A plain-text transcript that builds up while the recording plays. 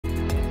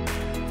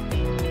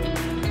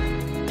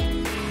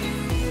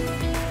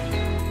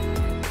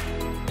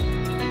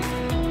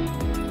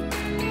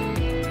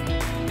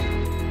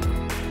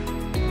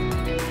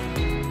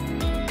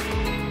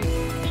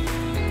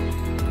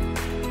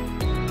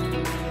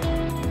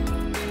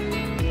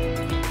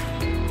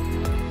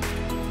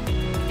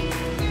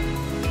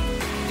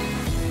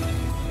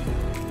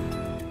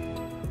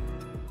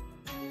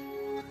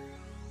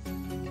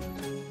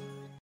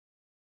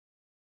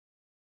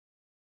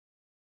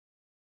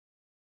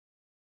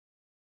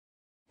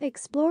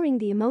Exploring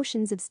the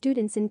emotions of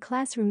students in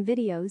classroom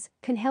videos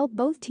can help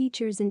both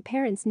teachers and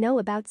parents know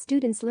about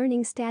students'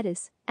 learning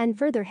status and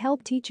further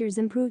help teachers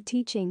improve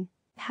teaching.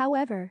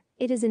 However,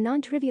 it is a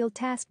non-trivial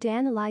task to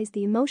analyze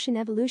the emotion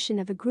evolution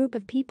of a group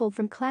of people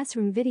from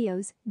classroom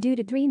videos due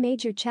to three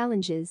major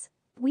challenges.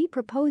 We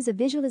propose a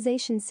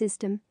visualization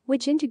system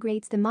which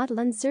integrates the model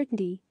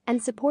uncertainty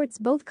and supports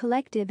both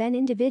collective and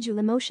individual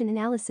emotion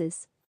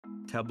analysis.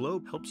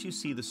 Tableau helps you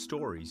see the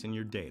stories in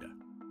your data.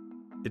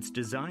 It's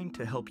designed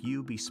to help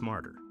you be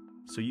smarter,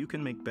 so you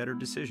can make better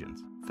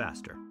decisions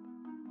faster.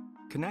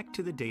 Connect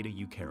to the data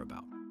you care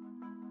about.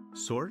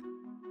 Sort,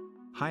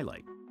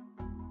 highlight,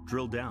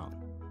 drill down,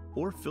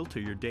 or filter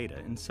your data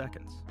in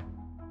seconds.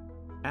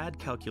 Add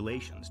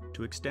calculations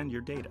to extend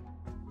your data.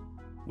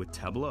 With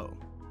Tableau,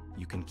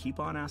 you can keep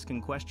on asking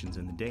questions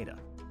in the data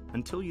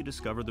until you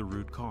discover the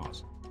root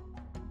cause.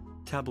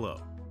 Tableau,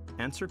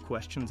 answer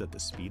questions at the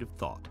speed of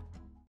thought.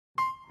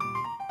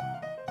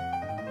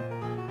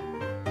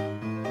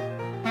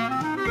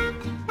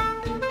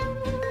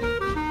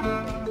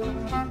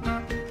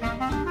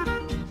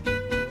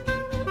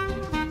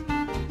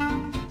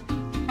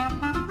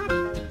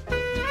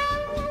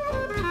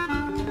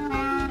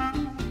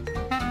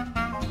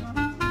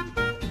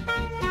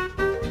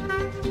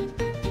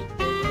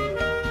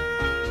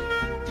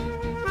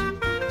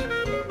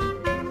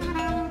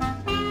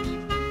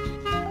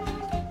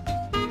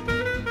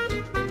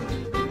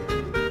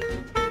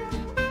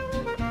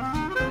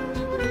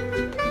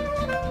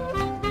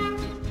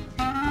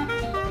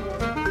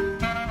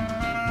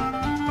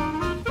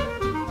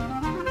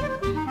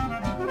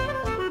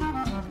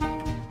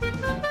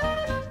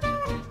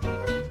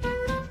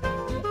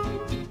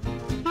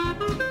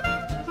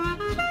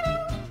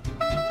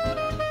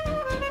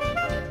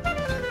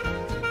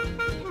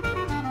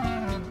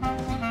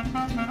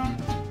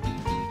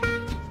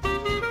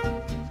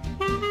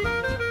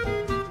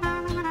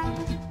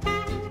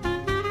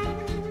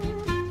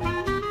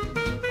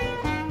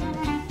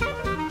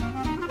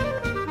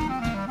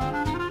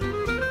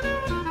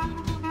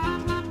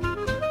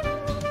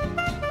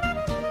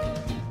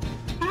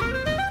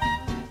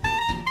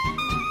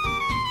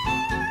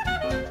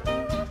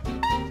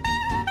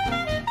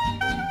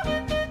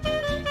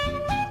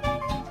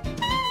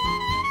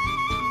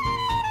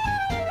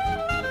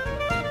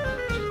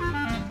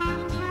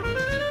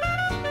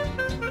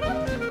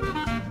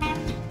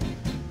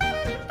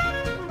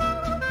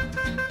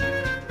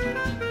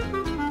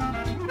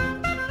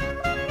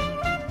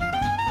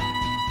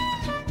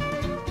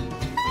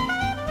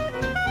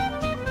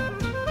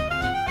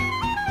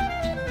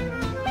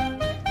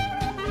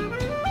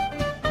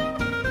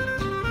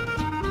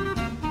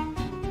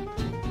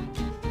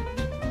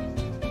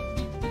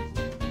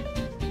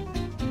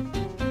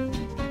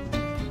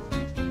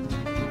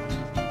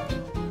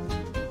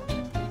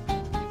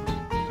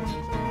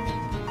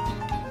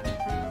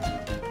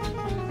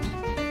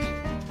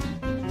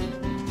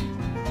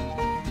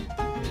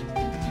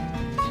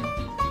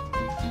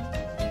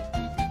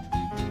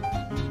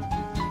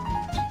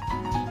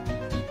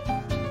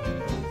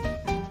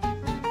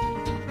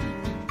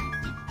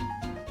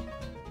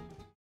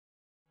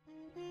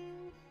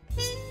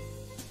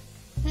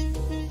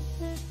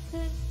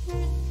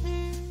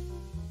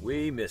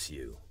 We miss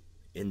you,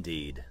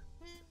 indeed.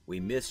 We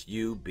miss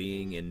you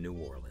being in New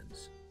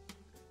Orleans.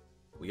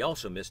 We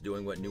also miss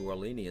doing what New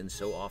Orleanians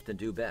so often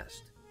do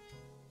best,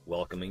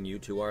 welcoming you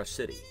to our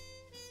city,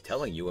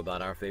 telling you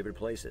about our favorite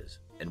places,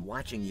 and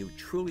watching you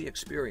truly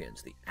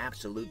experience the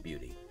absolute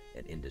beauty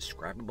and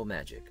indescribable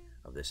magic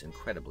of this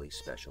incredibly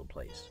special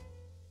place.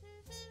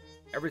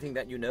 Everything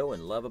that you know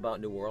and love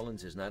about New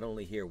Orleans is not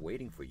only here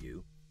waiting for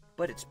you,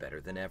 but it's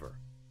better than ever.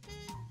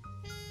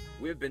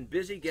 We have been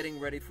busy getting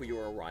ready for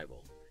your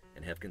arrival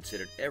and have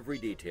considered every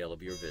detail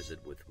of your visit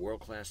with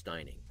world-class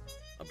dining,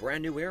 a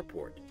brand new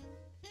airport,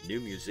 new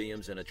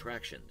museums and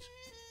attractions,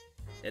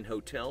 and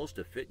hotels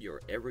to fit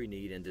your every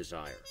need and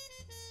desire.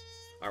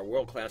 Our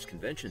world-class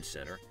convention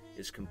center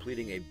is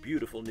completing a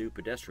beautiful new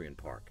pedestrian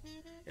park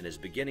and is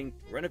beginning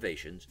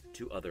renovations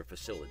to other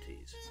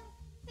facilities.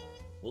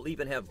 We'll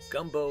even have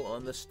gumbo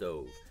on the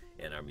stove,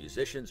 and our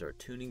musicians are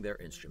tuning their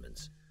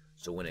instruments.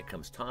 So when it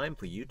comes time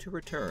for you to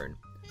return,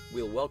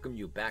 we'll welcome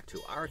you back to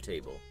our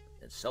table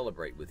and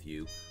celebrate with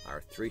you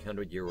our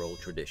 300-year-old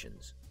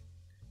traditions.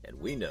 And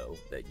we know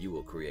that you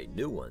will create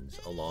new ones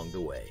along the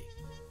way.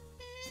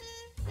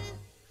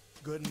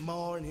 Good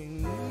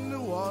morning,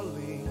 New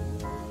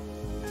Orleans.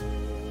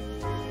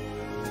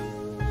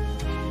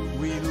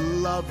 We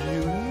love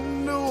you,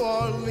 New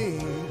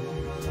Orleans.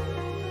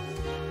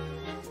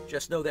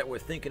 Just know that we're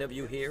thinking of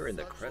you here in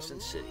the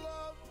Crescent City,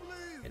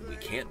 and we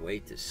can't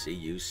wait to see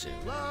you soon.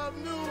 Love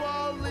New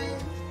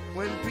Orleans.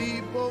 When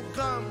people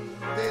come,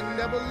 they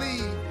never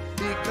leave,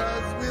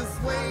 because we're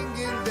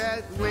swinging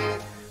that way.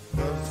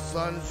 The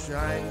sun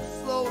shines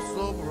so,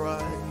 so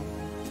bright.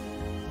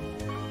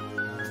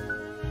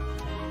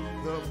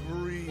 The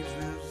breeze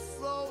is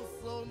so,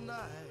 so nice.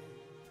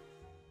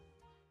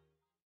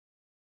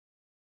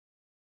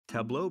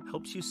 Tableau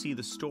helps you see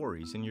the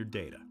stories in your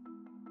data.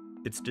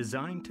 It's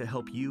designed to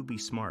help you be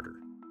smarter,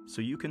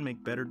 so you can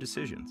make better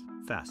decisions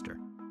faster.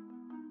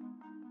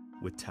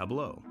 With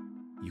Tableau,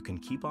 you can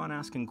keep on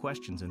asking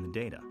questions in the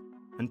data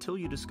until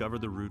you discover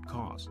the root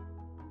cause.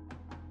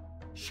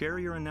 Share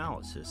your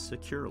analysis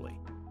securely.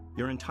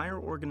 Your entire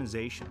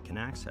organization can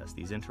access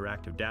these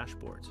interactive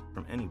dashboards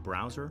from any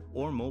browser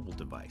or mobile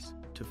device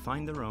to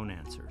find their own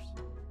answers.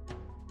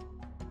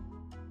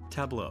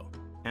 Tableau.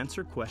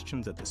 Answer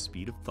questions at the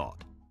speed of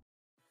thought.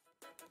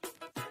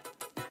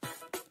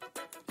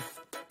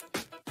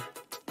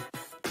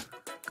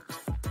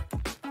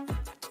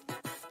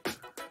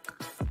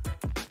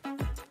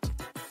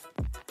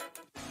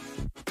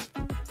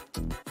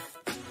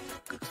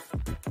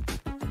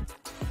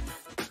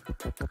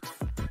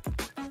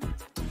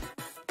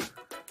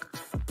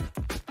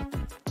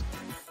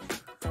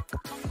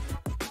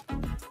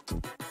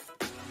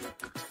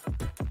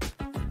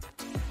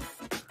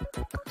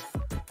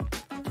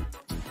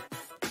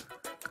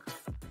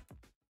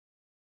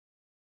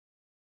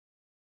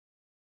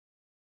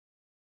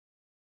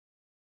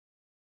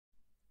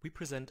 We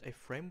present a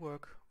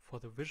framework for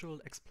the visual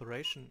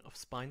exploration of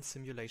spine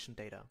simulation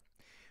data.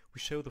 We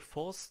show the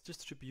force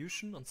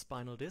distribution on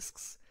spinal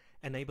discs,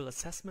 enable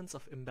assessments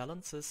of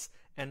imbalances,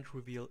 and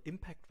reveal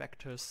impact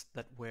vectors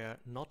that were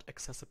not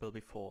accessible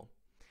before.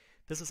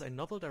 This is a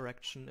novel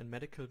direction in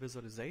medical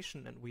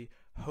visualization, and we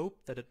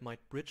hope that it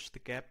might bridge the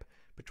gap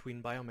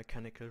between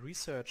biomechanical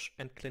research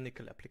and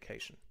clinical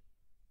application.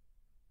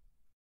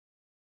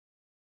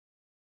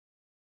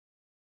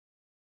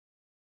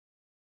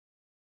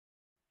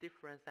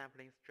 Different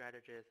sampling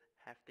strategies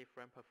have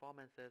different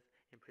performances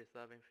in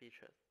preserving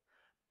features,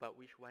 but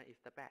which one is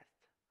the best?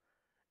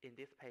 In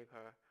this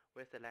paper,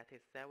 we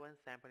selected 7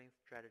 sampling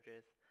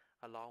strategies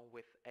along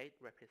with 8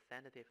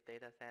 representative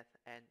datasets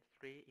and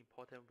 3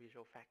 important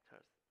visual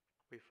factors.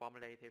 We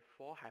formulated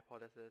 4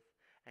 hypotheses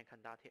and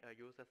conducted a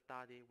user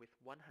study with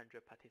 100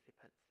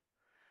 participants.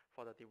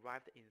 For the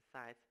derived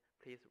insights,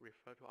 please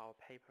refer to our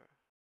paper.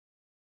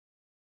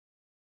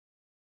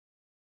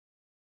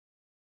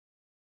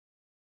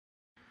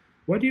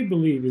 What do you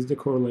believe is the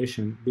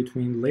correlation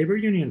between labor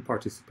union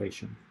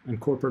participation and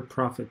corporate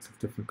profits of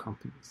different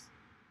companies?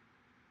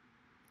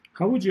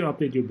 How would you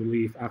update your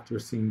belief after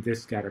seeing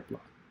this scatter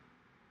plot?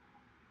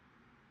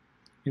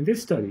 In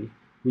this study,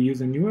 we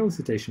use a new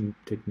elicitation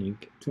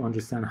technique to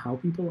understand how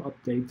people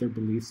update their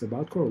beliefs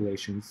about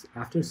correlations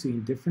after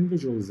seeing different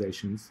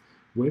visualizations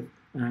with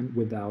and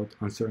without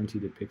uncertainty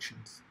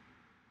depictions.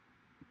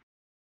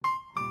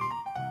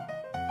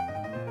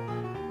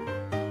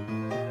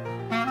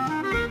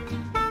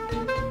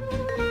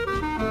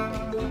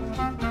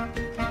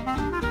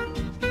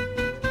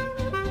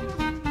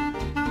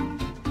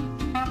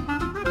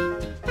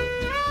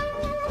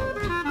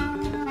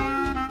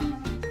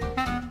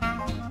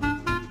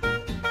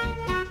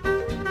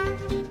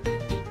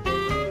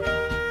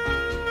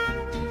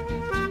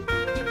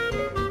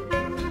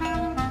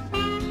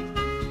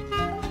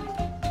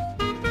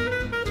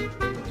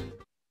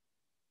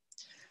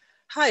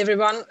 Hi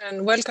everyone,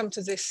 and welcome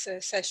to this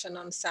session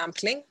on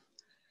sampling.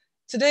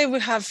 Today we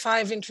have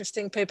 5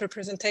 interesting paper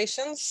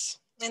presentations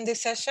in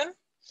this session.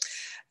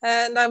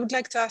 And I would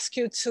like to ask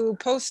you to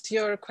post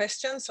your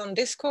questions on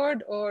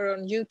Discord or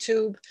on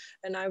YouTube,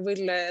 and I will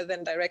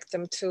then direct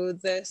them to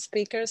the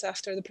speakers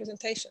after the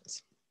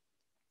presentations.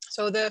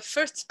 So the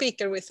first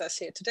speaker with us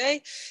here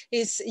today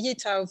is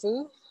Yitao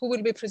Wu, who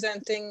will be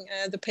presenting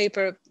the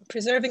paper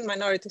Preserving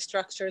Minority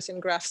Structures in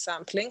Graph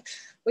Sampling,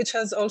 which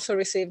has also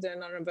received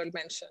an honorable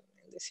mention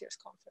in this year's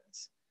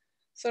conference.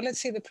 So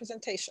let's see the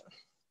presentation.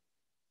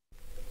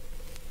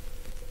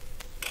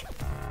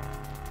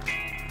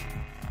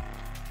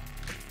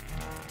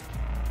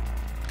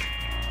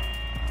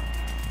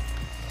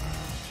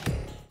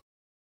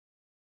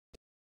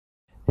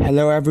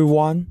 Hello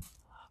everyone,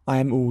 I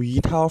am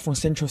Yitao from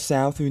Central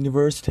South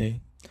University.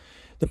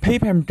 The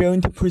paper I'm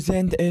going to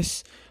present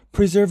is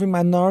Preserving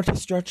Minority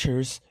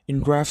Structures in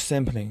Graph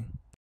Sampling.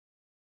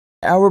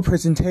 Our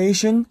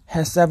presentation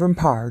has 7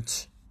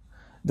 parts.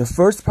 The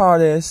first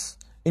part is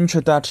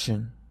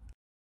Introduction.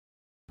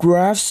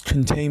 Graphs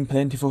contain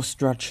plentiful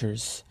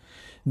structures.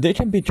 They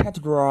can be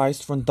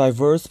categorized from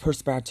diverse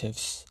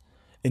perspectives.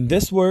 In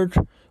this work,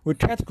 we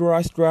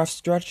categorize graph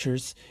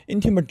structures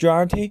into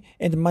majority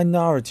and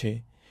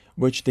minority,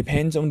 which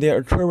depends on their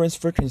occurrence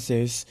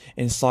frequencies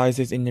and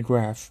sizes in the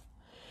graph.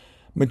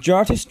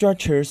 Majority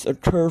structures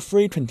occur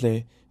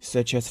frequently,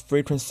 such as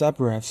frequent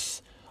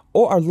subgraphs,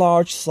 or are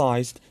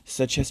large-sized,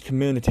 such as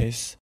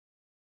communities.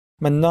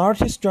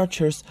 Minority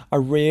structures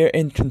are rare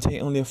and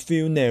contain only a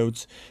few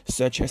nodes,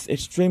 such as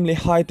extremely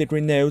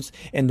high-degree nodes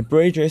and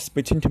bridges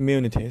between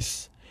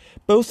communities.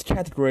 Both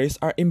categories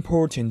are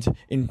important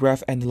in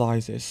graph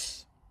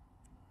analysis.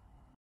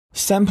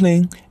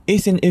 Sampling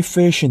is an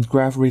efficient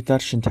graph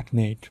reduction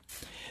technique.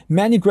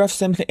 Many graph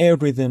sampling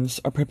algorithms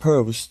are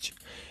proposed.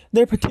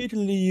 They're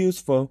particularly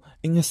useful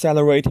in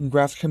accelerating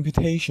graph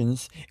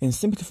computations and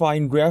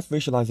simplifying graph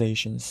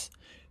visualizations.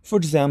 For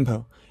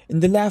example, in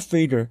the left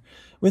figure,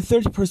 when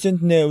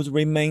 30% nodes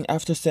remain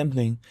after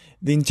sampling,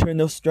 the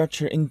internal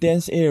structure in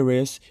dense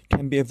areas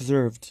can be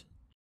observed.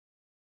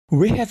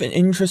 We have an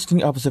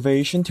interesting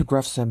observation to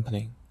graph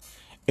sampling.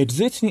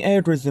 Existing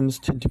algorithms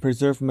tend to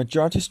preserve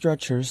majority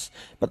structures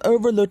but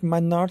overlook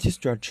minority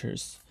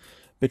structures,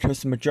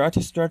 because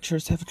majority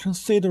structures have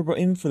considerable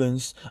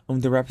influence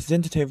on the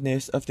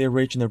representativeness of the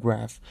original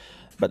graph,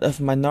 but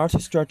of minority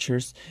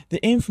structures,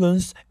 the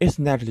influence is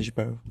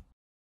negligible.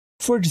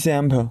 For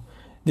example,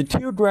 the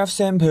two graph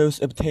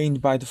samples obtained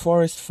by the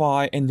forest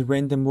Phi and the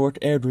random walk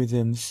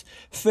algorithms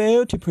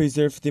fail to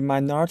preserve the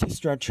minority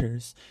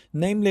structures,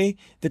 namely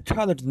the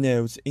colored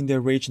nodes in the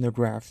original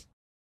graph.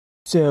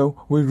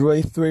 So, we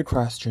raise three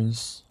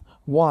questions.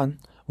 1.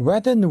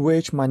 Whether and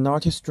which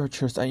minority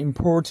structures are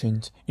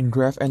important in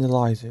graph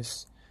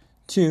analysis.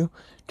 2.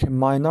 Can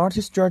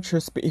minority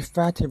structures be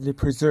effectively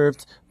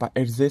preserved by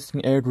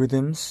existing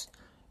algorithms?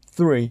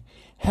 3.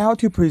 How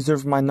to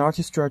preserve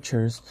minority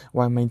structures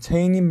while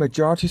maintaining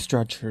majority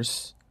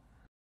structures.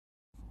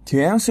 To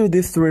answer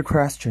these three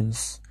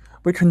questions,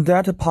 we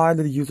conduct a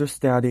pilot user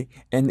study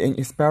and an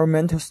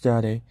experimental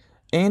study,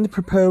 and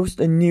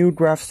proposed a new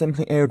graph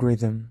sampling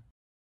algorithm.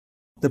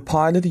 The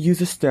pilot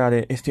user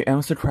study is to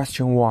answer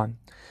question 1.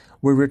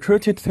 We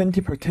recruited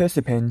 20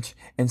 participants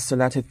and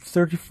selected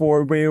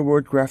 34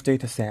 real-world graph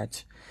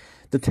datasets.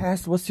 The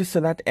task was to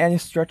select any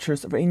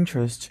structures of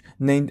interest,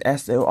 named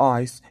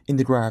SOIs, in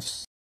the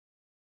graphs.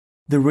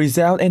 The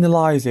result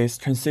analysis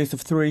consists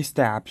of 3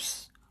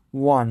 steps.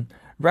 1.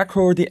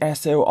 Record the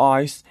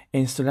SOIs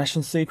and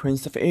selection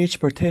sequence of each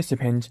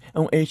participant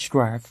on each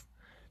graph.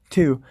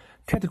 2.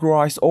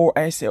 Categorize all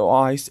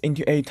SOIs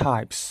into 8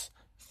 types.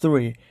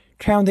 3.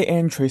 Count the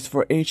entries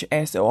for each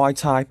SOI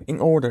type in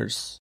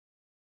orders.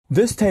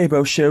 This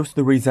table shows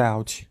the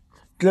result.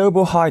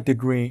 Global height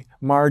degree,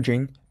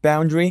 margin,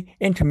 boundary,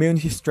 and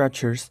community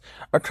structures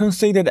are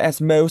considered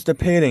as most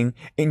appealing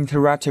in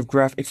interactive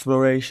graph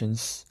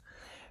explorations,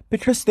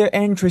 because their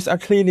entries are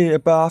clearly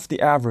above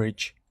the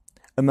average.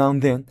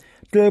 Among them,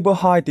 global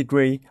height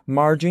degree,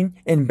 margin,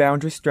 and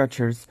boundary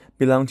structures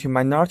belong to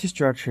minority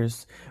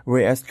structures,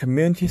 whereas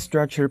community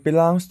structure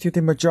belongs to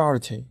the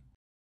majority.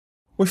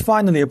 We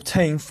finally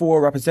obtain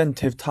 4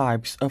 representative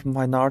types of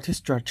minority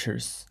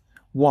structures.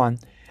 1.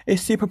 A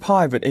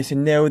superpivot is a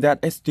node that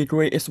its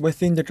degree is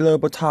within the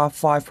global top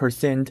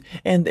 5%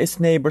 and its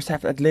neighbors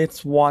have at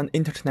least one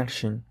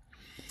interconnection.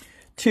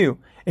 2.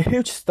 A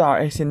huge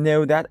star is a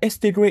node that its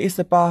degree is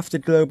above the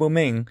global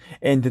mean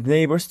and the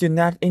neighbors do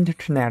not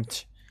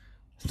interconnect.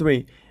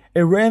 3.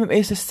 A rim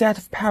is a set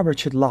of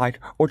parachute-like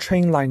or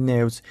train-like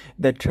nodes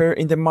that occur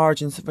in the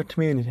margins of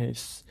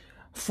communities.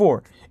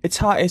 4. A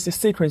tie is a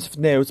sequence of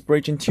nodes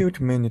bridging 2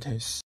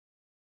 communities.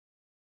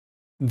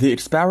 The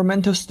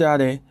experimental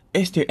study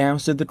is to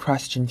answer the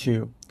question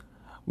 2.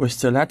 We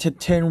selected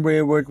 10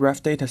 real-world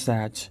graph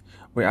datasets.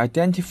 We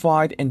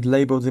identified and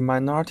labeled the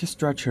minority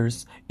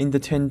structures in the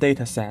 10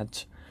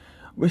 datasets.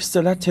 We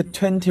selected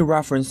 20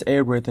 reference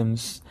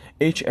algorithms.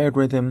 Each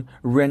algorithm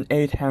ran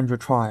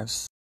 800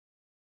 trials.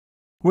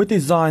 We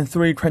designed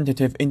 3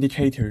 quantitative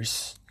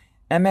indicators.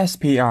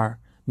 MSPR,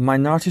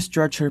 Minority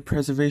Structure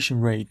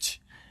Preservation Rate,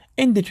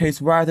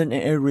 indicates whether an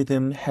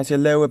algorithm has a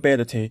low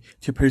ability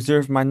to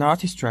preserve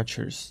minority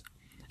structures.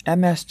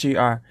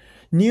 MSGR,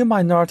 New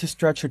Minority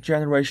Structure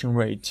Generation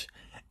Rate,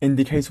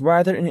 indicates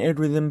whether an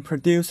algorithm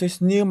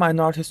produces new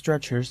minority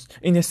structures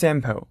in a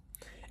sample.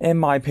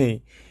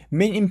 MIP,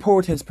 Mean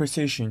Importance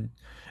Precision,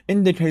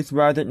 indicates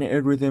whether an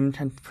algorithm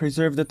can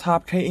preserve the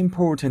top k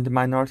important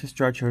minority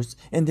structures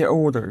in their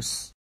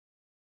orders.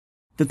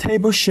 The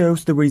table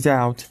shows the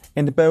result,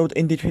 and both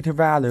indicator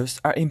values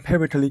are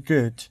empirically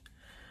good.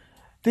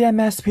 The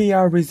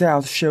MSPR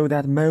results show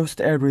that most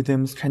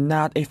algorithms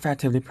cannot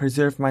effectively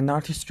preserve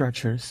minority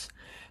structures.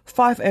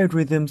 5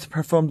 algorithms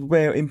performed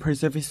well in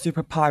preserving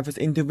superpivots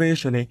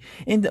individually,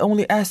 and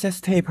only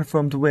SST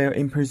performed well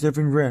in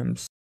preserving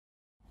rims.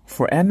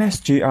 For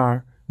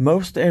MSGR,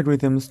 most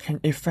algorithms can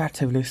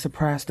effectively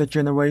suppress the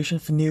generation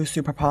of new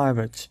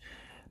superpivots,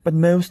 but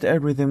most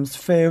algorithms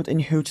failed in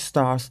huge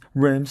stars,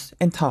 rims,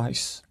 and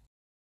ties.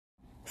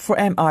 For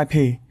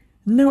MIP,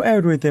 no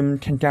algorithm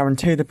can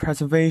guarantee the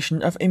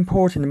preservation of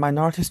important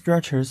minority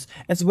structures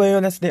as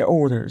well as their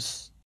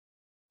orders.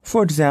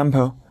 For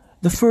example,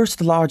 the first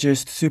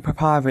largest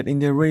superpivot in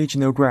the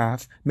original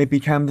graph may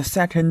become the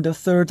second or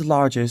third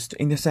largest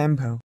in the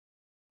sample.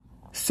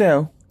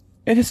 So,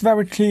 it is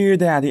very clear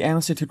that the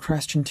answer to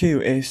question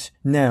 2 is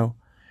no.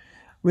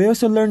 We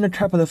also learned a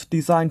couple of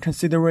design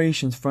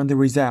considerations from the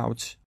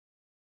result.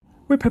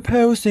 We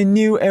proposed a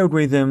new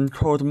algorithm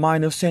called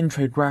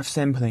monocentric graph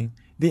sampling,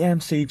 the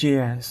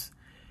MCGS.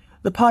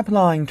 The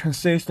pipeline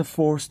consists of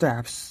 4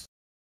 steps.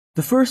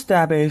 The first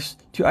step is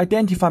to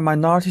identify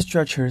minority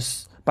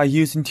structures by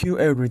using 2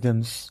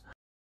 algorithms.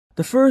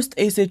 The first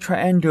is a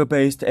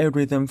triangle-based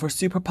algorithm for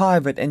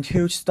superpivot and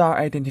huge star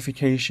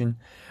identification.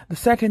 The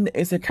second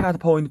is a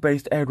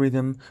cut-point-based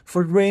algorithm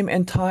for rim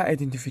and tie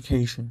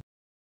identification.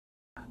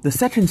 The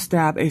second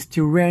step is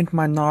to rank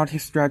minority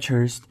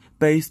structures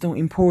based on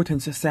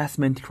importance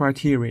assessment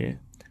criteria.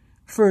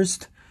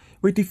 First,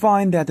 we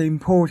define that the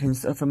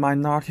importance of a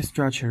minority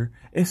structure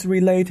is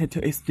related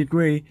to its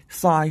degree,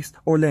 size,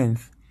 or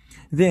length.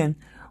 Then,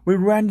 we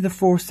ran the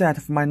full set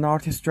of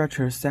minority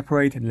structures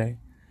separately.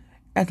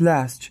 At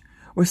last,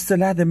 we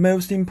select the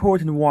most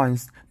important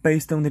ones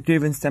based on the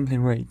given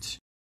sampling rate.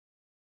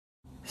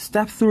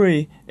 Step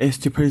 3 is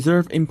to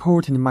preserve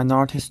important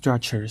minority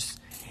structures,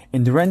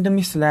 and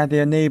randomly select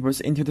their neighbors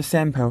into the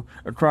sample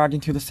according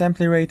to the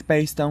sampling rate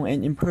based on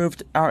an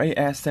improved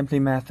RAS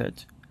sampling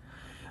method.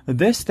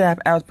 This step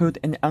outputs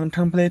an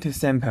uncompleted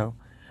sample,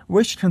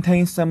 which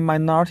contains some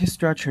minority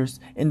structures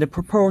in the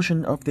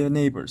proportion of their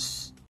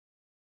neighbors.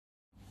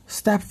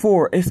 Step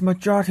 4 is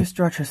majority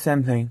structure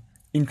sampling,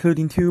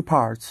 including 2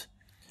 parts.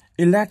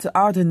 Elect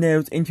other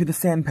nodes into the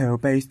sample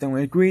based on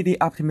a greedy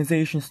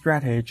optimization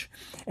strategy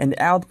and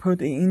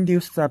output an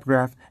induced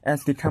subgraph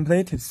as the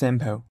completed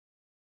sample.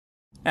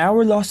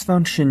 Our loss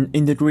function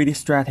in the greedy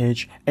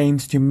strategy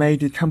aims to make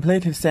the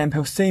completed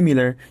sample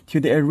similar to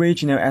the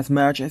original as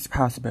much as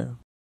possible.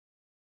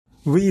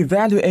 We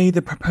evaluate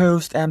the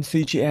proposed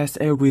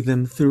MCGS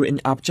algorithm through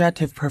an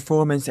objective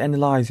performance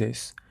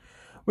analysis.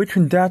 We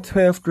conduct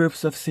 12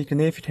 groups of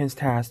significance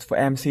tests for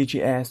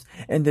MCGS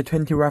and the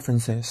 20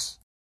 references.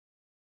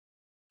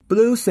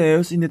 Blue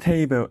cells in the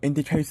table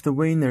indicate the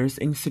winners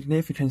in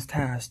significance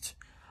test.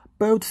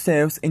 Bold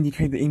cells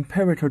indicate the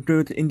empirical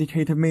good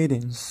indicator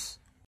medians.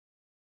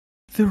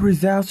 The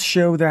results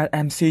show that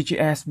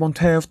MCGS won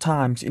 12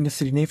 times in the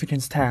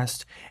significance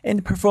test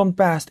and performed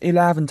best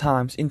 11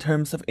 times in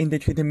terms of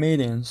indicator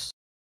medians.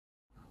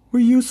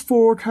 We use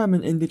 4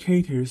 common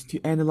indicators to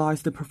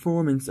analyze the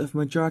performance of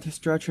majority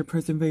structure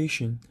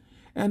preservation.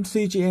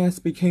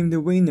 MCGS became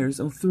the winners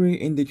on 3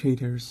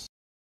 indicators.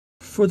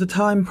 For the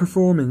time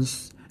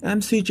performance,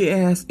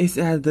 MCGS is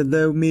at the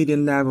low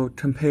median level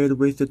compared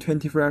with the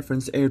 20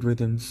 reference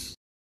algorithms.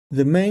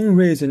 The main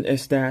reason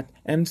is that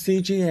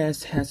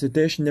MCGS has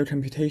additional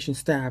computation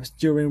steps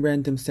during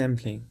random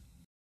sampling.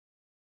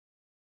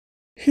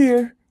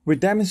 Here, we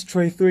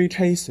demonstrate 3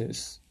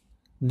 cases.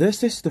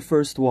 This is the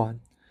first one.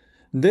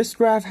 This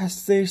graph has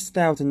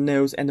 6,000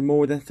 nodes and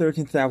more than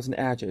 13,000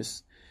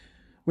 edges.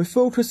 We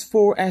focus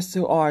 4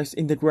 SOIs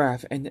in the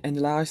graph and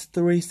analyze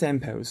 3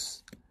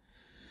 samples.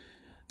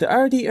 The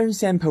RDN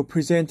sample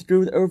presents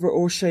good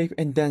overall shape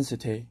and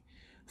density.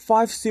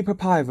 5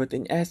 superpivot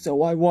in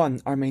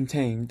SOI1 are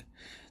maintained.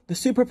 The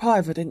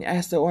superpivot in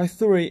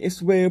SOI3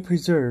 is well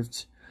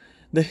preserved.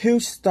 The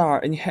huge star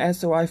in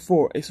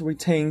SOI4 is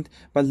retained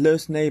but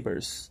lost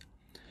neighbors.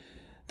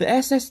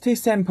 The SST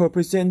sample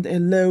presents a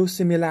low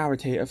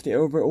similarity of the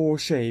overall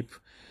shape.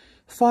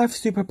 5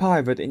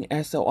 superpivot in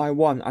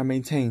SOI1 are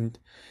maintained.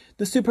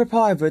 The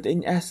superpivot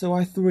in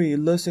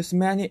SOI3 loses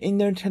many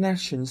inner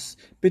connections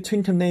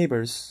between the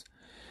neighbors.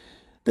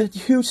 The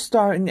huge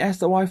star in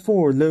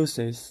SOI4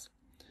 loses.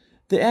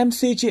 The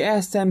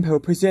MCGS sample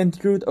presents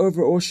good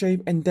overall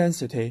shape and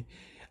density,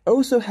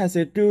 also has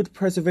a good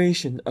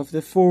preservation of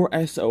the 4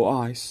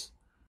 SOIs.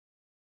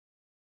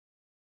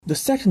 The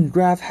second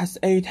graph has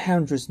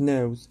 800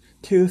 nodes,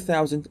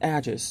 2,000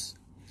 edges.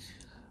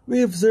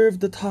 We observe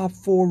the top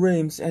 4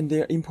 rims and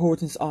their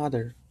importance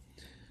order.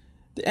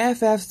 The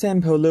FF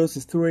sample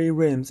loses 3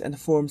 rims and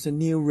forms a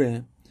new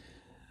rim.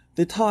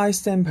 The TIE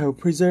sample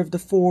preserves the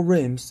 4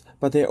 rims,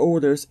 but their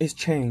orders is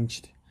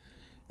changed.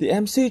 The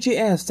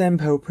MCGS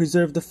sample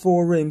preserves the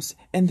 4 rims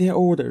and their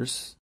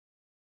orders.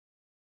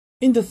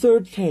 In the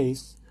third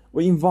case,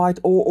 we invite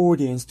all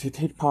audience to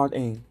take part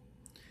in.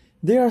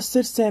 There are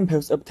 6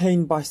 samples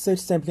obtained by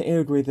 6 sampling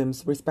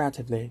algorithms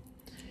respectively.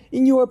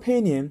 In your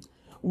opinion,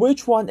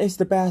 which one is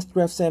the best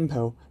graph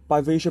sample by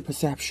visual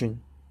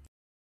perception?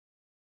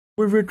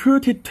 We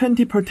recruited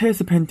 20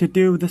 participants to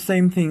do the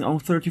same thing on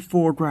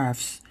 34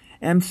 graphs.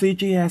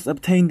 MCGS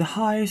obtained the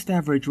highest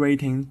average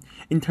rating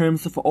in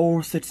terms of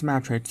all 6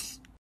 metrics.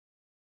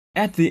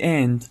 At the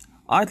end,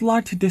 I'd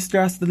like to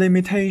discuss the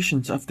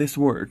limitations of this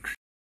work.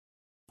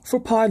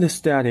 For pilot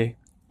study,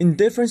 in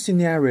different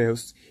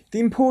scenarios, the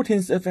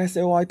importance of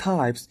SOI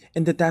types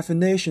and the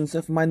definitions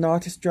of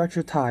minority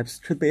structure types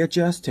could be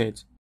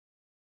adjusted.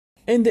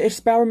 In the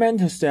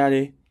experimental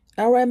study,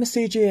 our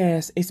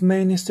MCGS is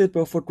mainly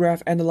suitable for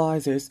graph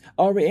analysis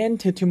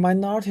oriented to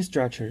minority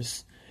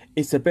structures.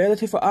 Its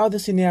ability for other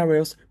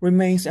scenarios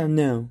remains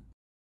unknown.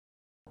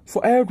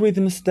 For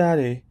algorithm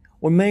study,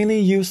 we mainly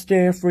use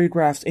scale-free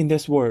graphs in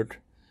this work.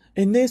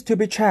 It needs to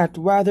be checked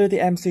whether the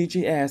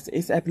MCGS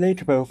is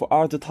applicable for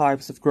other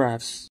types of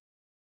graphs.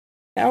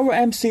 Our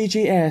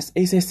MCGS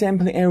is a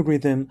sampling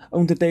algorithm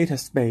on the data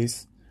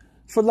space.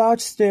 For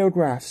large-scale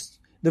graphs,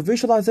 the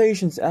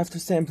visualizations after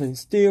sampling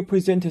still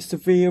present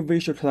severe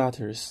visual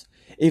clutters,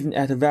 even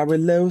at a very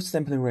low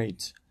sampling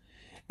rate.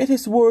 It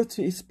is worth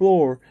to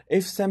explore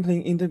if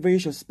sampling in the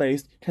visual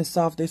space can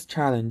solve this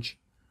challenge.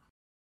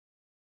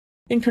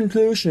 In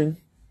conclusion,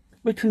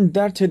 we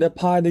conducted a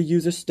pilot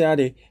user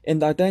study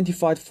and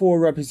identified 4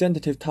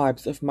 representative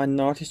types of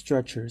minority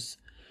structures.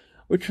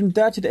 We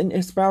conducted an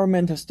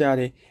experimental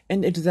study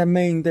and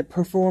examined the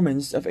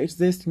performance of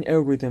existing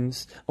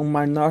algorithms on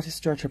minority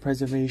structure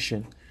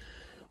preservation.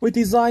 We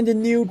designed a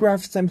new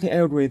graph sampling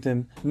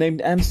algorithm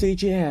named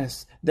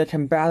MCGS that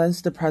can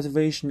balance the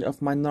preservation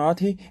of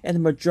minority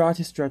and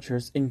majority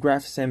structures in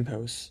graph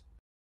samples.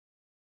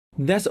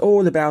 That's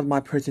all about my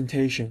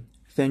presentation.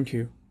 Thank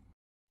you.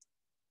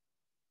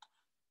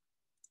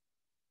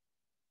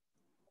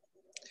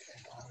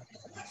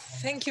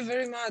 Thank you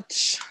very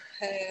much.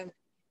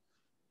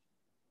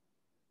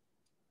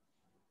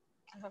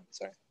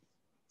 Sorry.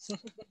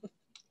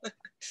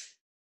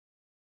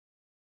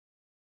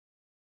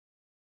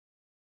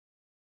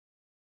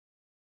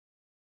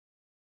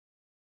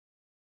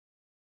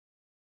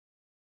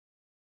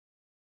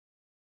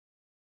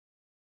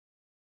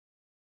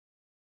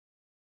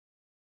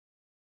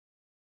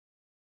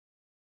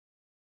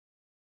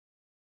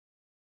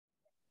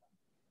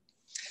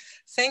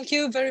 Thank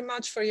you very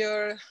much for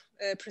your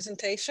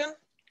presentation.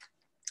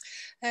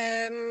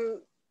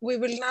 We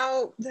will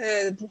now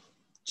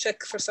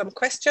check for some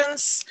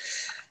questions.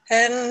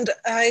 And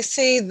I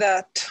see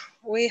that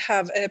we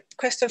have a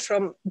question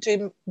from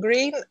Jim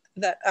Green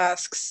that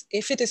asks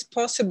if it is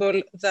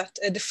possible that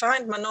a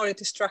defined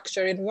minority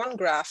structure in one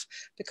graph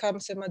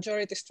becomes a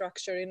majority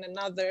structure in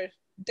another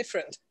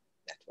different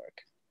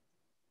network.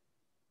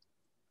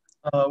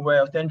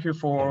 Well, thank you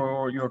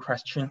for your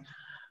question.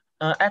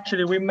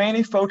 Actually, we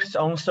mainly focus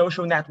on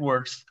social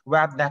networks,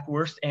 web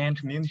networks, and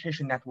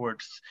communication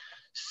networks.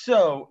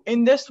 So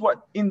in this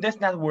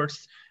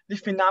networks, the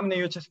phenomenon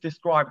you just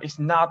described is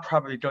not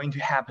probably going to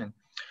happen.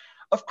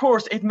 Of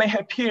course, it may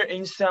appear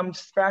in some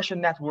special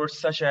networks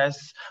such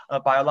as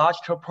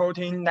biological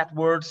protein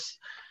networks,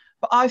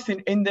 but I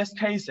think in these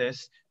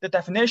cases, the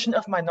definition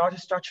of minority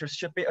structures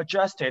should be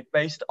adjusted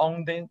based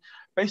on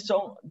these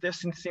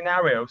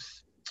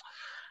scenarios.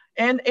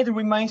 And it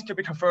remains to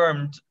be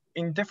confirmed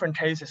in different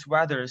cases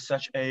whether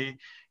such a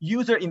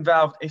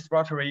user-involved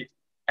exploratory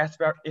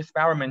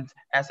experiment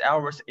as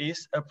ours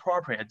is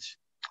appropriate.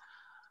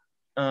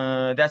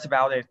 That's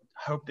about it.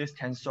 Hope this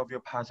can solve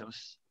your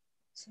puzzles.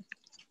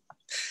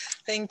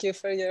 Thank you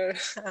for your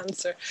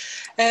answer.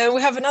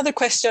 We have another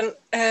question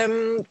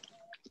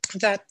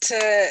that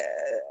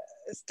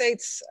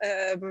states,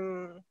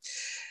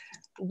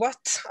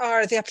 what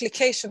are the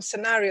application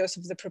scenarios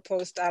of the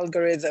proposed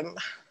algorithm?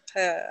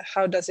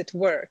 How does it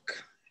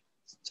work?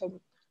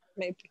 So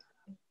maybe.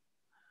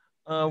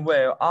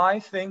 Well, I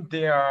think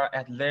there are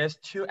at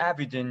least two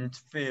evident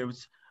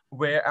fields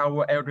where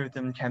our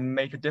algorithm can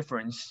make a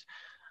difference.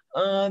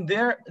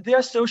 There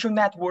are social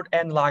network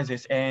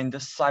analysis and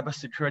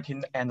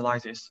cybersecurity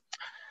analysis.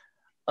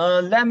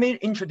 Let me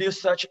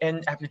introduce such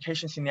an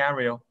application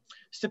scenario.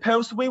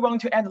 Suppose we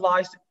want to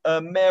analyze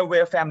a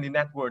malware family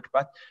network,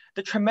 but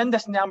the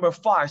tremendous number of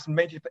files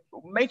make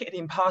it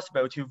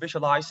impossible to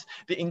visualize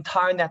the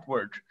entire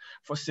network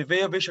for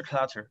severe visual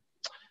clutter.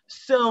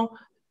 So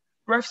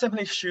graph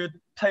sampling should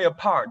play a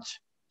part.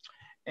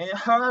 And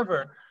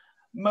however,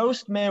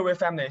 most malware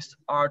families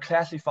are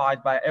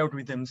classified by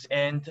algorithms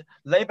and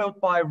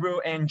labeled by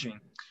rule engine.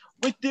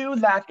 We do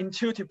lack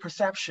intuitive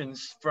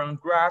perceptions from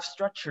graph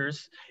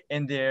structures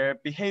and their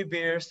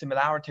behavior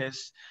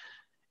similarities.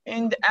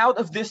 And out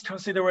of this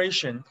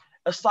consideration,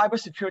 a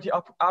cybersecurity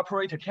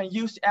operator can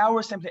use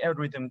our sampling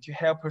algorithm to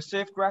help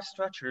perceive graph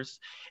structures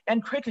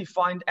and quickly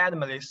find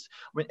anomalies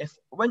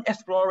when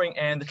exploring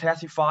and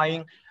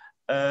classifying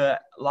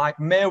like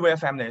malware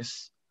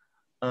families.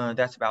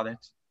 That's about it.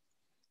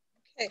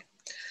 Okay,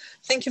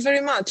 thank you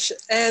very much.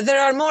 There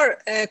are more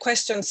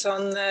questions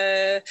on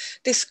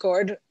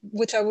Discord,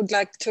 which I would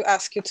like to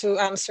ask you to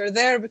answer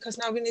there, because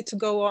now we need to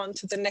go on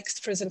to the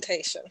next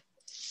presentation.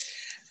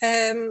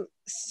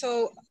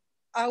 So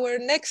our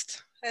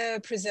next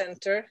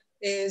presenter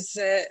is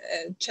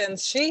Chen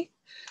Shi,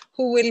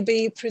 who will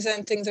be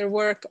presenting their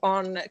work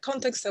on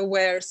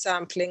context-aware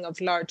sampling of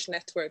large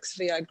networks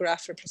via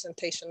graph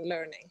representation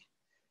learning.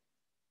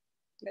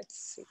 Let's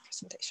see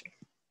presentation.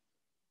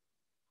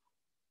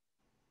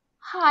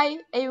 Hi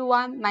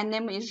everyone, my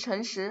name is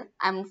Chen Shi.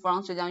 I'm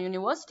from Zhejiang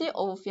University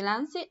of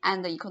Finance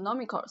and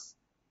Economics.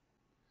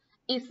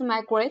 It's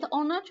my great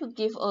honor to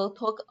give a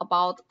talk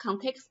about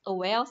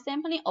context-aware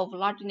sampling of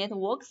large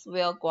networks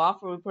via graph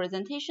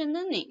representation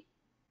learning.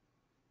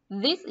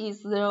 This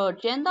is the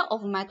agenda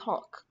of my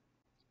talk.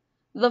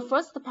 The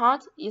first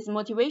part is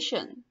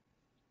motivation.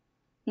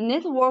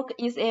 Network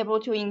is able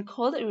to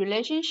encode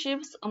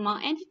relationships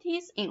among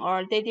entities in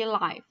our daily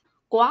life.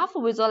 Graph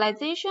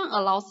visualization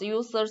allows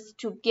users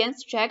to gain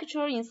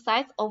structural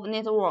insights of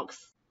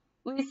networks.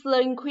 With the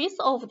increase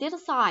of data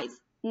size,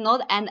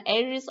 nodes and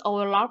edges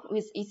overlap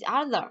with each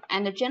other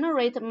and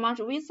generate much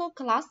visual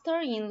cluster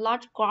in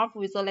large graph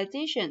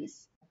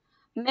visualizations.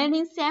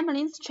 Many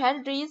sampling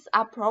strategies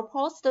are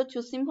proposed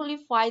to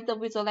simplify the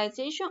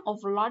visualization of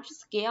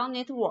large-scale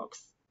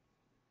networks.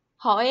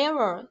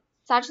 However,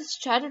 such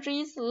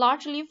strategies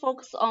largely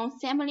focus on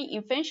sampling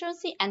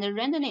efficiency and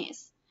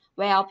randomness,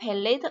 while pay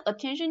little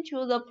attention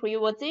to the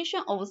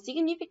preservation of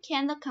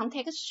significant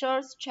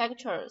contextual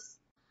structures.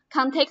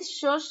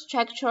 Contextual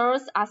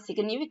structures are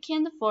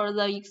significant for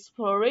the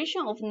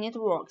exploration of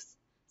networks,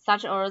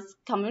 such as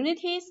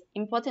communities,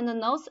 important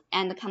nodes,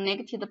 and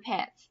connected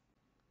paths.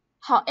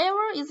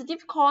 However, it's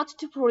difficult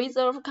to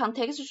preserve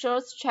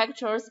contextual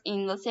structures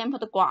in the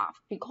sampled graph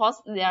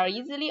because they are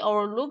easily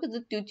overlooked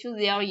due to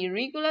their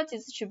irregular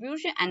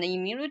distribution and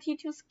immunity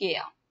to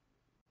scale.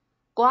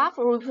 Graph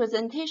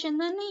representation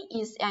learning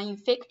is an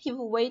effective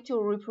way to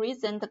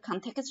represent the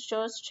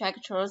contextual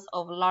structures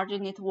of large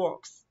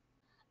networks.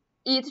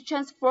 It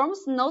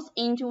transforms nodes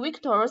into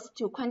vectors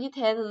to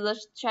quantitate the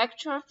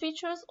structural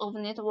features of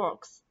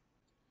networks.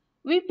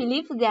 We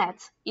believe that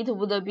it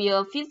would be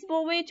a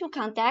feasible way to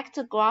conduct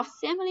graph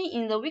sampling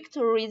in the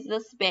vectorized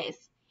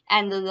space,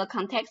 and the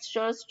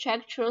contextual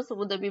structures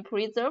would be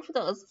preserved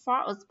as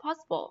far as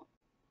possible.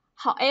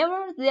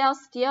 However, there are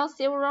still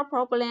several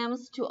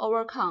problems to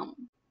overcome.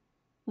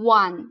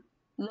 1.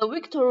 The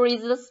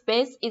vectorized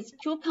space is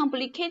too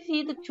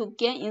complicated to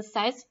gain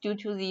insights due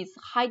to these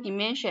high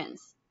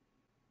dimensions.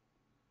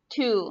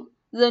 2.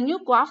 The new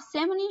graph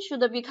sampling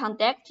should be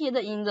conducted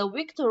in the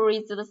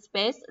vectorized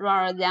space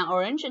rather than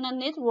original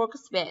network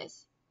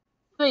space.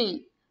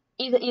 3.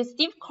 It is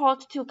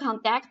difficult to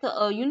conduct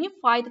a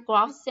unified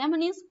graph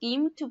sampling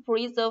scheme to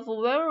preserve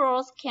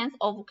various kinds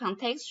of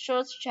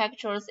contextual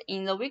structures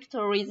in the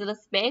vectorized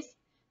space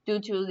due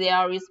to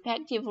their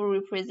respective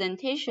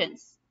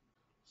representations.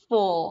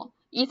 4.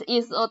 It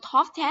is a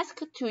tough task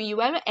to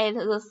evaluate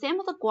the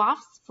sampled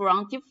graphs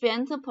from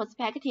different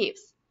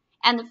perspectives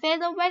and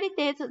further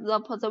validate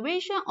the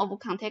preservation of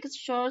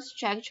contextual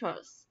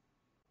structures.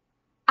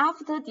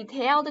 After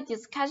detailed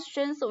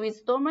discussions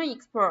with domain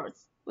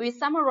experts, we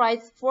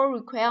summarize 4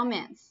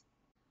 requirements.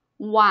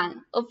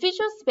 1. A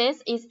feature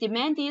space is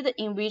demanded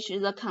in which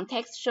the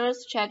contextual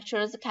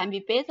structures can be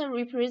better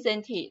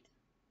represented.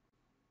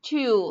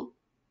 2.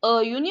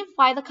 A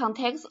unified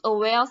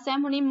context-aware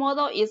sampling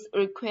model is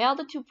required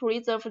to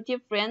preserve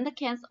different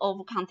kinds of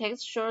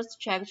contextual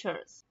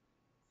structures.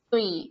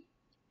 3.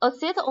 A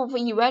set of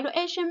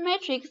evaluation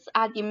metrics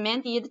are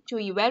demanded to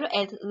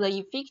evaluate the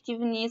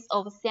effectiveness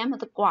of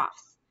sampled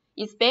graphs,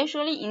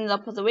 especially in the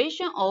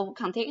preservation of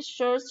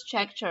contextual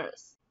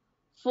structures.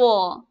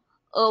 4.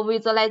 A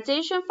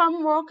visualization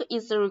framework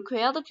is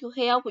required to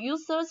help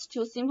users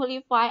to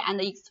simplify and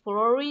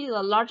explore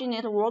the large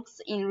networks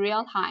in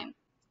real time.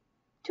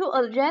 To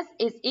address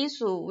this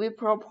issue, we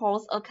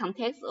propose a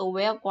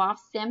context-aware graph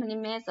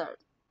sampling method.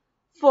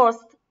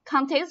 First,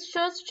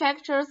 contextual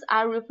structures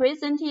are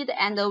represented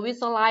and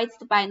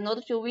visualized by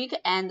Node2Week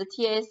and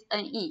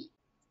TSNE.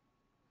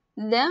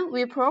 Then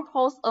we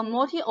propose a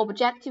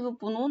multi-objective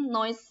blue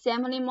noise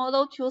sampling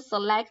model to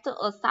select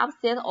a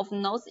subset of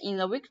nodes in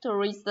the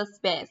vectorized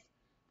space,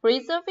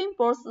 preserving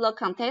both the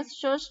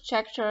contextual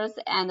structures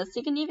and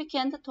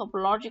significant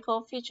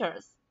topological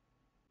features.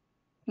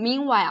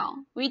 Meanwhile,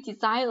 we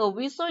design a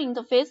visual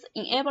interface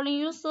enabling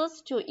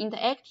users to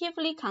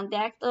interactively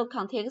conduct a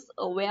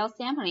context-aware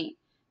sampling,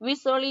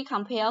 visually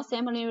compare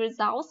sampling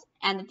results,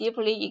 and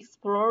deeply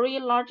explore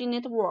large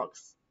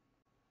networks.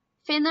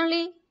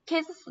 Finally,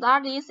 case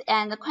studies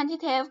and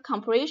quantitative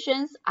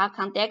comparisons are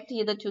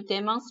conducted to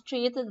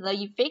demonstrate the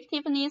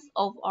effectiveness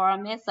of our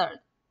method.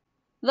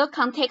 The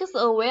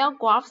context-aware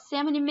graph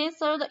sampling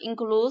method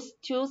includes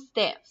 2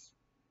 steps.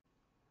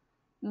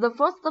 The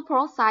first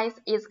process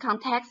is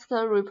context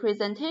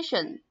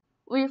representation.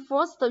 We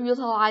first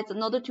utilize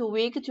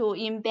Node2Week to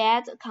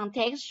embed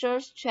contextual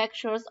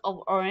structures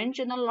of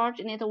original large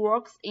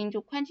networks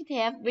into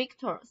quantitative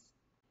vectors.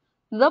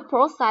 The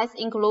process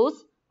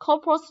includes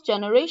corpus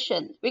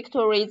generation,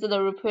 vectorized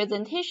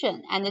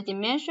representation, and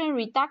dimension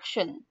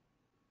reduction.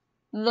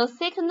 The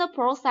second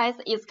process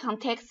is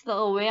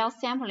context-aware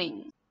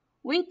sampling.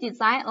 We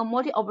design a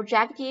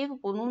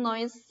multi-objective blue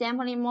noise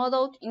sampling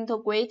model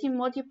integrating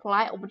multiple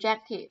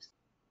objectives.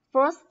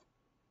 First,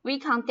 we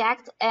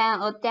conduct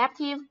an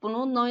adaptive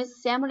blue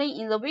noise sampling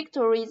in the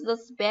vectorized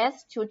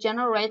space to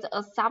generate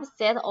a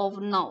subset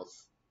of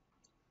nodes.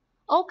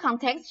 All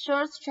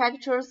contextual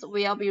structures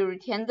will be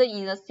retained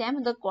in the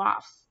sampled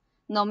graphs,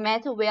 no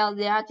matter where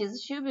they are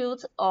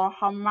distributed or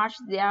how much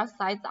their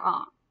sizes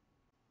are.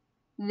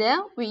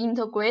 Then we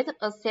integrate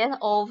a set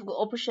of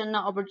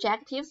optional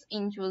objectives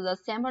into the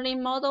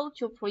sampling model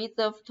to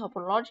preserve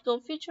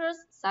topological features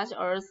such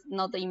as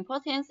node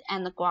importance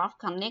and graph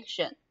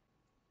connection.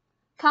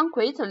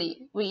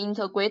 Concretely, we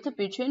integrate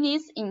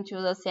betweenness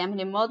into the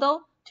sampling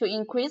model to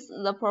increase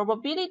the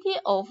probability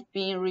of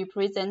being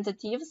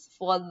representatives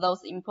for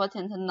those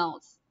important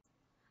nodes.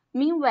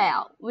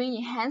 Meanwhile, we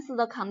enhance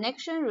the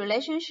connection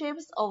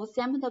relationships of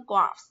sampled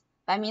graphs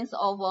by means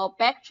of a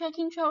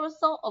backtracking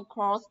traversal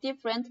across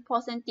different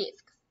person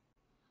disks.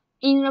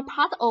 In the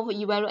part of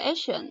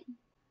evaluation,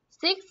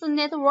 6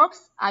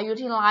 networks are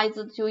utilized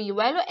to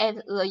evaluate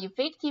the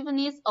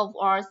effectiveness of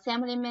our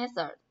sampling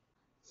method.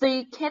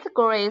 3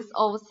 categories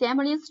of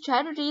sampling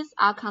strategies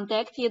are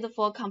conducted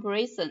for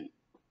comparison: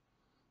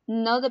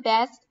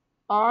 node-based,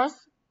 ORS,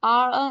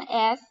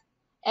 RNS,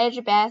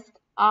 edge-based,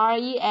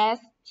 RES,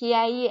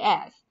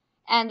 TIES,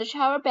 and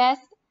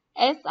travel-based,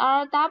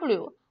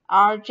 SRW,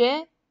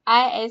 RJ,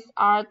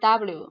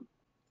 ISRW.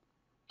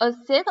 A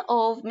set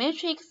of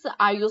metrics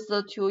are used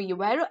to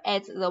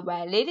evaluate the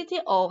validity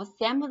of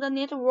sampled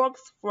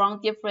networks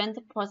from different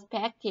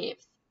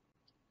perspectives,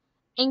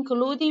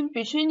 including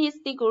betweenness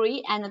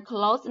degree and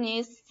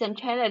closeness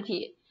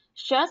centrality,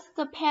 shortest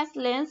path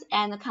length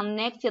and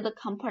connected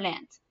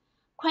component,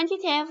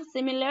 quantitative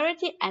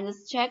similarity and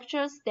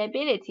structural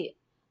stability,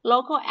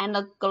 local and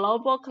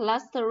global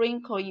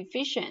clustering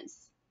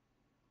coefficients.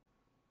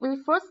 We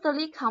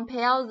firstly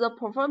compare the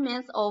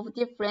performance of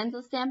different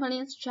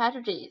sampling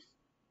strategies.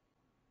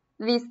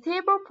 This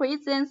table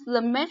presents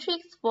the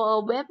metrics for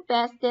a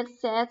web-based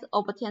dataset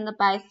obtained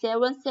by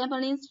 7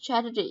 sampling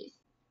strategies.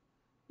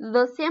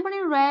 The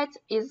sampling rate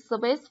is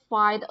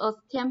specified as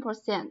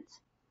 10%.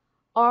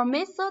 Our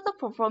method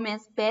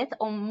performance based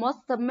on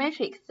most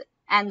metrics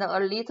and a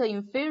little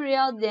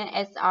inferior than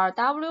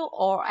SRW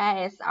or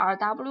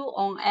ISRW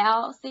on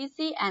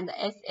LCC and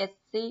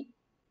SSC.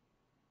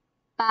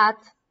 But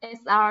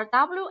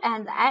SRW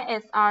and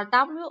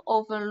ISRW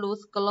often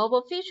lose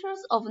global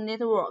features of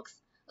networks,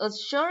 as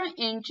shown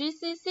in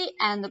GCC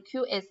and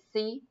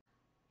QSC.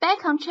 By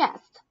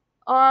contrast,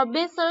 our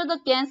method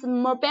gains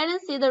more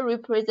balanced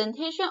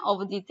representation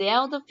of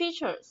detailed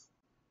features.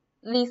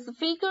 This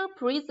figure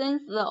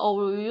presents the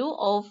overview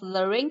of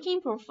the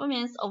ranking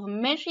performance of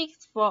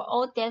metrics for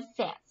all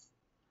datasets.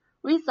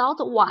 Result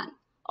 1.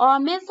 Our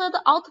method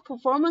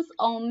outperforms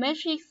on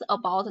metrics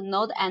about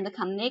node and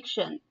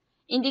connection,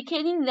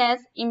 indicating that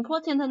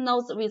important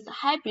nodes with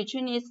high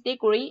betweenness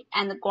degree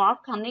and graph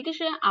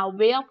connection are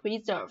well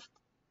preserved.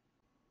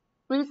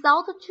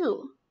 Result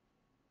 2.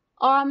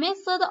 Our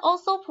method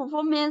also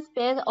performs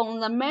based on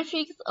the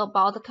metrics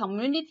about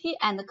community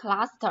and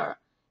cluster,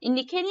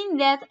 indicating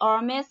that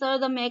our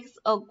method makes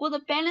a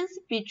good balance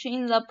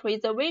between the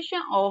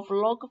preservation of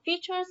local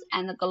features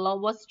and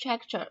global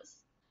structures.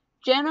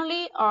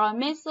 Generally, our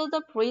method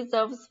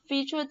preserves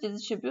feature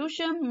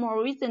distribution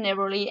more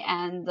reasonably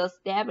and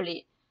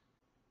stably.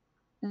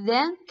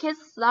 Then,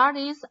 case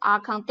studies are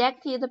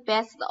conducted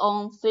based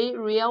on 3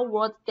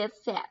 real-world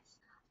datasets.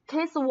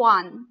 Case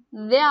 1.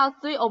 There are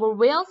 3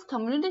 VIS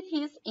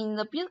communities in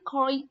the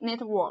Bitcoin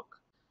network.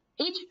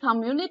 Each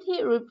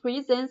community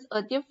represents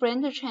a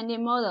different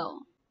training model.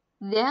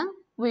 Then,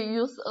 we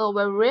use a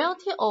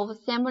variety of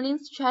sampling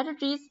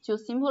strategies to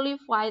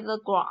simplify the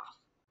graph.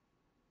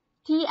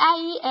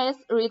 TIES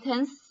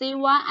returns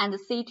C1 and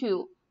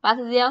C2, but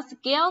their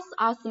scales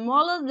are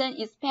smaller than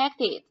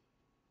expected.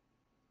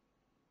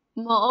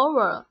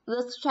 Moreover,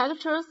 the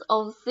structures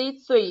of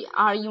C3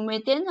 are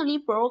immediately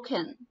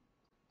broken.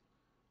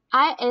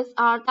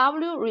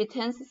 ISRW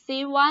returns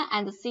C1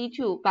 and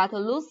C2 but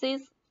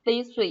loses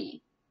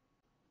C3.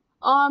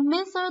 Our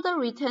method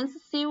returns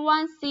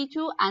C1,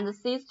 C2, and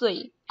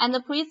C3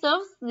 and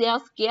preserves their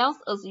scales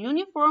as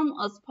uniform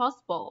as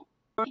possible.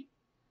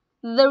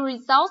 The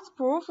results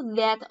prove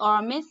that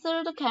our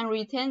method can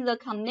retain the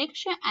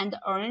connection and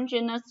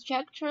original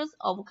structures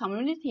of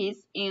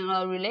communities in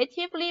a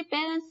relatively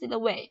balanced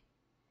way.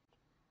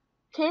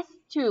 Case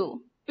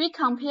 2. We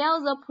compare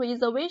the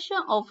preservation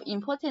of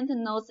important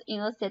nodes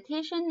in a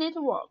citation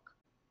network.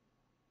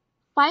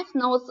 5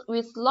 nodes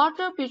with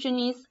larger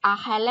betweenness are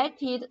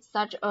highlighted,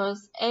 such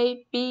as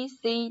A, B,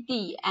 C,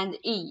 D, and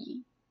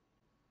E.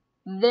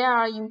 There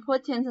are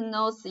important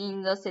nodes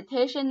in the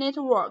citation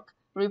network,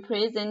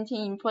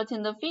 representing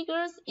important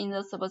figures in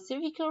the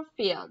specific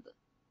field.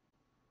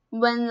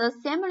 When the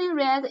sampling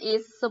rate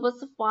is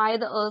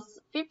specified as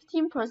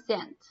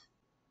 15%,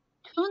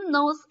 2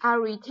 nodes are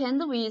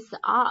retained with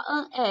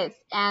RNS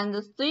and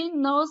 3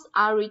 nodes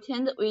are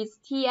retained with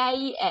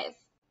TIES.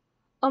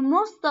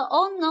 Almost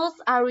all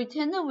nodes are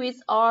retained with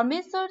our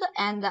method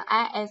and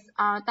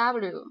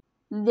ISRW.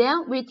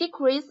 Then we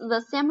decrease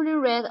the sampling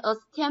rate as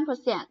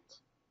 10%.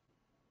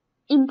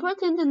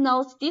 Important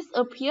nodes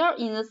disappear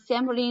in the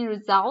sampling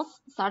results,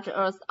 such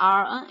as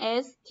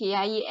RNS,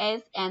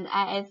 TIES, and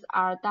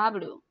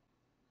ISRW.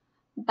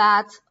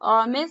 But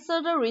our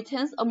method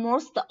retains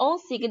almost all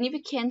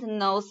significant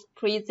nodes,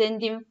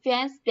 presenting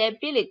fine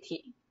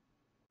stability.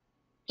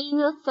 In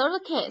the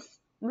third case,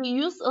 we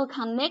use a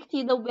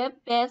connected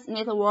web-based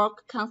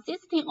network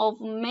consisting of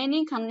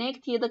many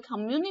connected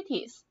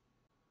communities.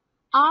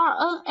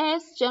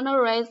 RNS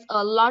generates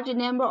a large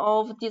number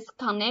of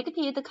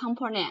disconnected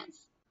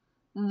components.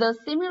 The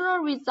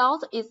similar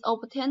result is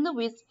obtained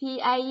with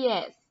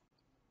TIES.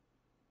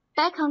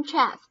 By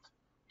contrast,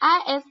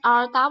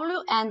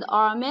 ISRW and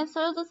our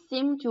method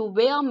seem to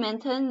well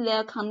maintain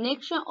their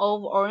connection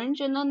of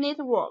original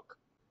network.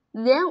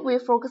 Then we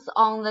focus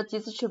on the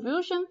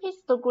distribution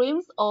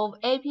histograms of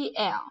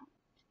APL.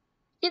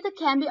 It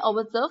can be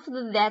observed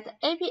that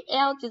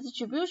APL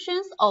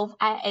distributions of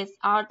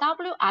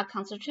ISRW are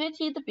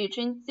concentrated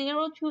between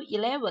 0 to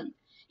 11,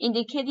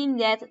 indicating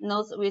that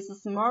nodes with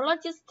smaller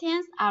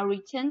distance are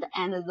retained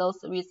and those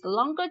with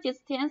longer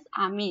distance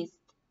are missed.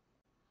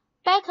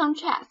 By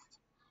contrast,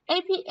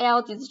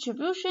 APL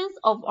distributions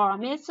of our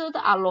method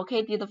are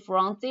located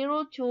from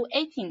 0 to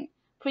 18,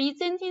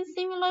 presenting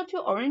similar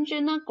to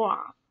original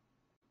graph.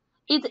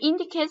 It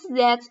indicates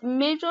that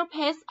major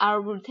paths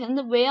are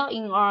retained well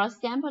in our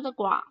sampled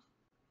graph.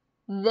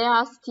 There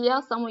are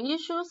still some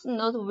issues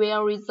not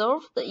well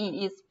resolved in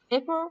its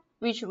paper,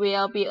 which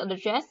will be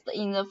addressed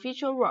in the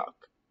future work.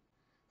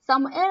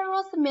 Some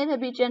errors may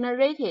be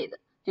generated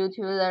due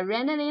to the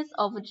randomness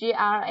of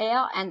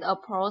GRL and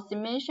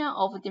approximation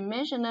of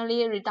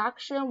dimensionally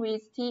reduction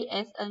with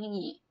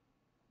TSNE.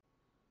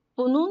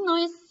 For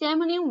no-noise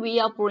sampling, we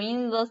are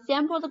bringing the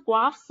sampled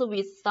graphs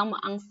with some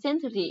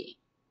uncertainty.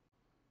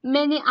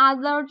 Many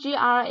other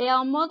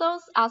GRL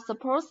models are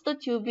supposed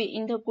to be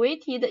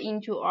integrated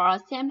into our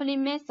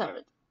sampling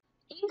method.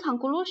 In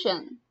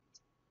conclusion,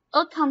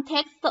 a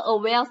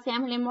context-aware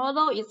sampling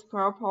model is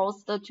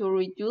proposed to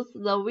reduce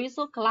the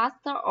visual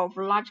cluster of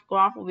large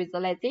graph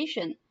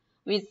visualization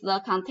with the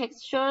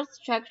contextual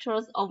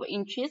structures of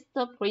interest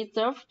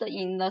preserved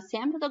in the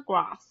sampled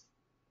graphs.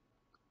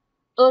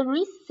 A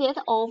rich set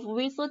of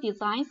visual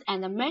designs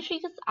and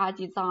metrics are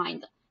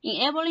designed,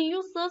 enabling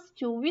users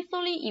to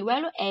visually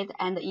evaluate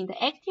and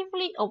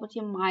interactively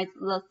optimize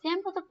the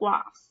sampled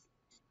graphs.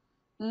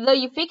 The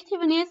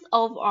effectiveness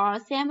of our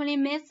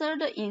sampling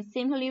method in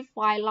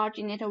simplifying large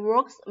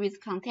networks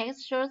with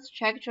contextual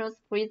structures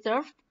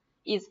preserved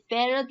is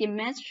better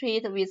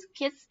demonstrated with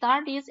case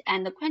studies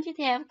and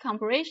quantitative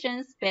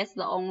comparisons based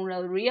on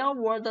the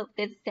real-world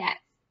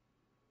datasets.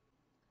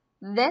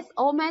 That's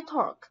all my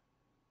talk.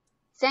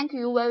 Thank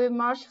you very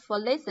much for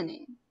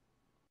listening.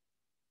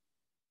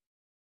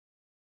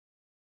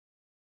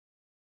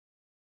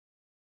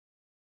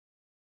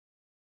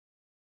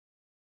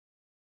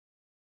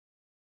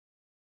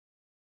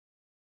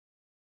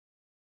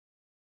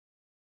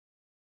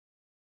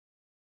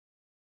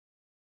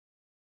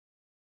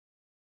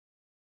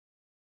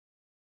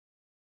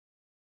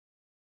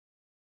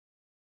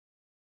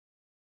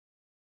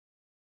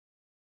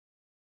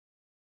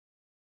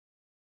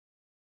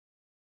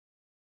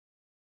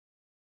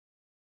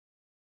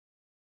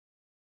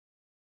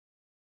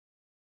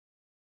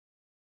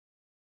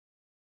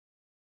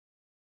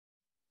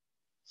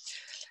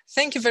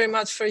 Thank you very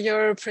much for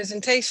your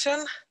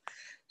presentation.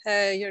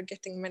 You're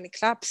getting many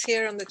claps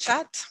here on the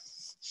chat.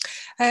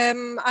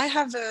 I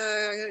have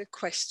a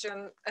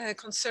question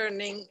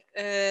concerning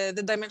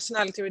the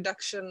dimensionality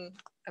reduction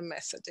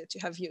method that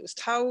you have used.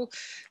 How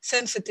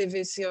sensitive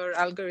is your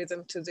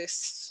algorithm to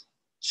this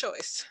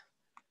choice?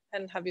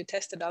 And have you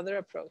tested other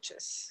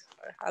approaches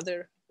or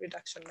other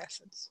reduction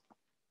methods?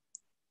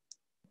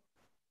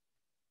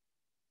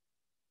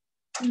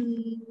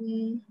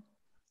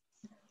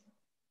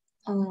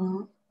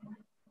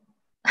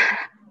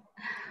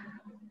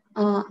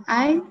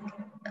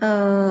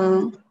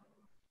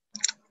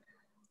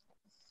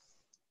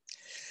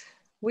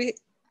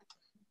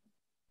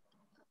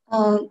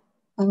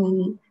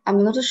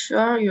 I'm not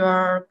sure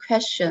your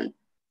question.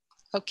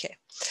 Okay,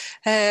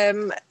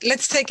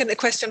 let's take a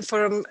question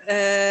from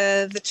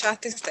the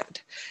chat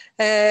instead.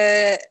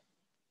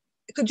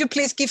 Could you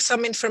please give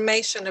some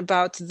information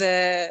about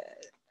the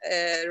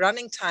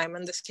running time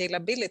and the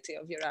scalability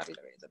of your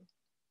algorithm?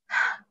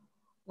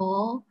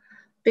 Well,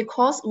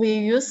 because we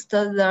use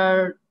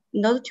the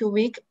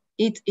node-to-week,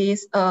 it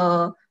is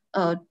a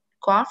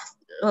graph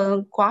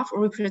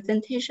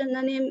representation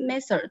learning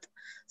method.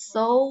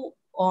 So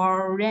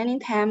our running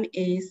time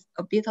is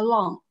a bit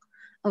long,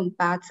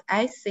 but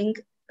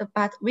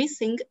we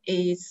think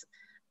it's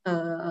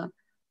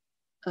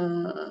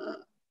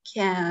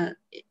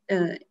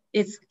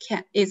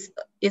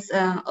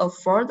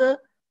afford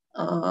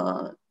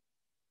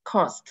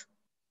cost.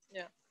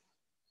 Yeah.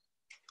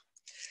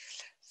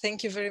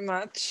 Thank you very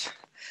much.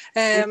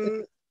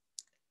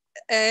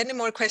 Any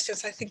more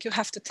questions? I think you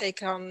have to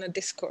take on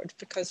Discord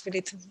because we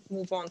need to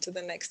move on to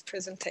the next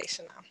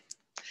presentation now.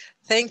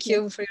 Thank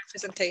you for your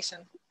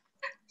presentation.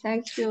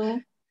 Thank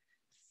you.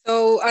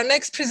 So our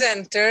next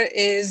presenter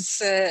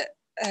is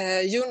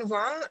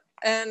Yuan,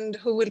 and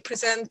who will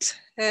present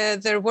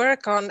their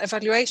work on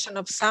evaluation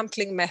of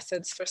sampling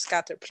methods for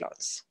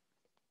scatterplots.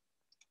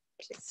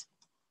 Please.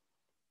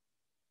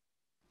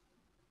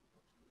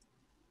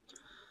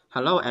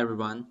 Hello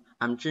everyone,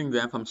 I'm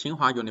Yuan from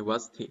Tsinghua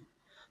University.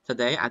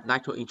 Today I'd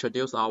like to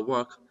introduce our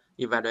work,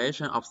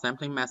 Evaluation of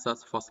Sampling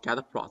Methods for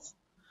Scatterplots.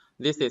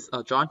 This is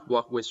a joint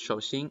work with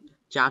Shouxing,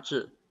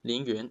 Jiazhi,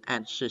 Lingyun,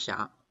 and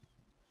Shixia.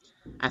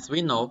 As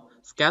we know,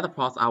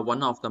 scatterplots are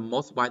one of the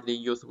most widely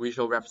used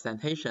visual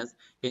representations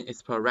in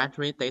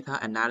exploratory data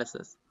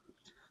analysis.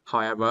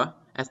 However,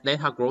 as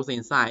data grows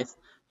in size,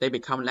 they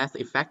become less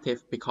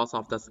effective because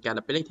of the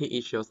scalability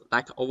issues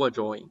like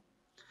overdrawing.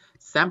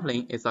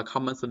 Sampling is a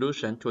common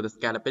solution to the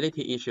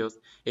scalability issues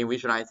in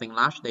visualizing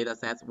large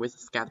datasets with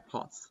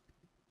scatterplots.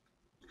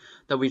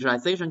 The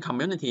visualization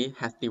community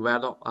has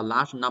developed a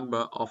large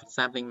number of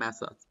sampling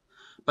methods,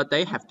 but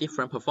they have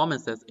different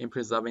performances in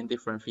preserving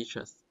different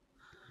features.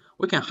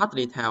 We can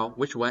hardly tell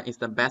which one is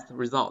the best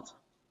result.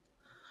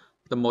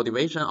 The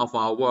motivation of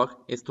our work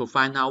is to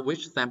find out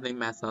which sampling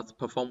methods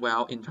perform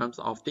well in terms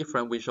of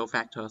different visual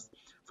factors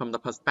from the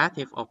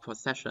perspective of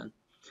perception,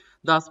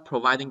 thus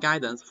providing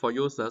guidance for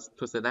users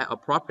to select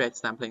appropriate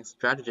sampling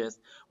strategies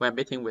when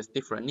meeting with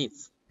different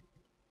needs.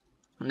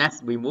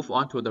 Next, we move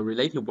on to the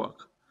related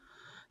work.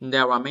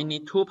 There are mainly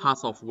two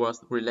parts of work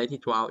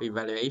related to our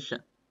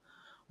evaluation.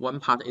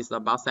 One part is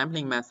about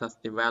sampling methods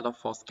developed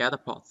for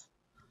scatterplots.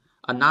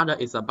 Another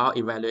is about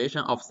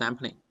evaluation of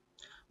sampling,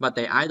 but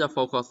they either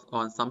focus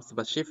on some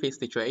specific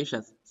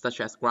situations, such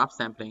as graph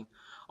sampling,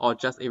 or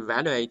just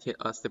evaluated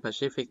a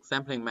specific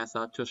sampling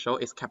method to show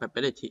its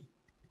capability.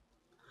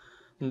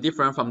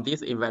 Different from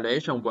these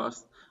evaluation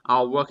works,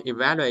 our work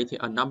evaluated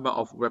a number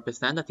of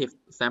representative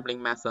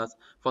sampling methods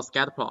for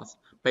scatterplots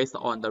based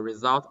on the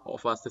result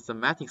of a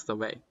systematic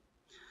survey.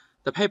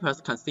 The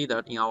papers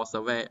considered in our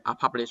survey are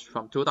published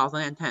from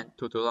 2010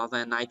 to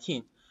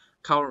 2019,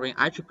 covering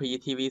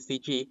IEEE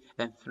TVCG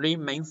and 3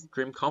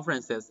 mainstream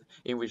conferences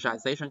in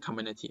visualization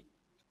community.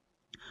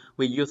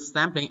 We used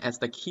sampling as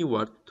the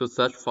keyword to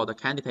search for the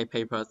candidate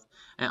papers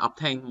and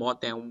obtained more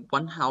than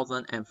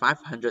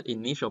 1,500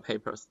 initial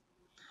papers.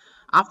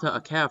 After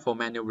a careful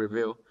manual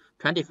review,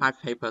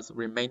 25 papers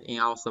remained in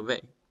our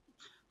survey.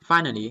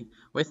 Finally,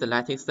 we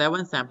selected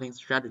 7 sampling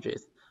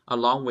strategies,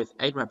 along with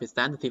 8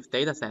 representative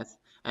datasets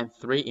and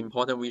 3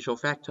 important visual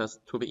factors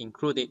to be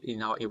included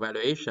in our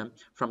evaluation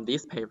from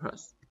these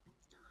papers.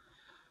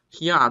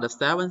 Here are the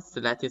 7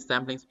 selected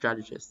sampling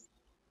strategies.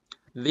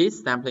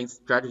 These sampling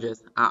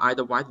strategies are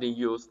either widely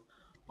used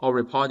or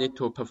reported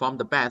to perform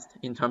the best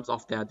in terms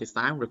of their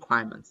design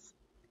requirements.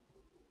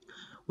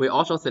 We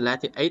also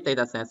selected 8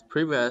 datasets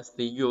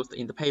previously used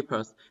in the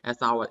papers as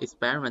our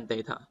experiment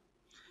data.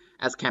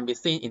 As can be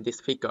seen in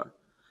this figure,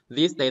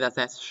 these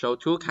datasets show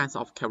 2 kinds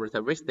of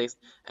characteristics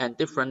and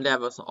different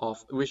levels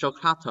of visual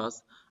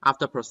clusters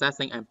after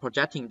processing and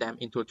projecting them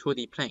into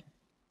 2D plane.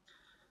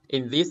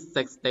 In these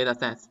 6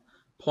 datasets,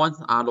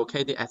 points are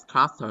located as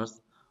clusters,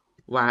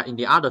 while in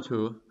the other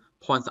 2,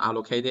 points are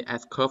located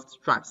as curved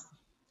stripes.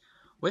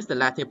 We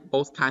selected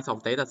both kinds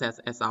of datasets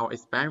as our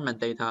experiment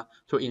data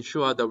to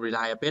ensure the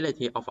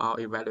reliability of our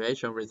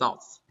evaluation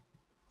results.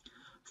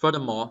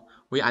 Furthermore,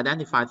 we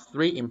identified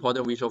 3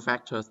 important visual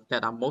factors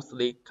that are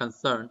mostly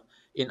concerned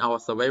in our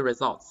survey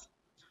results.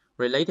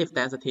 Relative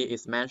density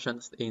is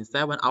mentioned in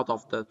 7 out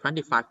of the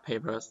 25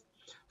 papers,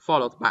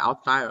 followed by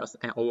outliers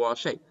and overall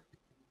shape.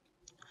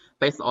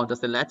 Based on the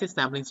selected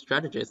sampling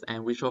strategies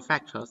and visual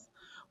factors,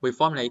 we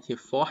formulated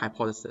 4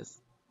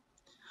 hypotheses.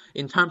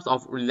 In terms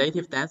of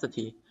relative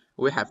density,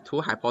 we have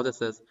 2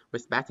 hypotheses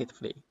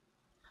respectively.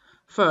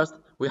 First,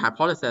 we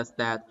hypothesize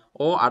that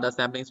all other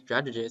sampling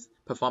strategies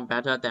perform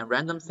better than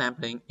random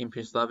sampling in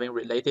preserving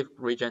relative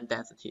region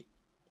density.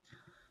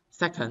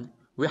 Second,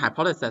 we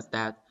hypothesize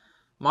that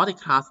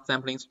multi-class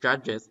sampling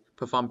strategies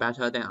perform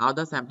better than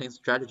other sampling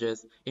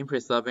strategies in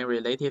preserving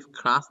relative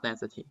class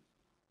density.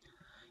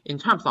 In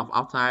terms of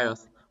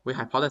outliers, we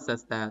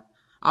hypothesize that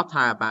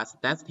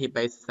outlier-based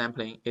density-based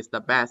sampling is the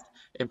best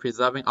in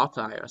preserving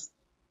outliers.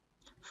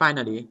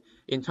 Finally,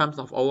 in terms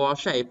of overall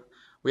shape,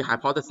 we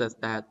hypothesize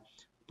that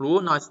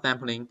blue noise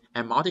sampling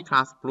and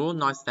multi-class blue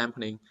noise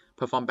sampling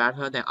perform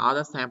better than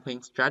other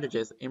sampling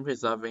strategies in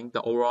preserving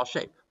the overall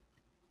shape.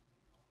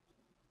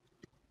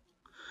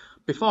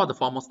 Before the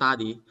formal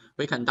study,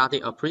 we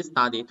conducted a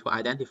pre-study to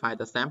identify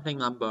the sampling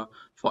number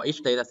for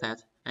each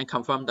dataset and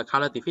confirm the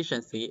color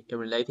deficiency in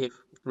relative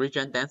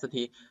region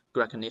density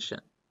recognition.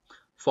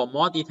 For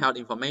more detailed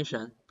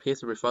information,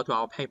 please refer to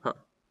our paper.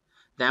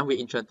 Then we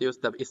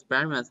introduced the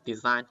experiments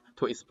designed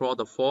to explore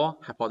the 4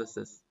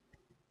 hypotheses.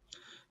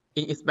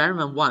 In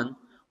experiment 1,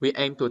 we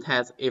aim to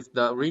test if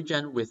the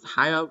region with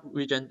higher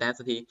region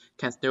density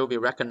can still be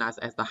recognized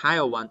as the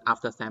higher one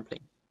after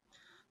sampling.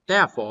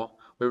 Therefore,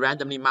 we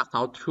randomly marked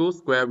out 2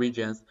 square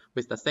regions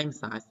with the same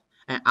size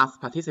and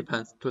asked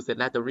participants to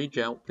select the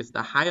region with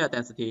the higher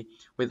density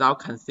without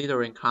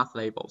considering class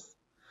labels.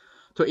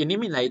 To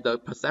eliminate the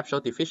perceptual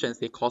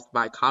deficiency caused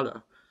by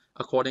color,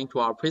 according to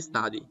our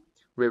pre-study,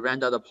 we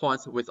rendered the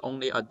points with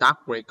only a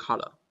dark gray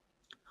color.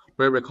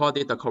 We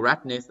recorded the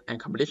correctness and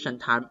completion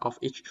time of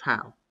each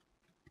trial.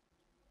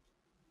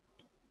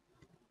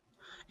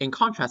 In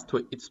contrast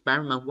to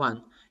experiment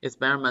 1,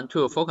 experiment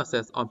 2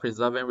 focuses on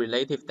preserving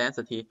relative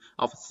density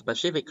of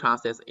specific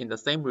classes in the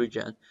same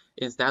region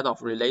instead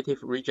of relative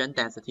region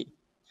density.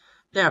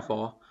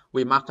 Therefore,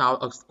 we marked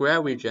out a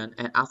square region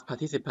and asked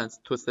participants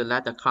to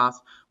select a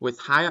class with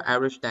higher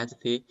average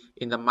density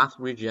in the marked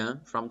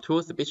region from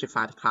 2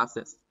 specified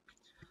classes.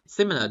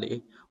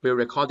 Similarly, we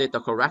recorded the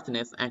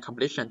correctness and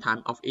completion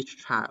time of each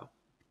trial.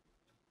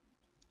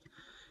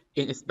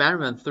 In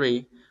experiment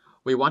 3,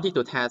 we wanted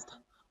to test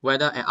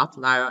whether an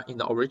outlier in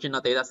the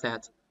original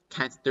dataset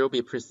can still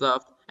be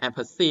preserved and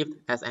perceived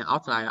as an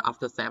outlier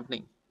after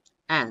sampling,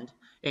 and,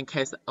 in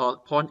case a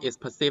point is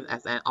perceived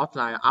as an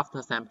outlier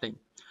after sampling,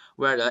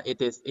 whether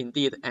it is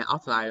indeed an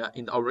outlier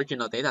in the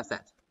original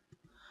dataset.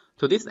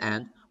 To this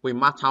end, we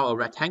marked out a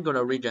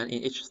rectangular region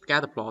in each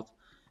scatterplot,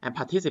 and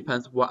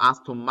participants were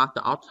asked to mark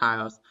the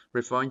outliers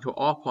referring to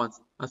all points,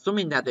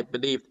 assuming that they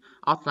believed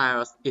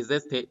outliers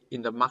existed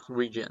in the marked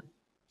region.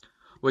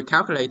 We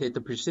calculated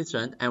the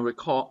precision and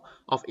recall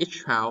of each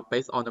trial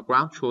based on the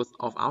ground truth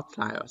of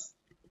outliers.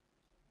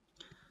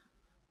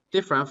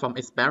 Different from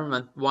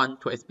experiment 1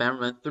 to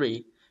experiment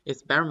 3,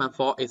 experiment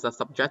 4 is a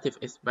subjective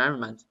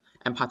experiment,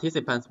 and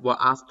participants were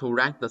asked to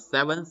rank the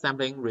 7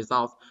 sampling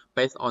results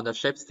based on the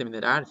shape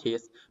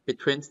similarities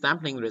between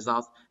sampling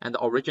results and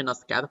the original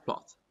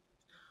scatterplot.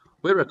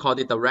 We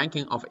recorded the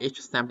ranking of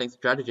each sampling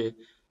strategy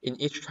in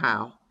each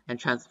trial and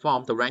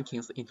transformed the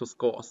rankings into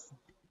scores.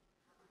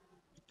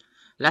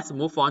 Let's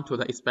move on to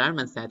the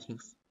experiment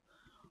settings.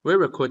 We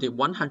recruited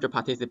 100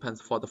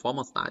 participants for the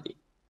formal study.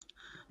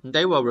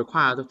 They were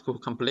required to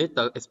complete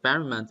the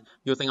experiment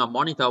using a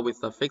monitor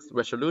with a fixed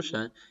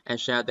resolution and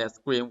share their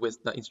screen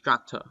with the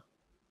instructor.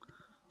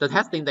 The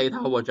testing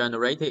data were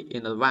generated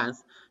in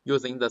advance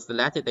using the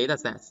selected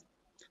datasets,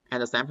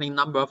 and the sampling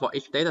number for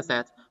each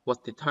dataset was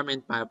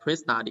determined by a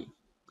pre-study,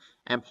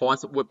 and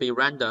points would be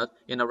rendered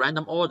in a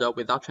random order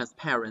without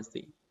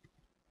transparency.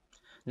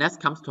 Next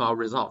comes to our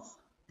results.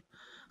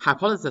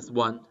 Hypothesis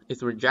 1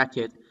 is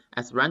rejected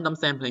as random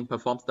sampling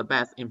performs the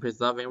best in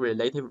preserving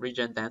relative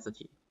region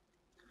density.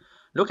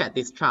 Look at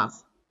these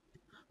charts.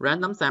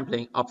 Random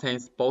sampling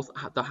obtains both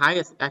the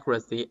highest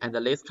accuracy and the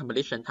least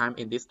completion time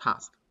in this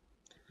task.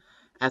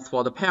 As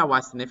for the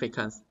pairwise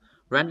significance,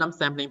 random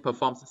sampling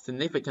performs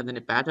significantly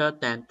better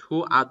than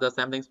two other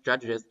sampling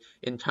strategies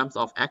in terms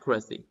of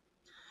accuracy,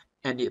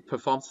 and it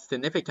performs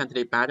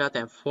significantly better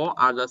than four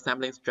other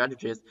sampling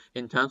strategies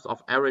in terms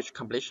of average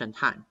completion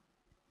time.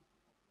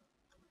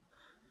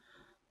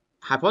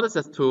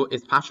 Hypothesis 2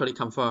 is partially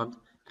confirmed,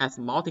 as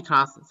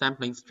multi-class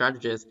sampling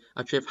strategies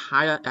achieve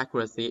higher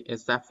accuracy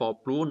except for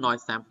blue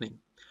noise sampling,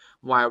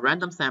 while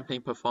random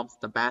sampling performs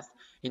the best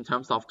in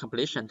terms of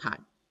completion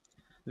time.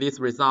 These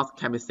results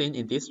can be seen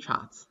in these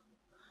charts.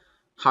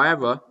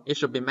 However, it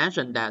should be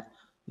mentioned that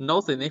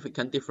no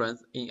significant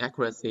difference in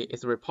accuracy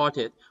is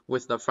reported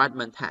with the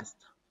fragment test.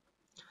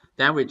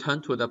 Then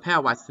return to the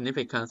pairwise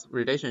significance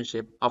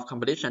relationship of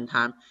completion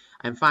time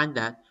and find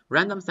that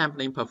random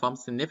sampling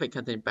performs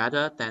significantly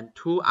better than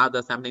two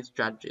other sampling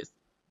strategies.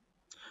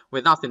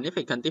 Without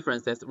significant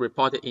differences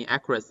reported in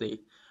accuracy,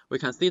 we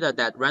consider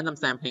that random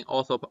sampling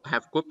also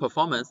have good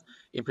performance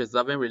in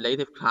preserving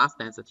relative class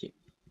density.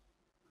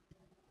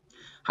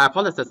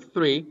 Hypothesis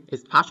 3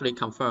 is partially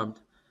confirmed,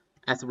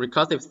 as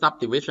recursive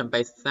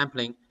subdivision-based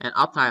sampling and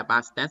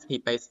outlier-bias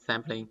density-based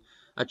sampling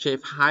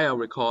achieve higher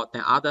recall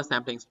than other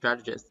sampling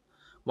strategies,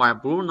 while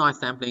blue noise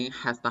sampling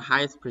has the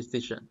highest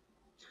precision.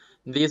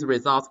 These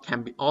results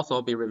can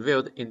also be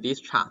reviewed in these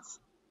charts.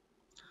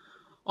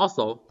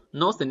 Also,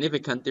 no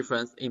significant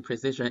difference in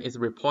precision is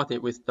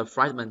reported with the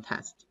fragment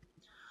test.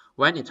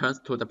 When it turns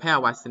to the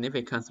pairwise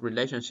significance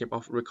relationship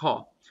of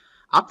recall,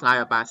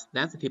 outlier-bias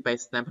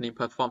density-based sampling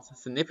performs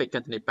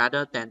significantly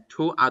better than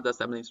two other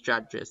sampling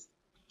strategies.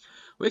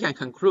 We can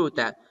conclude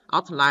that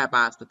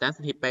outlier-biased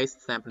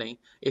density-based sampling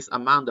is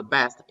among the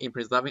best in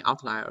preserving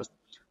outliers,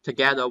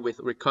 together with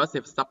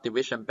recursive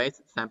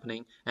subdivision-based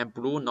sampling and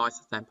blue noise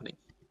sampling.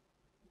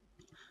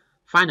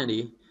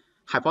 Finally,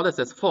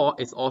 hypothesis 4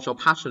 is also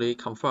partially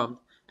confirmed,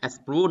 as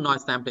blue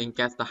noise sampling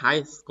gets the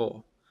highest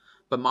score,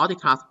 but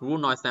multi-class blue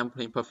noise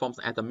sampling performs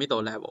at the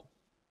middle level.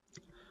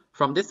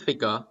 From this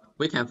figure,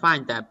 we can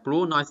find that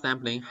blue noise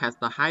sampling has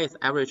the highest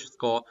average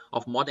score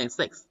of more than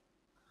 6.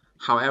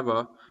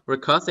 However,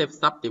 recursive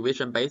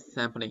subdivision-based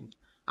sampling,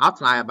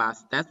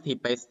 outlier-bias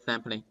density-based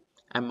sampling,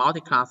 and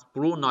multi-class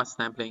blue noise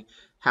sampling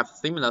have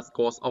similar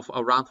scores of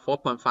around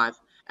 4.5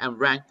 and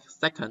rank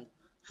 2nd,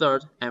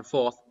 3rd, and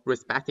 4th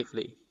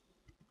respectively.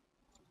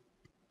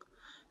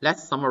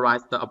 Let's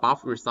summarize the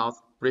above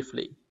results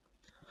briefly.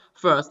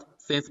 First,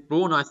 since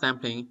blue noise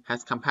sampling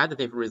has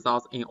competitive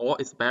results in all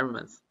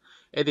experiments,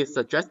 it is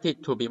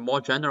suggested to be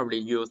more generally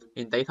used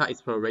in data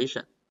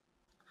exploration.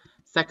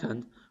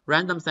 Second,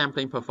 random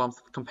sampling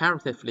performs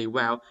comparatively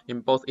well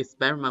in both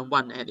Experiment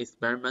 1 and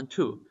Experiment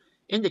 2,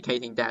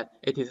 indicating that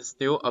it is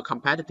still a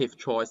competitive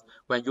choice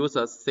when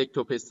users seek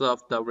to preserve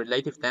the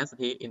relative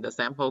density in the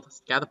sampled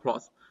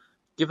scatterplots,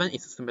 given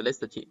its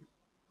simplicity.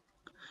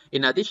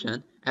 In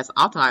addition, as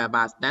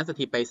outlier-bias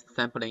density-based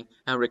sampling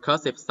and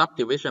recursive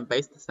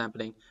subdivision-based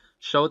sampling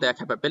show their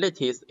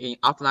capabilities in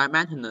outlier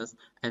maintenance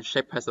and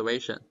shape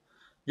preservation,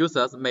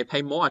 users may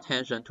pay more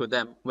attention to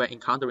them when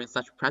encountering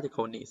such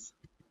practical needs.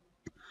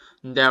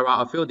 There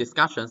are a few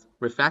discussions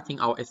reflecting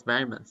our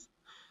experiments.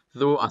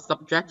 Through a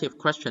subjective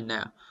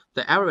questionnaire,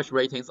 the average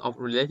ratings of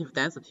relative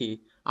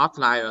density,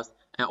 outliers,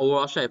 and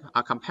overall shape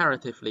are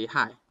comparatively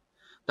high.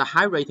 The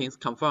high ratings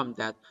confirm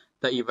that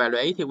the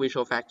evaluated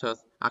visual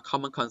factors are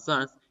common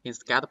concerns in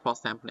scatterplot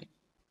sampling.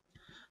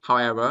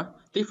 However,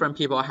 different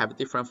people have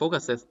different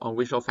focuses on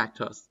visual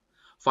factors.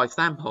 For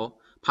example,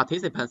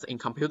 participants in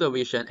computer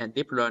vision and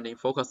deep learning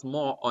focus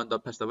more on the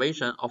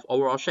preservation of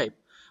overall shape,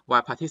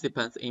 while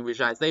participants in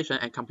visualization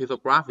and computer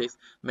graphics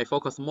may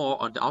focus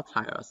more on the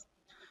outliers.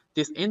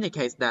 This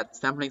indicates that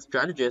sampling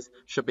strategies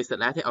should be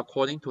selected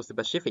according to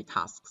specific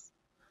tasks.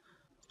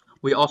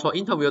 We also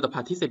interviewed the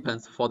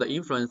participants for the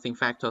influencing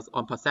factors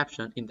on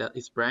perception in the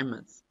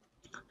experiments.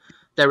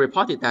 They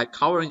reported that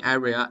covering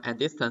area and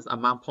distance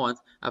among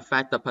points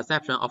affect the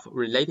perception of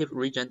relative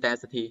region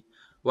density,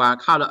 while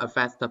color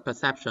affects the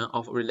perception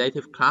of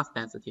relative class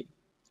density.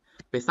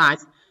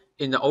 Besides,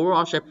 in the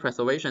overall shape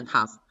preservation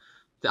task,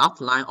 the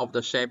outline of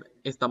the shape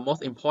is the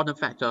most important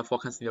factor for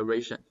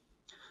consideration.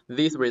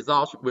 These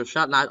results will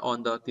shed light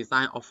on the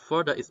design of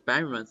further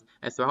experiments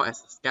as well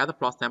as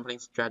scatterplot sampling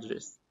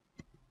strategies.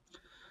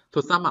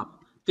 To sum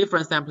up,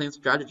 different sampling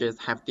strategies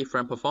have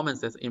different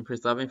performances in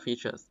preserving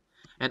features,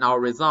 and our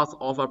results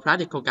offer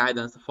practical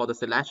guidance for the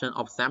selection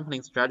of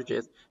sampling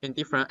strategies in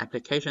different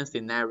application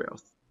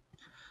scenarios.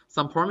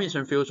 Some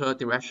promising future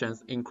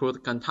directions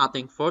include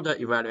conducting further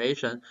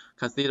evaluation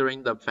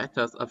considering the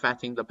factors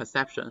affecting the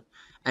perception,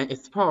 and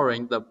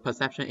exploring the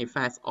perception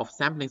effects of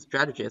sampling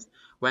strategies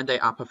when they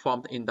are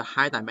performed in the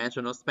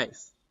high-dimensional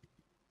space.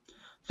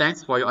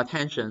 Thanks for your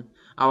attention.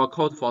 Our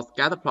code for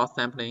scatterplot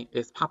sampling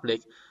is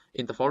public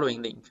in the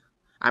following link.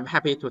 I'm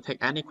happy to take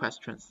any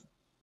questions.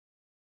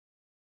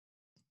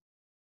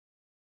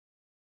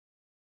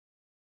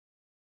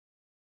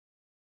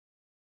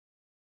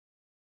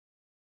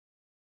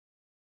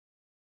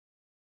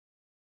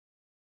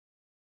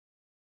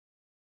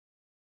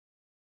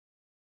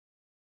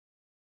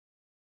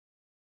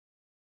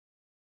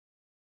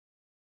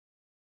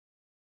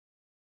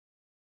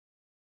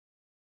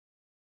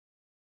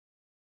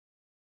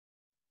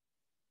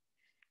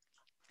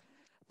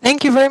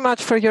 Thank you very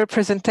much for your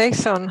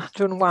presentation,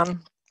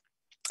 Juan.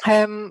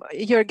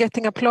 You're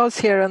getting applause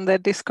here on the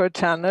Discord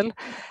channel.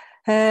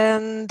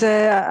 And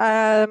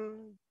Gulam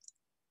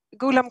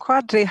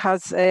Quadri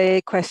has a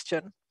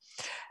question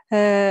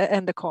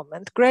and a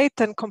comment.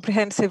 Great and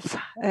comprehensive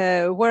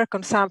work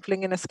on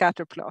sampling in a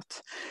scatter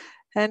plot.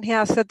 And he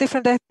has that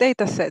different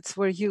data sets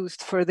were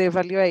used for the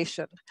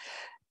evaluation.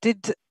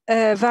 Did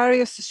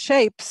various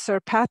shapes or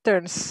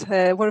patterns,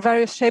 were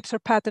various shapes or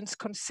patterns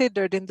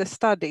considered in the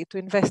study to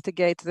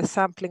investigate the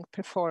sampling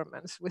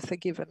performance with the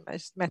given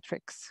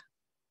metrics?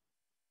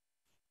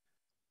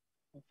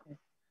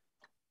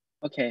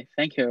 Okay,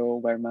 thank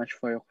you very much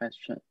for your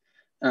question.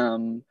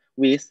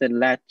 We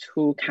select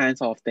two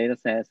kinds of data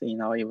sets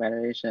in our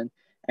evaluation,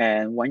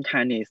 and one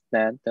kind is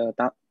that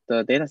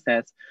the data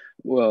sets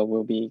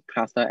will be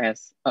clustered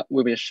as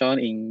will be shown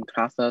in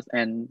clusters,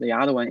 and the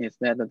other one is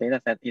that the data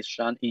set is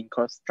shown in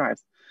curved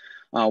stripes.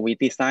 We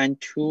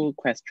designed two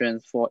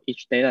questions for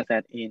each data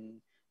set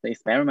in the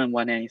experiment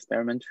 1 and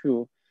experiment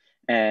 2,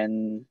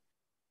 and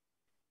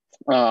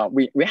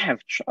we have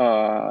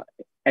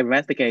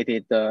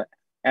investigated the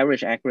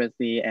average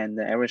accuracy and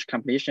the average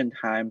completion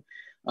time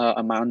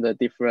among the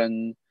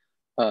different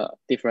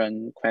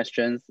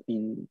questions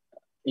in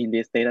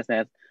this data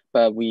set,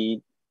 but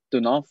we do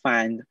not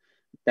find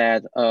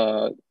that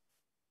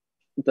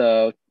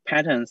the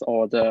patterns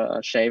or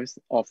the shapes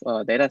of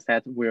a data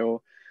set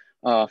will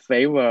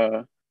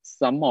favor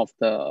some of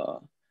the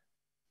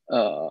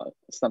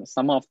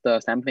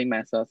sampling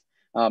methods.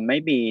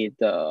 Maybe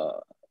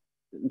the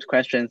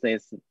questions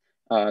is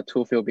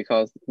too few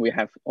because we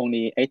have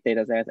only 8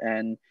 data sets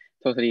and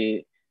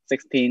totally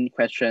 16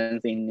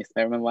 questions in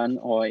experiment 1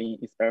 or in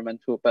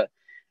experiment 2. But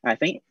I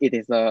think it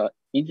is an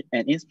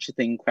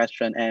interesting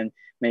question, and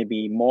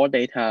maybe more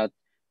data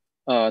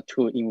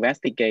to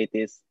investigate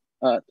this,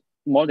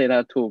 more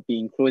data to be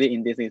included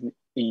in this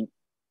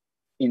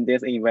in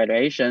this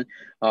evaluation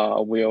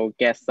will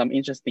get some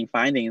interesting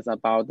findings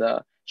about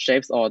the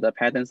shapes or the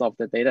patterns of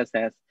the data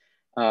sets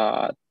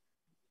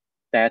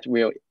that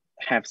will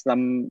have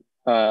some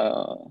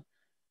an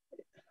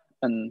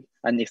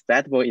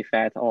unacceptable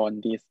effect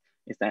on this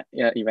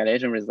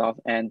evaluation results,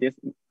 and this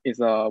is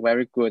a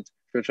very good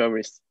future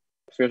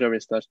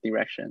research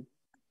direction.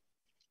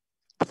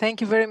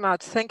 Thank you very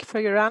much. Thank you for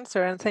your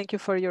answer, and thank you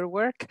for your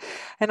work.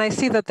 And I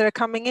see that there are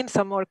coming in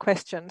some more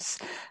questions,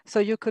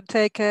 so you could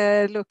take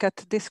a look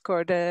at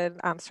Discord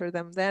and answer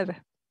them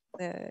there.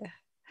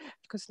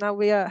 Because now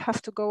we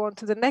have to go on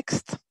to the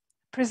next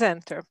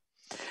presenter,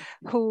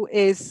 who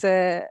is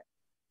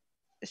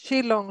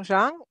Xilong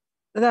Zhang,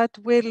 that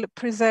will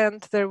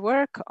present their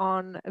work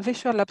on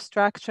visual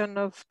abstraction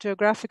of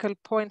geographical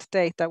point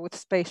data with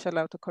spatial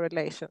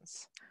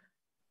autocorrelations.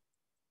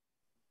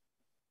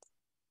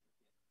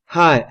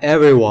 Hi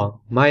everyone,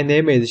 my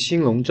name is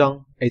Xilong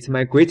Zhang. It's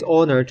my great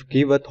honor to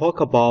give a talk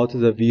about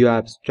the visual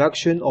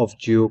abstraction of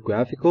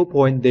geographical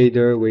point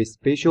data with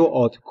spatial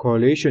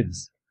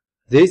autocorrelations.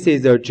 This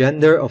is the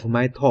agenda of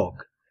my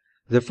talk.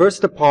 The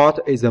first part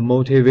is the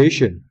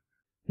motivation.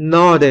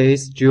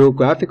 Nowadays,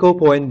 geographical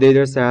point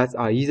data sets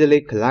are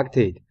easily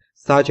collected,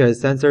 such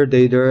as sensor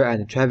data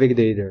and traffic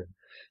data.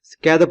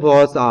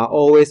 Scatterplots are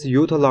always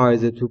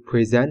utilized to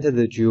present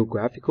the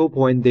geographical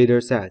point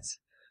data sets,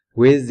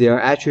 with their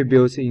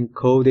attributes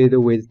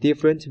encoded with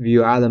different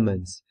view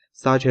elements,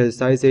 such as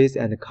sizes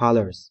and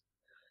colors.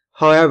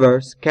 However,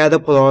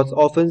 scatterplots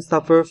often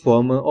suffer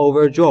from an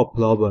overdraw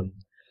problem.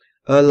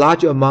 A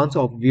large amount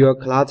of viewer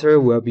clutter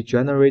will be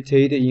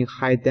generated in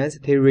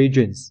high-density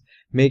regions,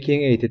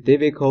 making it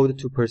difficult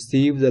to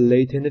perceive the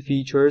latent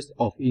features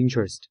of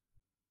interest.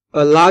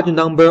 A large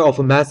number of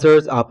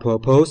methods are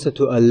proposed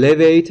to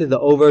alleviate the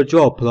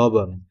overdraw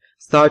problem,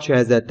 such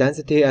as the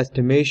density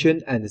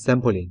estimation and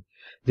sampling.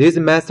 These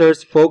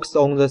methods focus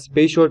on the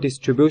spatial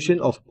distribution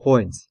of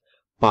points,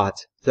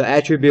 but the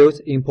attributes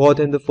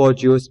important for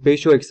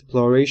geospatial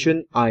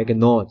exploration are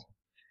ignored.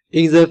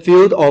 In the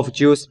field of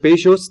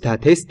geospatial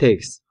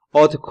statistics,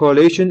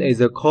 autocorrelation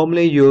is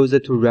commonly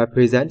used to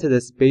represent the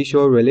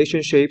spatial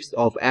relationships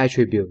of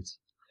attributes.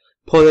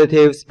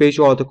 Positive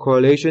spatial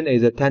autocorrelation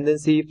is a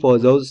tendency for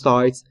those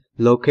sites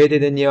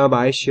located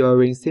nearby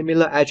sharing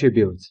similar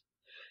attributes.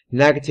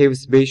 Negative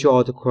spatial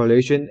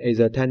autocorrelation is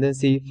a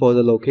tendency for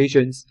the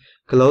locations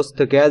close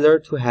together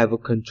to have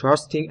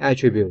contrasting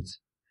attributes.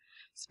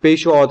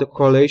 Spatial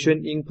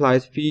autocorrelation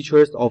implies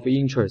features of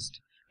interest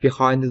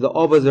behind the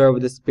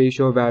observed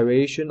spatial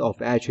variation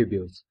of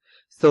attributes,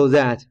 so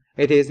that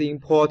it is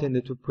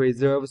important to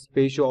preserve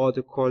spatial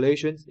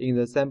autocorrelations in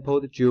the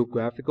sampled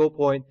geographical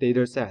point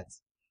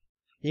datasets.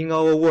 In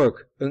our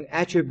work, an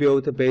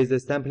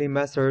attribute-based sampling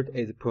method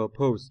is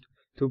proposed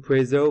to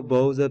preserve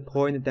both the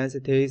point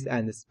densities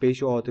and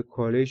spatial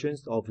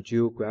autocorrelations of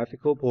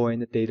geographical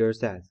point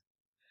datasets.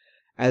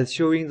 As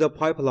shown in the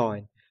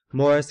pipeline,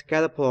 more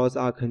scatterplots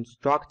are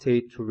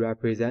constructed to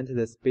represent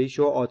the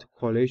spatial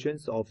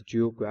autocorrelations of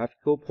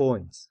geographical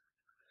points.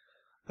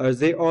 A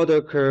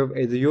z-order curve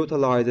is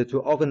utilized to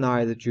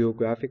organize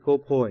geographical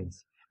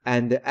points,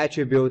 and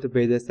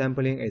attribute-based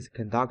sampling is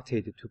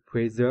conducted to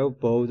preserve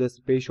both the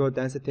spatial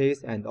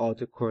densities and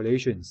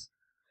autocorrelations.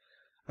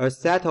 A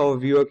set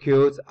of viewer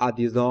queues are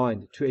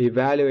designed to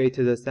evaluate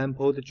the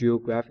sampled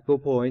geographical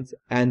points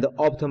and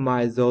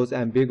optimize those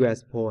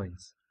ambiguous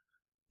points.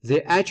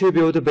 The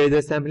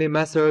attribute-based sampling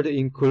method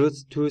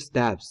includes two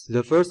steps.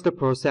 The first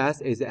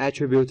process is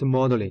attribute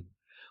modeling.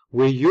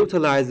 We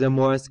utilize the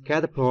Moore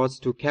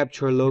scatterplots to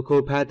capture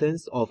local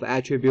patterns of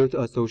attribute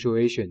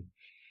association.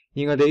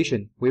 In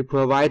addition, we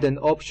provide an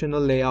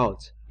optional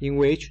layout in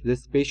which the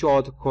spatial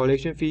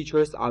autocorrelation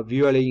features are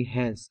visually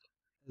enhanced.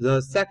 The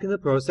second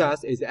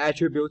process is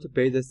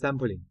attribute-based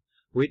sampling.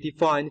 We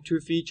define two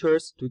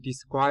features to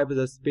describe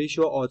the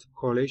spatial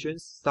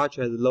autocorrelations, such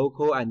as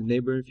local and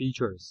neighboring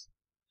features.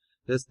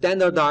 The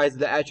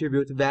standardized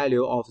attribute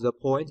value of the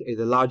point is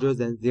larger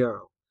than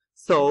 0,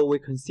 so we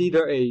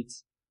consider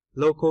its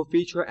local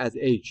feature as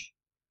h.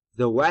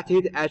 The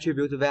weighted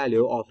attribute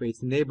value of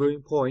its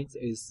neighboring points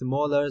is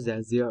smaller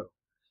than 0,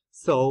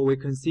 so we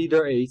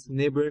consider its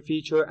neighboring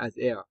feature as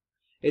L.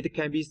 It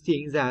can be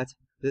seen that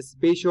the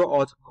spatial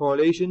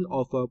autocorrelation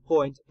of a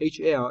point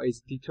HL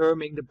is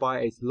determined by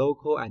its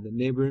local and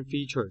neighboring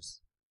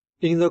features.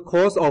 In the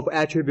course of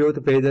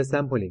attribute-based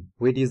sampling,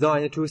 we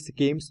designed two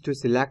schemes to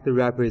select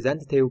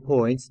representative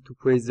points to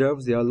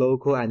preserve their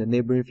local and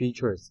neighboring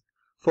features.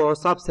 For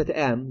subset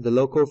M, the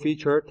local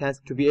feature tends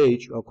to be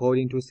H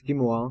according to scheme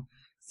 1,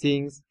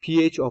 since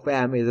pH of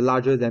M is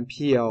larger than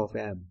PL of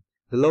M.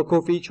 The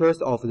local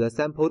features of the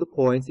sampled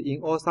points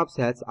in all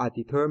subsets are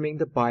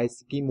determined by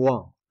scheme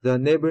 1. The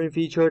neighboring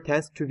feature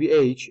tends to be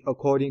H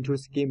according to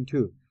scheme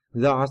 2.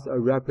 Thus, a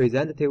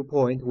representative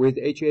point with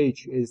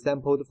HH is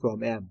sampled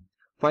from M.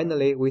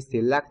 Finally, we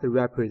select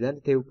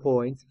representative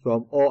points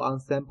from all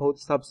unsampled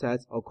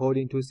subsets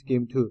according to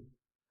scheme 2.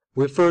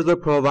 We further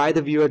provide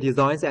viewer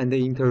designs and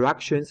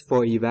interactions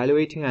for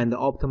evaluating and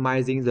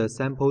optimizing the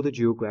sampled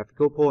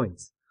geographical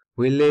points.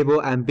 We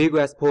label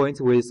ambiguous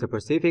points with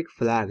specific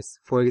flags.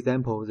 For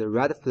example, the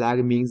red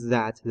flag means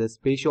that the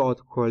spatial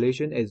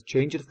autocorrelation is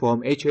changed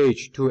from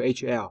HH to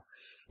HL.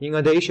 In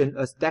addition,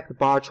 a stacked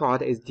bar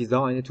chart is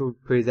designed to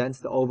present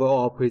the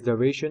overall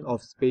preservation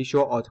of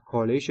spatial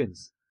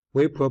autocorrelations.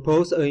 We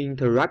propose an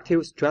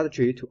interactive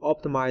strategy to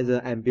optimize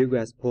the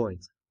ambiguous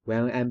points.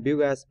 When an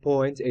ambiguous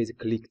point is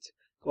clicked,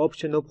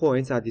 optional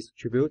points are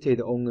distributed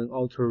on an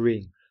outer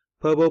ring.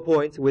 Purple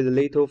points with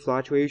little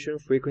fluctuation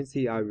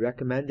frequency are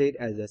recommended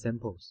as the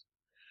samples.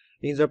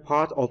 In the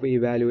part of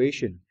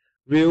evaluation,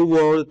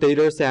 real-world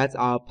datasets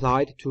are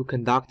applied to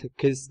conduct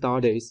case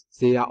studies.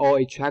 They are all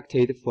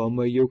extracted from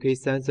a UK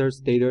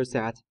census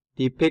dataset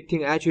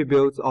depicting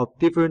attributes of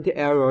different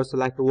areas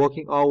like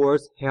working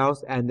hours,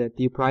 health, and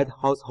deprived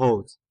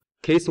households.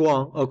 Case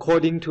 1,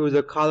 according to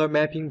the color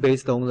mapping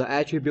based on the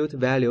attribute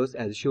values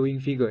as shown in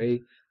Figure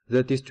A,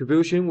 the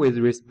distribution with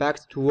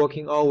respect to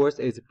working hours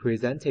is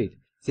presented.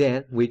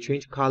 Then, we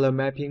change color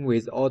mapping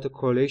with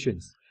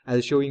autocorrelations,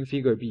 as shown in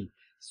Figure B.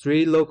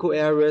 3 local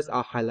areas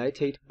are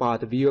highlighted,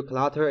 but viewer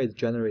clutter is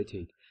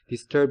generated,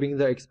 disturbing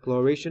the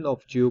exploration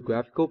of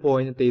geographical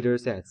point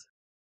datasets.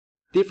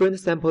 Different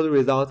sample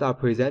results are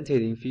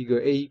presented in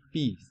Figure A,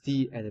 B,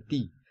 C, and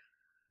D.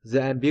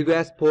 The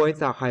ambiguous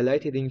points are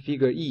highlighted in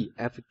Figure E,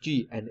 F,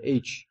 G, and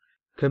H.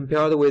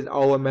 Compared with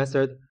our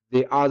method,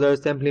 the other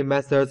sampling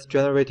methods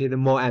generated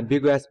more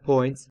ambiguous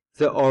points.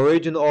 The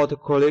original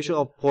autocorrelation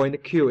of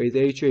point Q is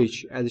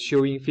HH, as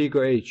shown in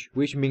Figure H,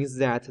 which means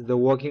that the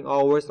working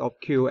hours of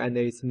Q and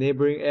its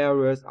neighboring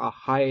areas are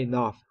high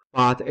enough,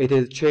 but it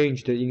is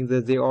changed in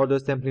the z-order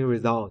sampling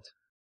result.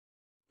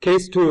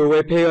 Case 2,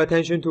 we pay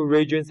attention to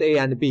regions A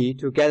and B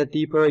to get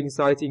deeper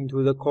insights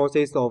into the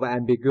causes of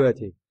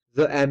ambiguity.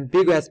 The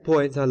ambiguous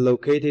points are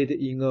located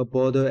in a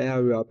border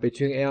area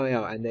between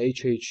LL and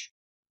HH.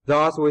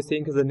 Thus, we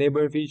think the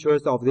neighboring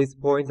features of these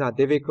points are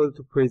difficult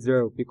to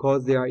preserve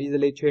because they are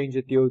easily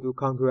changed due to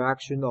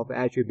counteraction of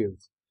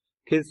attributes.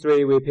 Case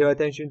 3, we pay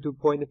attention to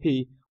point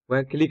P.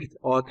 When clicked,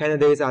 all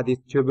candidates are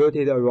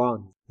distributed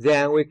around.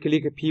 Then we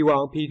click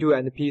P1, P2,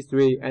 and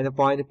P3 and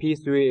find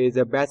P3 is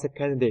the best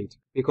candidate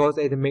because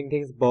it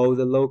maintains both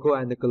the local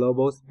and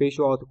global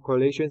spatial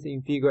autocorrelations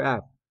in Figure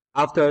F.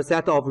 After a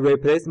set of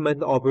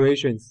replacement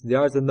operations,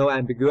 there is no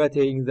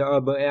ambiguity in the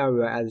urban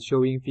area as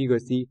shown in Figure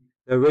C.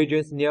 The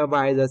regions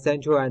nearby the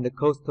central and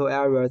coastal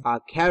areas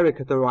are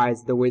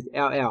characterized with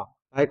LL.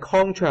 By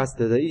contrast,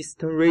 the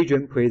eastern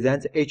region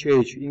presents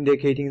HH,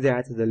 indicating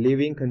that the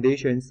living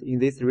conditions in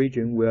this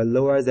region were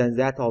lower than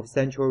that of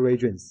central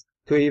regions.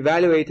 To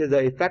evaluate the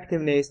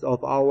effectiveness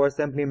of our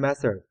sampling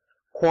method,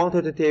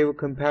 quantitative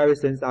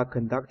comparisons are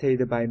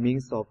conducted by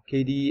means of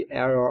KDE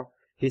error,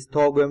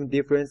 histogram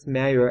difference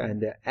measure,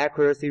 and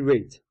accuracy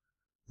rate.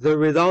 The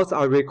results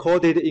are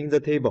recorded in the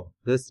table.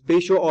 The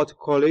spatial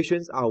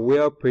autocorrelations are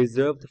well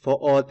preserved for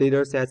all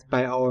datasets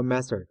by our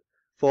method.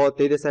 For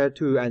dataset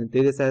 2 and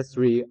dataset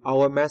 3,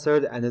 our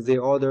method and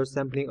z-order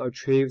sampling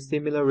achieve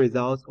similar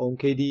results on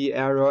KDE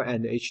error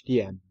and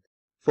HDM.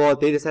 For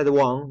dataset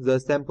 1, the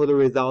sampled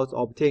results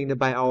obtained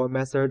by our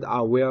method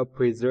are well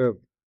preserved.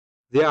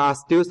 There are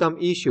still some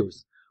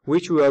issues,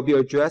 which will be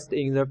addressed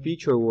in the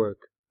future work.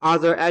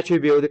 Other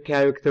attribute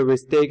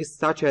characteristics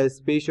such as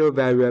spatial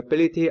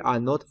variability are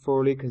not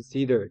fully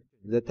considered.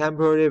 The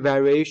temporary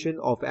variation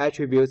of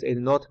attributes is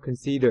not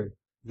considered.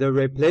 The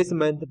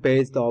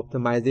replacement-based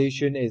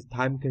optimization is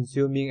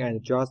time-consuming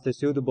and just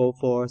suitable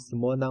for a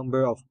small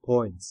number of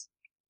points.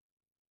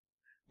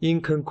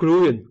 In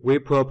conclusion, we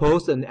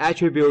propose an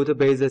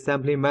attribute-based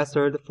sampling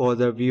method for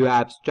the view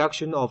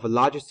abstraction of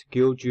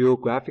large-scale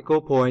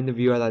geographical point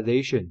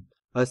visualization.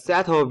 A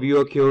set of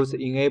viewer queues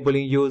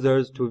enabling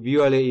users to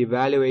visually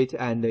evaluate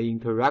and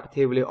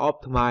interactively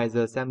optimize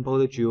the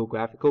sampled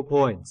geographical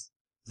points.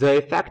 The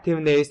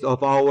effectiveness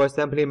of our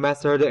sampling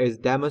method is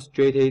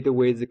demonstrated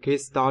with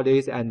case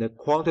studies and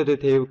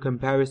quantitative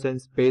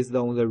comparisons based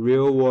on the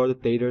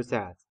real-world data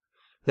sets.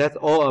 That's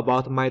all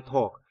about my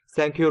talk.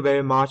 Thank you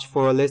very much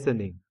for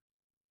listening.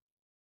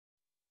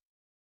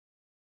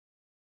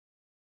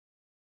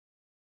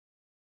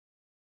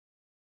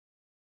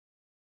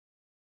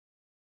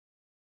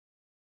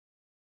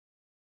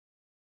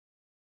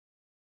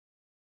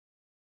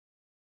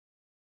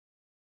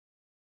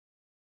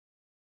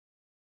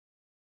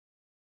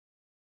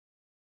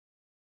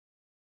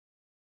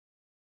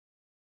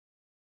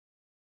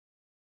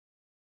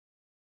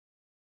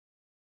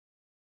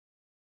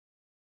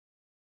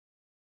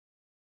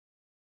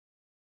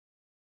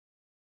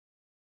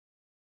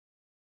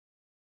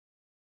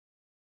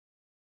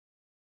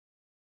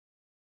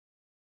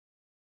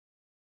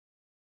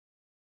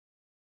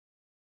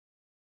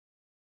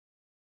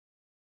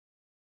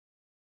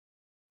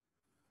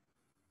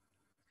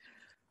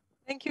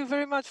 Thank you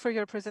very much for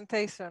your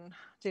presentation,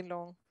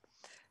 Xilong.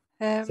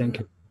 Thank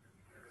you.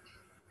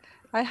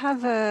 I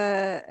have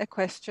a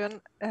question.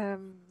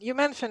 You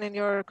mentioned in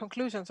your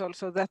conclusions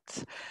also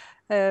that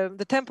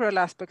the temporal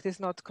aspect is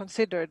not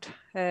considered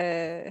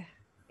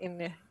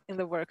in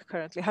the work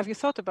currently. Have you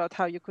thought about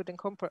how you could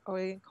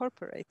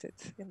incorporate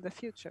it in the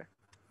future?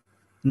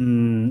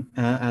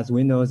 As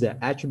we know,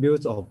 the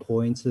attributes of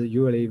points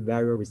usually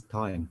vary with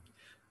time.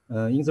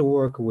 In the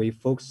work, we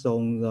focus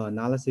on the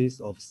analysis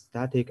of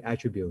static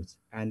attributes,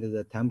 and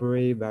the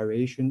temporary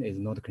variation is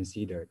not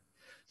considered.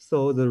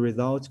 So the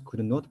results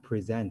could not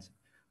present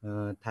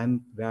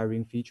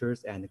time-varying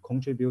features and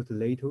contribute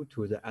little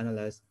to the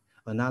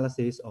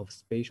analysis of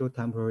spatial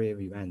temporary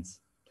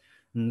events.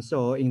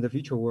 So in the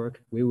future work,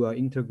 we will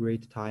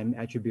integrate time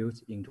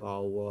attributes into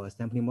our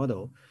sampling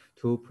model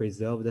to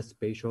preserve the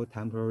spatial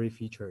temporary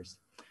features.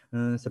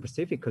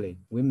 Specifically,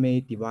 we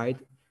may divide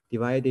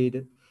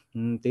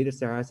data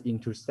sets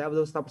into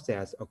several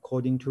subsets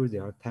according to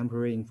their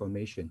temporary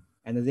information,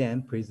 and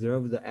then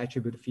preserve the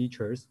attribute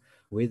features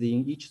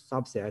within each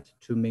subset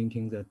to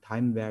maintain the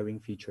time-varying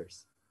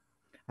features.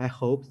 I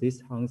hope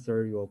this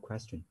answers your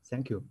question.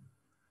 Thank you.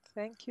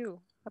 Thank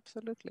you.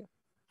 Absolutely.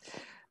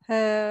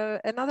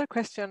 Another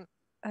question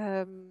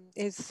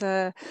is,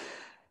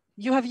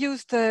 you have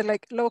used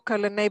like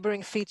local and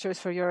neighboring features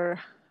for your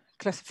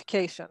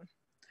classification.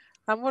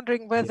 I'm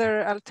wondering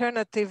whether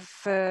alternative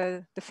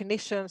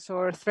definitions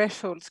or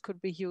thresholds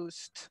could be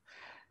used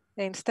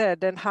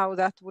instead, and how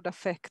that would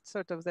affect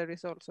sort of the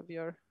results of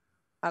your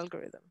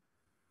algorithm.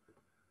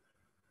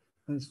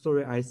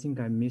 Sorry, I think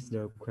I missed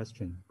the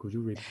question. Could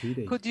you repeat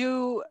it? Could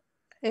you,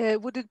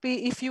 would it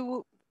be if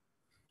you,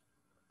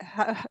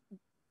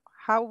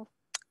 how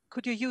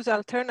could you use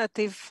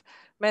alternative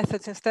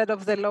methods instead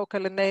of the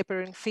local and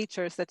neighboring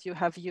features that you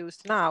have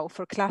used now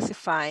for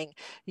classifying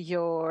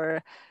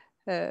your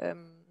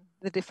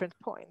the different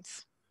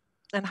points,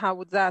 and how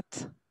would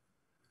that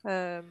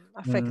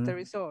affect the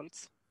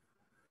results?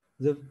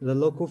 The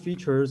local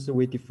features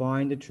we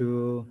defined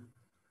to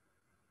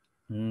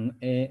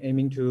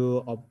aiming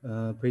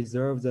to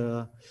preserve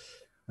the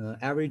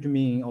average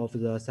mean of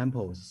the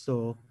samples.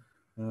 So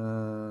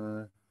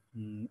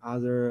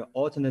other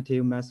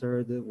alternative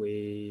method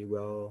we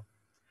will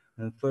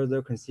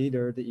further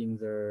considered in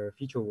the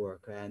future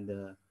work, and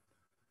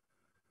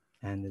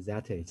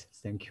that's it.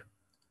 Thank you.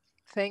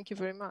 Thank you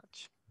very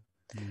much.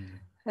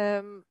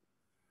 One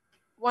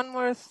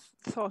more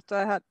thought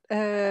I had.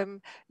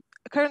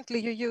 Currently,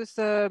 you use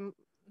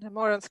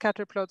more on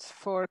Scatterplots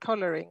for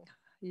coloring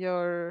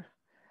your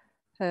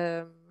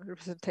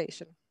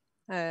representation,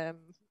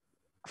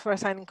 for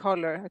assigning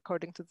color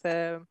according to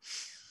the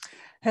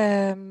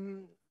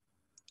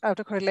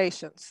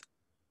autocorrelations.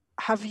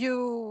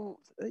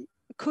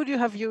 Could you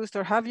have used,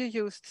 or have you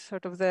used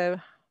sort of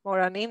the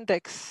Moran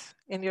index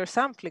in your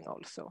sampling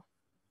also?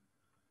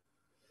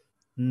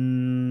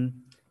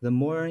 The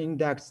Moran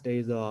index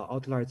is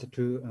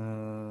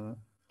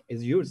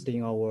is used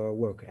in our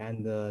work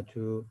and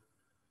to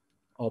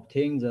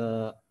obtain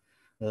the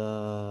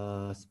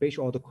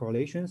spatial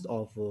autocorrelations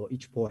of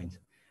each point.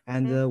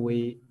 And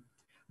we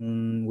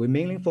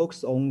mainly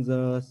focus on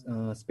the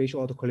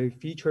spatial autocorrelation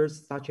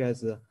features such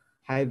as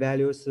high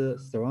values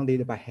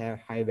surrounded by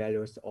high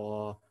values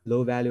or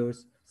low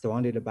values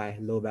surrounded by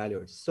low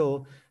values.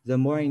 So the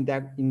Moran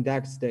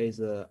index is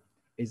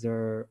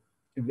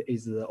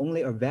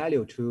only a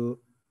value to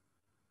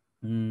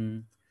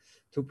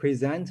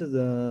present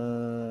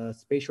the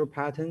spatial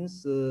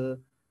patterns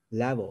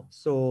level.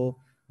 So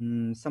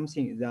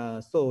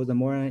so the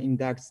Moran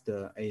index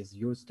is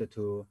used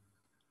to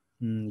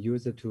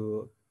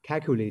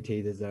calculate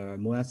the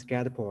Moran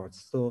scatterplots.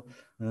 So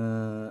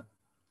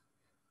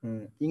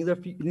in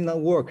the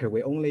work,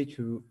 we only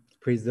to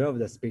preserve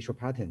the spatial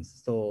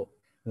patterns. So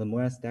the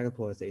Moran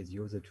scatterplots is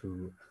used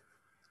to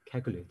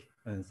calculate.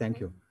 Thank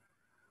you.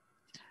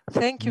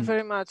 Thank you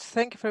very much.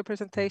 Thank you for your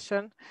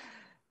presentation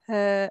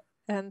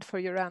and for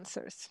your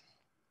answers.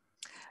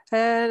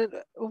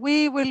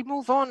 We will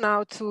move on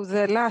now to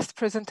the last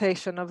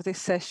presentation of this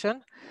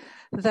session.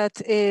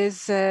 That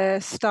is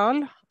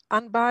STAL,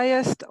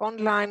 Unbiased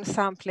Online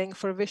Sampling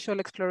for Visual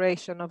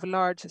Exploration of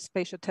Large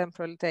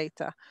Spatiotemporal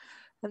Data.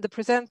 And the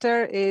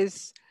presenter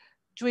is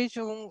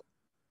Zhiguang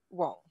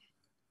Wang.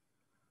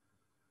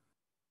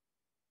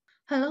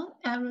 Hello,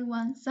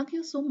 everyone. Thank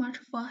you so much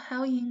for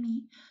having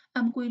me.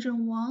 I'm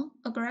Zhiguang Wang,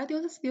 a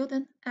graduate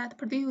student at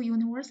Purdue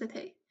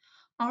University.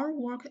 Our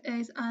work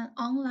is an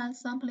online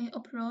sampling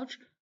approach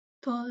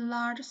to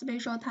large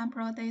spatial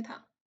temporal data.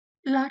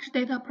 Large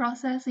data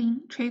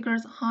processing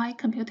triggers high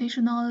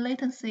computational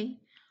latency,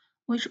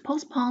 which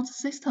postpones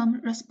system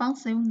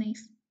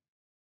responsiveness.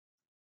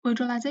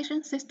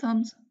 Visualization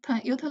systems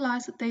can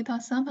utilize data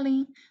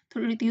sampling to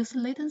reduce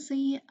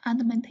latency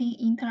and maintain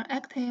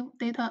interactive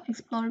data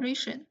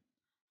exploration.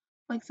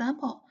 For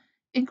example,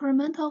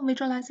 incremental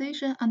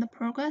visualization and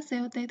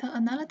progressive data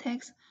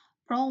analytics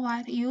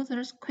provide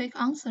users quick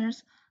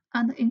answers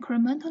and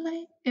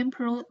incrementally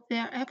improve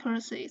their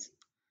accuracies.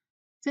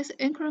 This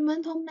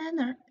incremental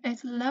manner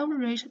is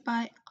leveraged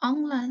by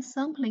online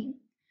sampling,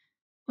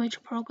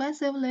 which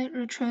progressively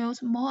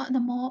retrieves more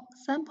and more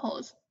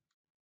samples.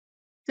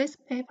 This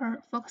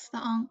paper focused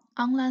on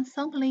online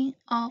sampling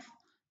of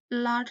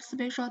large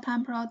spatial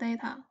temporal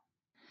data.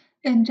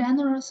 In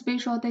general,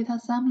 spatial data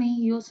sampling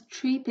use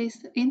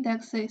tree-based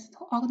indexes to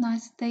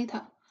organize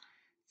data.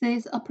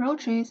 These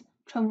approaches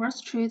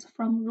traverse trees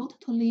from root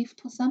to leaf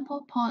to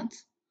sample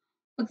points.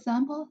 For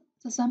example,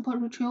 the sample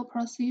retrieval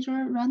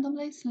procedure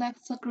randomly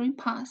selects the green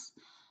path.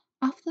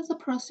 After the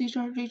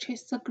procedure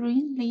reaches the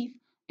green leaf,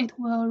 it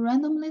will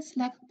randomly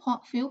select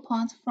few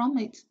points from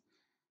it.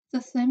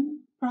 The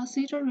same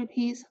procedure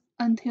repeats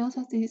until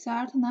the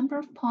desired number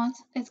of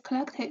points is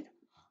collected.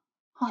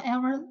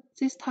 However,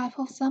 this type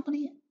of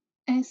sampling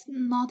is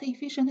not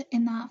efficient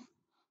enough.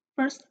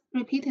 First,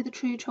 repeated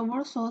tree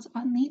traversals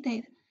are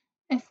needed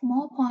if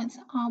more points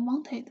are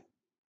wanted.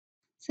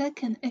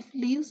 Second, if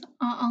leaves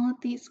are on a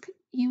disk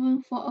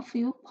even for a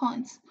few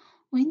points,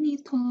 we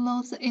need to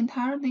load the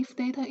entire leaf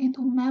data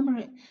into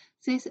memory.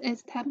 This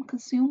is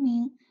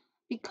time-consuming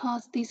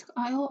because disk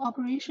I/O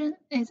operation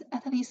is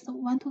at least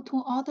 1 to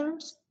 2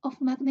 orders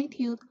of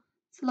magnitude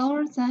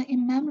slower than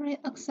in-memory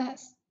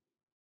access.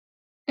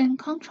 In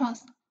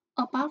contrast,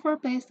 a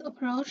buffer-based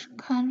approach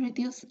can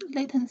reduce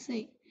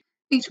latency.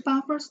 Each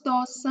buffer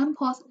stores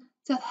samples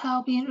that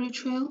have been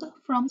retrieved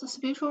from the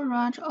spatial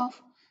range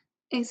of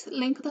its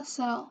linked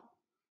cell.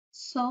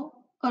 So,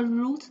 a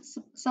root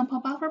sample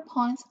buffer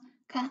points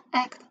can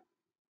act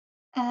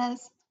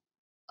as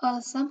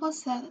a sample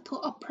set to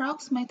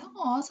approximate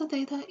all the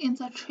data in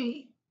the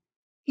tree.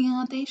 In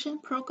addition,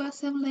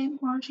 progressively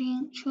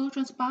merging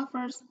children's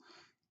buffers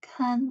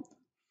can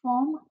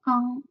form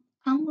an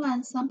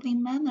online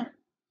sampling manner.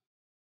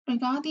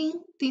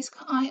 Regarding disk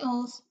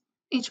I/Os,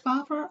 each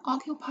buffer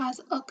occupies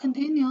a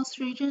continuous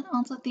region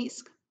on the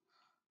disk.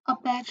 A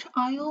batch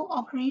I/O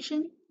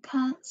operation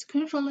can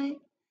sequentially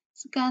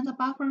scan the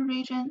buffer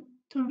region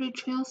to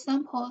retrieve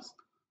samples,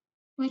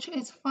 which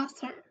is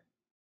faster.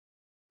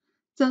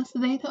 The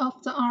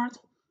state-of-the-art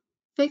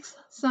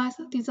fixed-size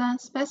design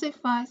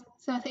specifies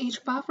that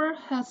each buffer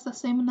has the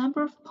same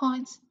number of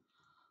points.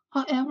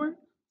 However,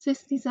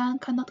 this design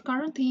cannot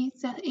guarantee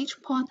that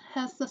each point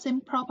has the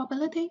same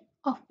probability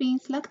of being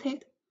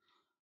selected,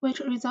 which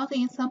results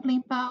in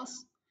sampling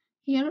bias.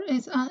 Here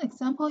is an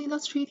example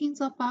illustrating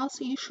the bias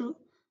issue.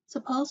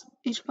 Suppose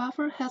each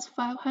buffer has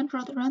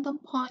 500 random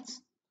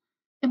points.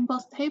 In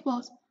both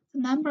tables, the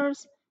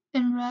numbers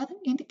in red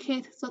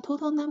indicate the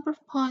total number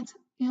of points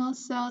in a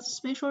cell's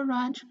spatial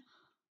range,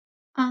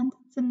 and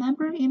the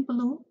number in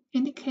blue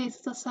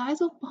indicates the size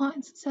of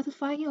points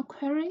satisfying a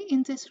query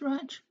in this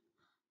range.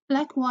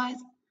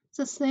 Likewise,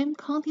 the same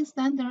counting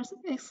standards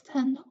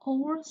extend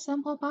over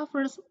sample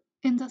buffers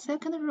In the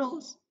second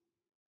rows,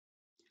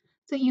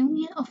 the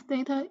union of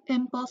data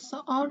in both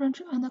the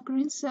orange and the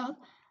green cell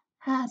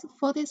has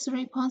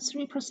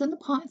 43.3 percentage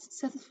points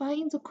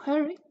satisfying the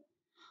query.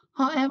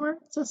 However,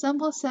 the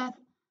sample set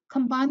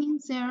combining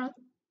their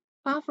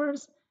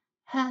buffers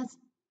has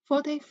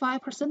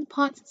 45 percentage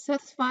points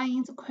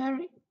satisfying the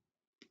query.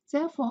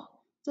 Therefore,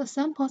 the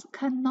samples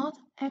cannot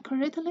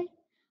accurately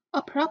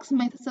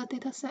approximate the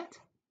dataset.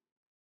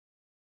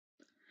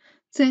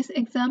 This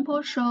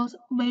example shows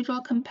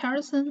visual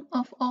comparison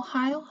of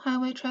Ohio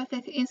highway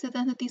traffic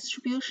incident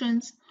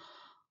distributions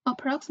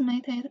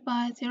approximated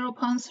by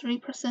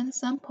 0.3%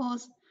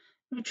 samples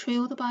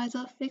retrieved by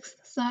the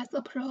fixed-size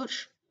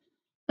approach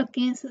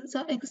against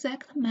the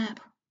exact map.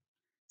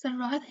 The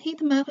right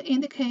heat map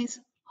indicates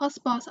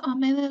hotspots are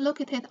mainly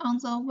located on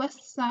the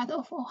west side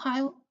of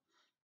Ohio,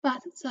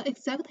 but the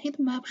exact heat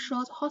map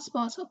shows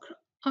hotspots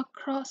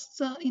across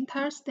the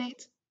entire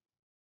state.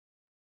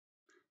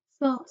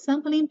 So,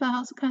 sampling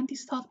bias can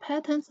distort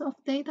patterns of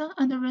data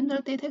and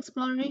render data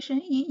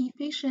exploration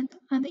inefficient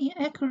and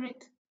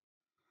inaccurate.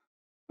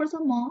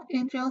 Furthermore,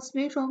 in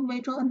geospatial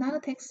visual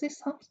analytics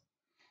systems,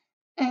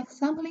 if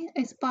sampling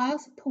is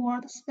biased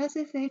toward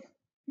specific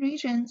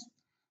regions,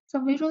 the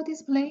visual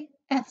display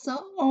at the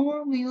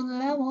overview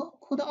level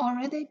could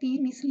already be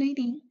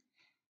misleading.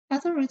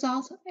 As a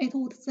result, it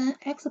would then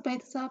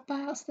exhibit the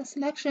biased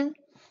selection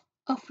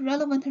of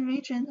relevant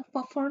regions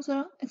for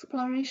further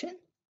exploration.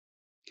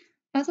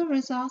 As a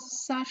result,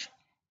 such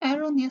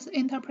erroneous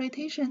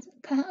interpretations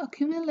can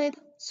accumulate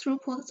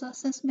throughout the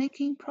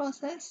sense-making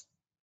process.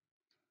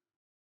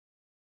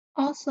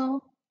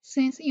 Also,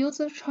 since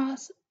user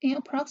trust in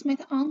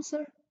approximate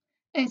answer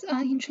is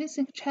an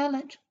intrinsic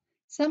challenge,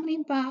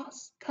 sampling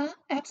bias can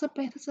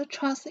exacerbate the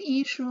trust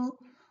issue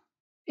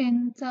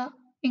in the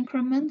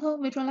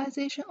incremental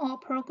visualization or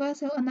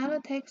progressive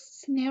analytics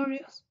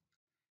scenarios.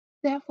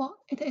 Therefore,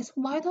 it is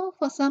vital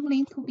for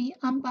sampling to be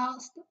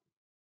unbiased.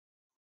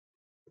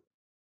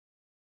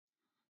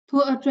 To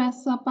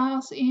address the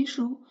bias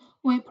issue,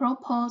 we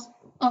propose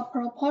a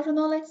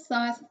proportionally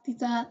sized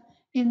design.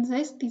 In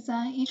this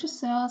design, each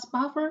cell's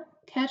buffer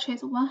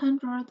catches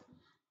 100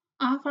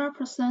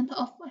 alpha%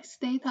 of its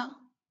data.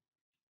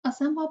 A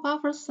sample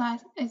buffer size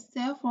is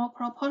therefore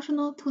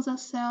proportional to the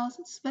cell's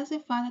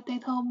specified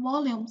data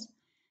volumes.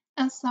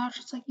 As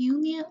such, the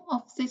union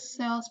of these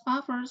cells'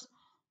 buffers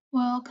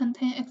will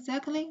contain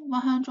exactly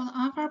 100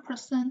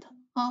 alpha%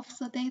 of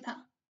the data.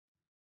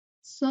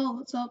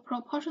 So, the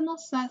proportional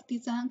size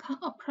design can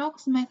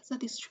approximate the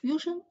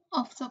distribution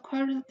of the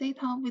queried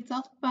data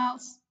without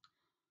bias.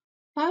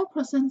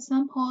 5%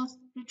 samples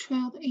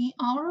retrieved in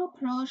our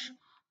approach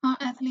are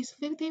at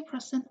least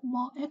 50%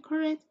 more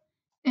accurate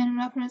in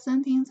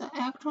representing the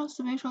actual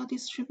spatial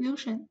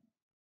distribution.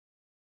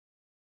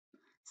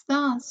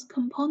 Star's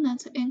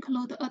components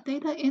include a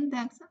data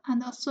index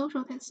and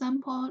associated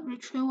sample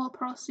retrieval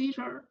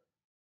procedure.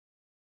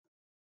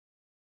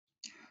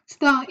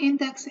 Star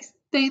indexes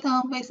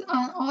data with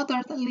an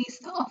ordered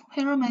list of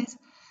pyramids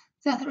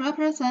that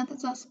represent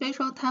the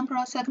spatial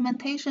temporal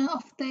segmentation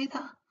of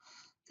data.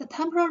 The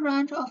temporal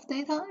range of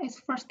data is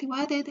first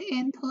divided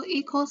into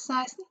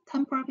equal-sized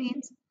temporal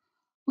bins.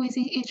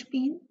 Within each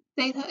bin,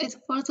 data is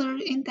further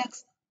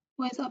indexed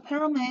with a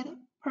pyramid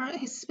per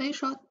its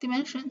spatial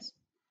dimensions.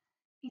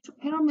 Each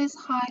pyramid's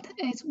height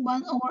is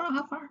 1 over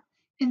alpha.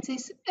 In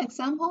this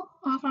example,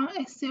 alpha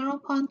is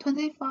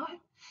 0.25.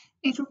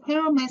 Each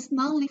pyramid's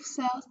non-leaf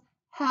cells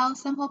have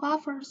sample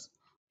buffers,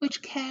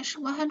 which cache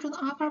 100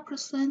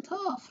 alpha%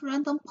 of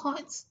random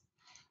points.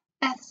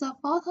 At the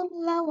bottom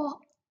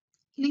level,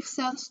 leaf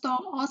cells store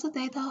all the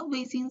data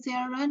within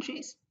their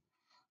ranges.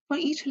 For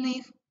each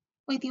leaf,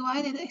 we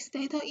divided its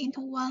data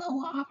into 1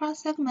 over alpha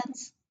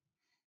segments.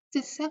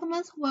 These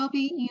segments will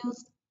be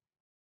used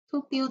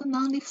to build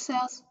non-leaf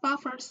cells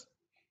buffers.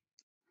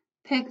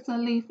 Take the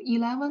leaf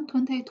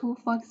 1122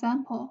 for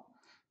example.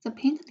 The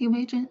pink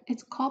division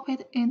is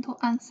copied into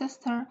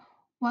ancestor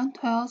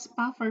 112's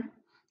buffer.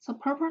 The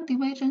purple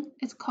division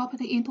is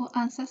copied into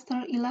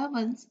ancestor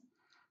 11's,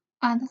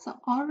 and the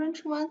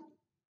orange one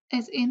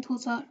is into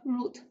the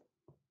root.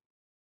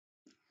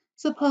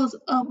 Suppose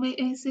a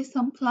VIS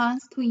system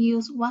plans to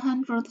use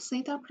 100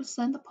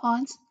 theta%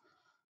 points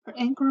per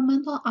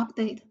incremental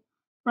update.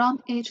 From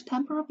each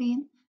temporal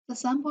bin, the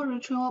sample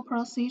retrieval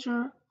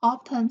procedure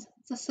obtains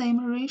the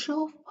same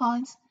ratio of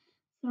points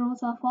through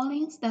the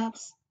following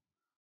steps.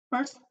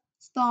 First,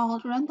 Star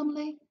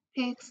randomly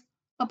picks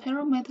a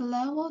pyramid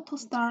level to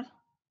start,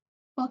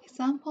 for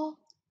example,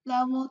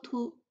 level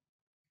 2.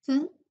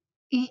 Then,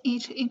 in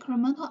each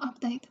incremental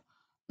update,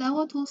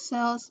 level 2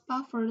 cells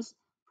buffers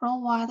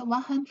provide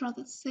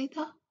 100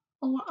 theta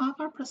over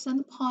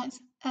alpha% points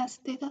as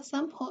data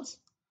samples.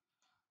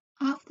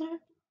 After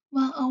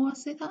 1 over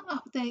theta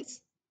updates,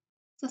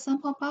 the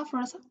sample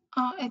buffers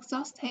are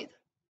exhausted.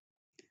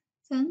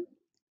 Then,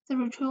 the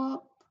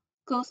retrieval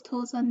goes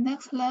to the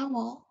next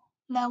level,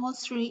 level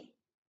 3.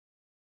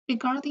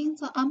 Regarding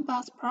the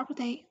unbiased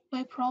property,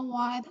 we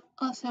provide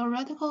a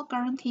theoretical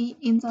guarantee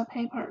in the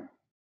paper.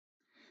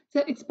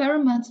 The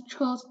experiment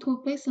chose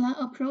two baseline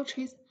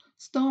approaches,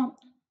 Storm,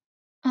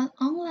 an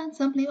online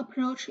sampling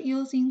approach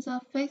using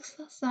the fixed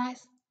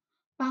size,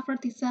 buffer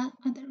design,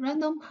 and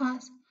random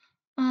path,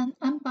 an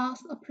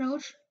unbiased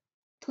approach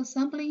to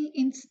sampling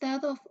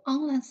instead of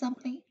online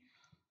sampling.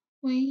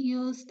 We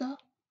used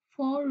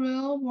 4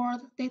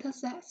 real-world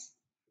datasets.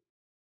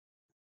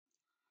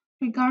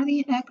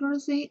 Regarding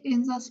accuracy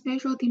in the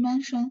spatial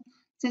dimension,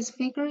 this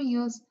figure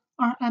uses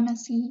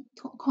RMSE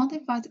to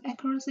quantify the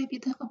accuracy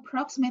between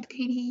approximate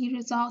KDE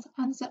results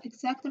and the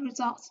exact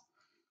results.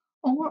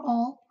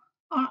 Overall,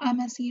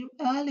 RMSE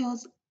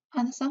values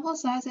and sample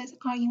sizes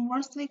are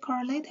inversely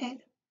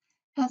correlated.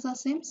 As the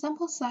same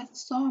sample size,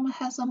 storm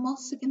has the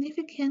most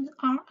significant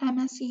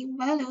RMSE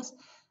values,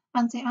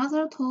 and the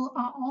other two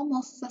are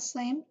almost the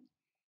same.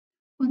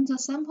 When the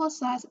sample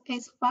size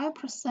is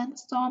 5%,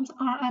 storm's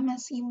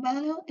RMSE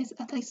value is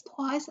at least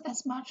twice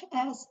as much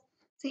as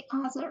the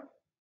other.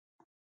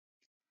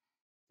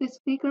 This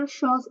figure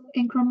shows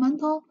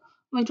incremental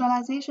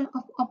visualization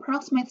of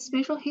approximate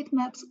spatial heat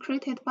maps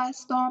created by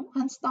storm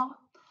and star.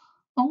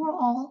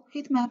 Overall,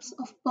 heat maps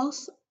of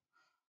both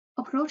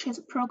approaches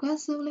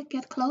progressively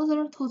get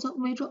closer to the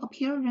visual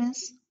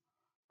appearance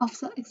of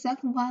the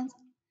exact ones.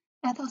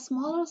 At a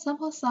smaller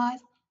sample size,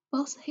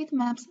 both heat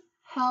maps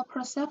have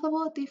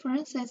perceptible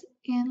differences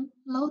in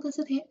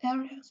low-density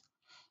areas,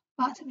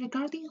 but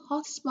regarding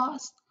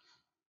hotspots,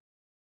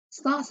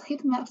 star's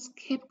heat maps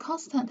keep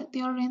constant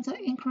during the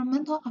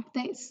incremental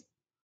updates.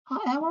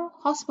 However,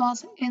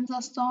 hotspots in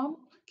the storm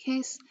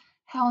case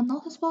have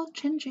noticeable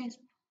changes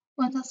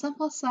when the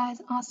sample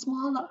sizes are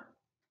smaller.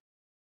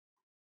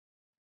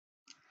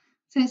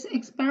 This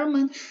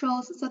experiment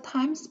shows the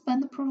time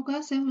spent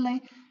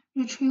progressively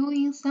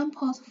retrieving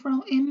samples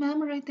from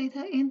in-memory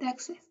data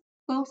indexes.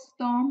 Both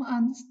storm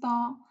and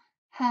star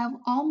have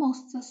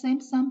almost the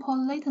same sample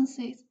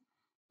latencies,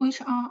 which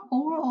are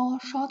overall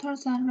shorter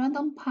than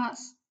random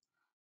paths.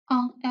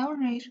 On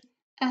average,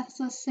 at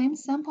the same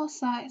sample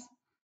size,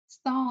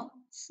 star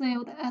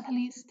saved at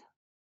least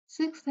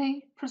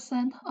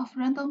 60% of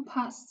random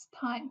paths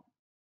time.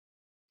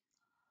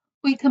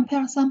 We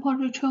compare sample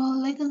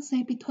retrieval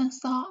latency between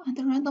star and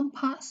random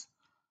paths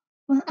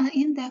when an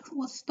index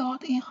was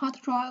stored in hard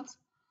drives.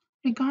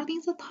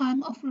 Regarding the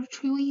time of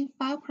retrieving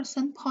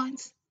 5%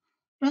 points,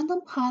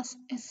 random path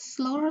is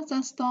slower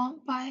than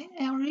storm by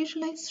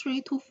averagely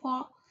 3 to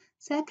 4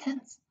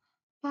 seconds,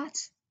 but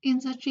in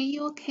the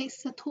GU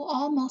case the two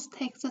almost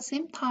take the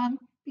same time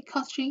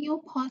because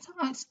GU points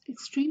are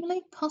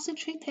extremely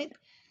concentrated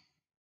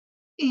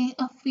in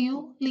a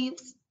few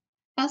leaves.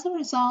 As a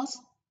result,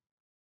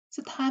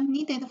 the time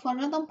needed for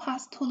random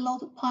paths to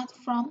load points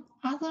from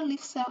other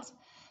leaf cells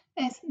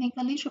is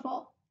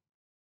negligible.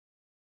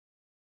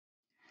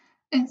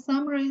 In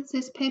summary,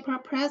 this paper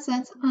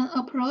presents an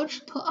approach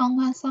to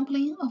online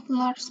sampling of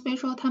large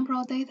spatial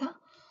temporal data.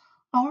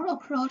 Our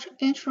approach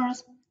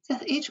ensures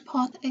that each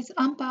point is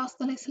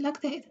unbiasedly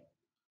selected.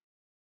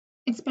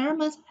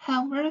 Experiments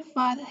have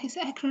verified its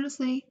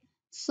accuracy,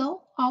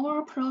 so our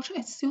approach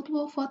is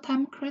suitable for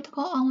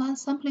time-critical online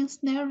sampling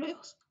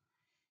scenarios.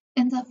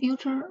 In the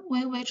future,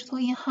 we wish to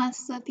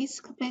enhance the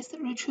disk-based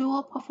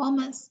retrieval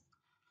performance.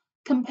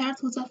 Compared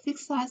to the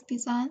fixed-size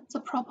design, the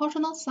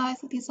proportional size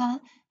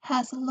design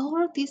has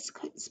lower disk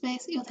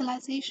space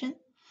utilization,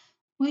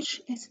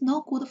 which is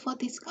no good for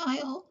disk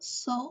I/O,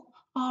 so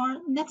our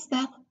next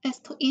step is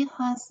to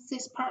enhance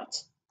this part.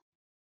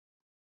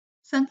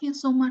 Thank you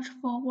so much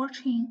for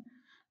watching.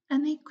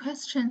 Any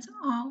questions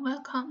are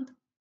welcomed.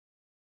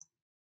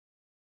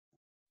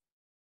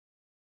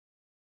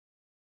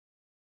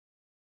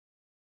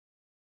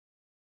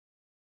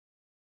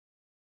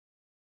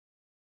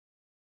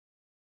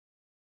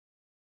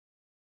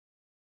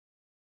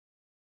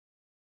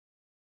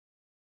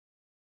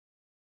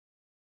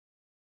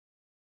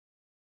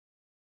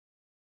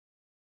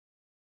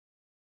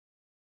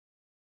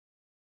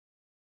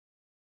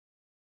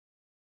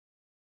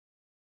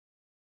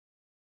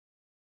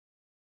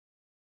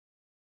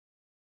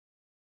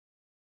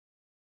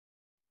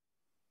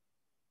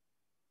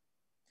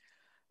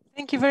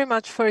 Thank you very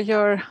much for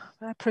your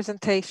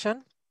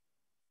presentation.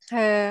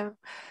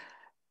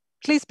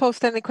 Please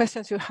post any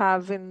questions you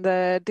have in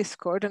the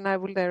Discord and I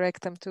will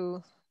direct them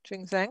to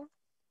Jingzheng.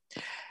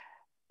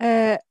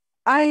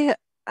 I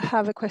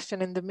have a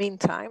question in the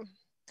meantime.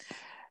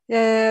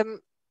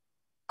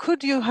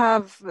 Could you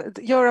have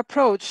your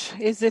approach,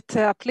 is it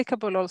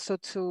applicable also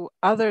to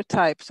other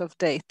types of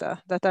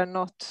data that are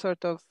not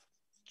sort of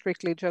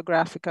strictly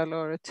geographical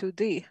or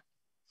 2D?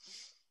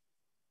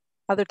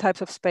 Other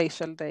types of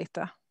spatial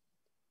data?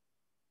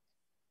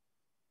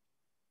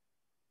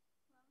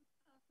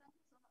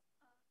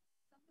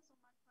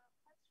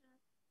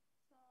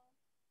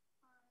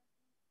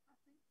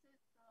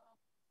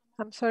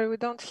 I'm sorry, we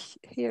don't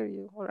hear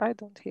you, or I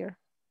don't hear.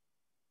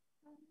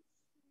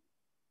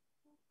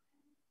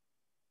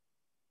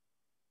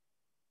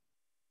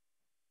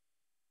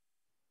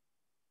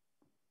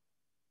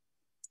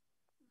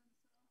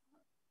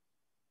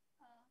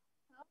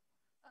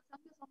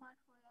 Thank you so much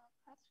for your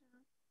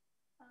question.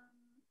 The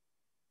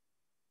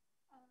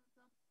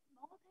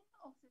novelty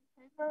of this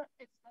paper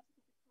is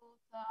specific to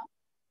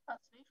a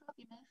spatial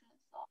dimension.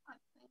 So I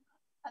think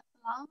as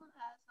long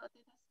as a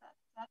data set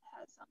that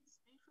has some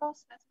spatial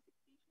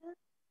specification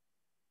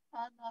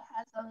and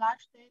has a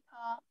large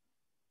data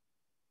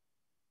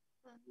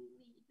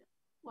need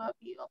will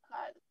be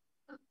applied.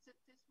 This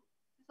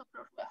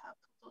approach will help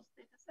to those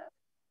data sets.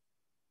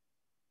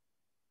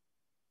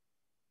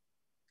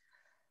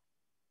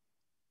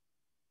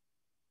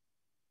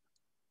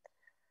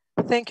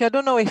 Thank you. I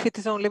don't know if it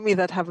is only me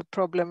that have a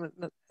problem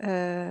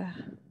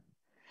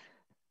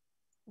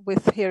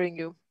with hearing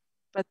you,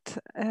 but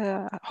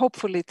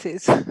hopefully it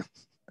is.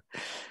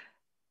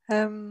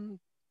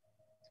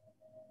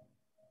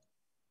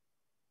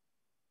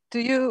 Do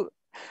you?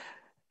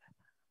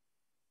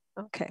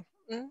 Okay.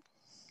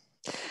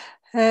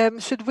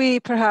 Should we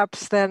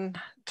perhaps then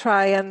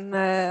try and,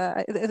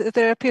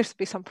 there appears to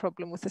be some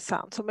problem with the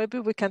sound, so maybe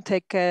we can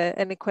take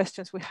any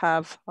questions we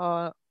have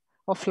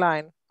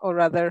offline, or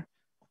rather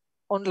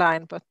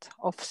online, but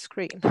off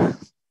screen.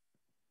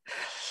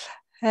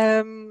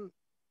 And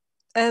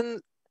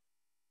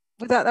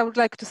with that, I would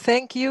like to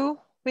thank you,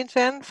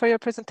 Lingyun, for your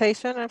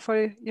presentation and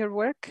for your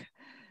work.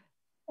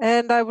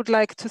 And I would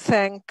like to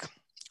thank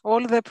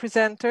all the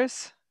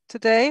presenters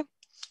today.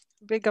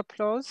 Big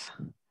applause.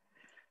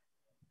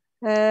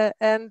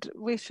 And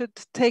we should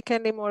take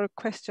any more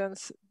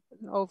questions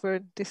over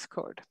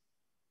Discord.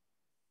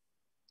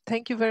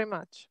 Thank you very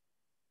much.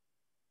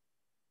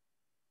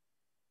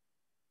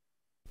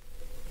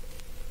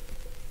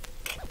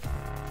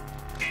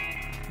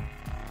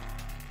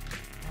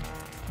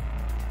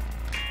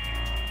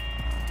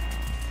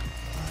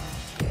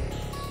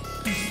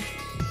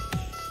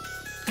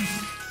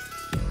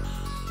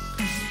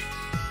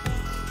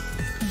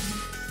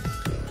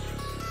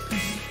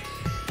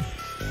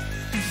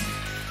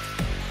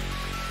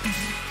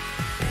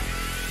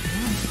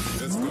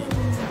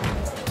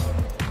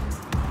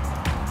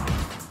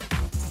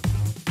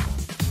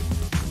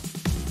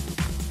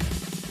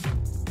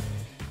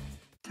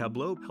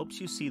 Tableau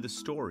helps you see the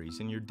stories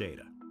in your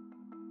data.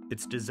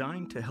 It's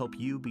designed to help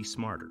you be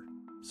smarter,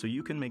 so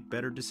you can make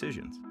better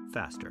decisions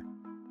faster.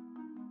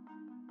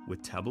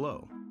 With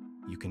Tableau,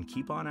 you can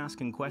keep on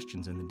asking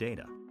questions in the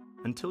data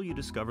until you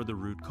discover the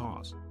root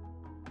cause.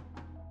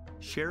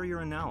 Share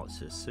your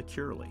analysis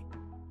securely.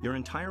 Your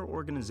entire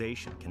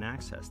organization can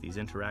access these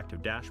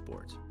interactive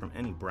dashboards from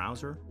any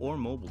browser or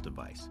mobile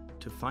device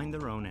to find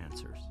their own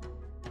answers.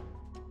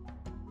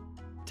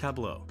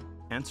 Tableau.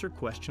 Answer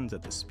questions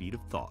at the speed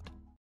of thought.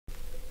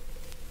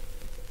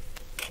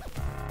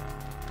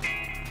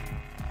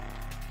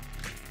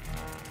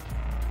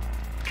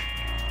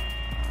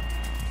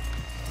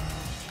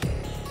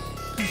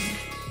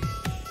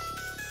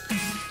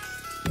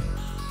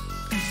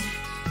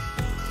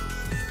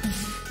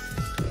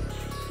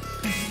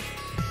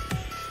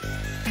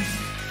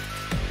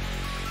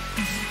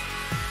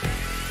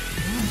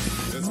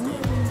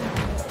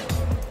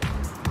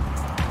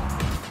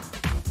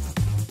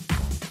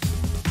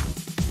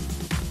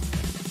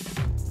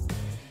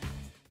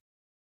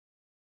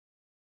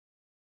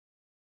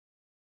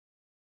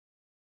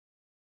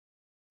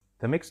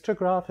 The mixture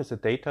graph is a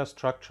data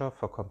structure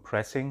for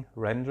compressing,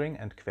 rendering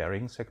and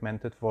querying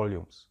segmented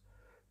volumes.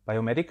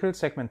 Biomedical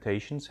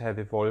segmentations have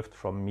evolved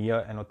from mere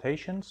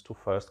annotations to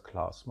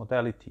first-class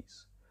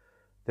modalities.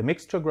 The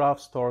mixture graph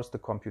stores the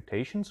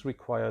computations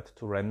required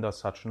to render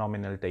such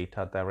nominal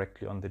data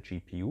directly on the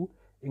GPU,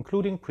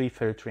 including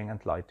pre-filtering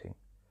and lighting.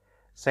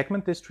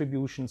 Segment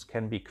distributions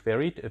can be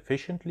queried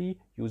efficiently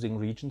using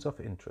regions of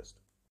interest.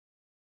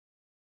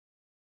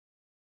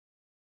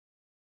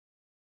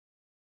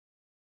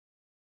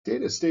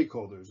 Data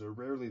stakeholders are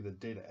rarely the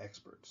data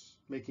experts.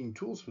 Making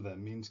tools for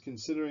them means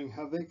considering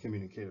how they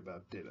communicate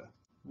about data.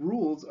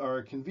 Rules are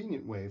a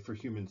convenient way for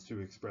humans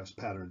to express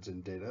patterns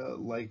in data,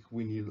 like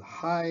we need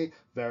high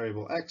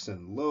variable X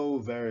and low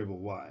variable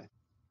Y.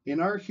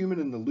 In our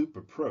human-in-the-loop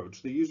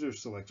approach, the user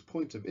selects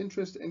points of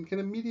interest and can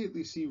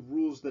immediately see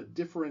rules that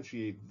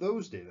differentiate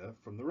those data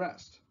from the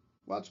rest.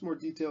 Lots more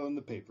detail in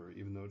the paper,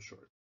 even though it's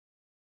short.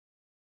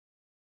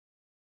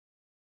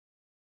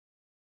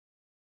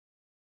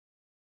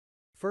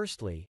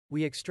 Firstly,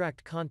 we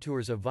extract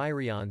contours of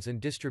virions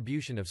and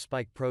distribution of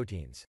spike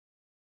proteins.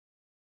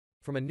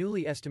 From a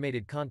newly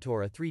estimated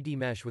contour, a 3D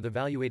mesh with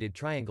evaluated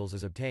triangles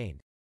is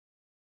obtained.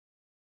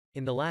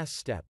 In the last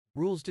step,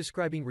 rules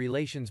describing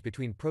relations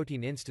between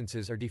protein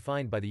instances are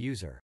defined by the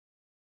user.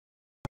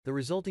 The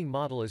resulting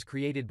model is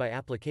created by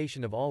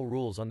application of all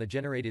rules on the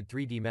generated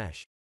 3D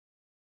mesh.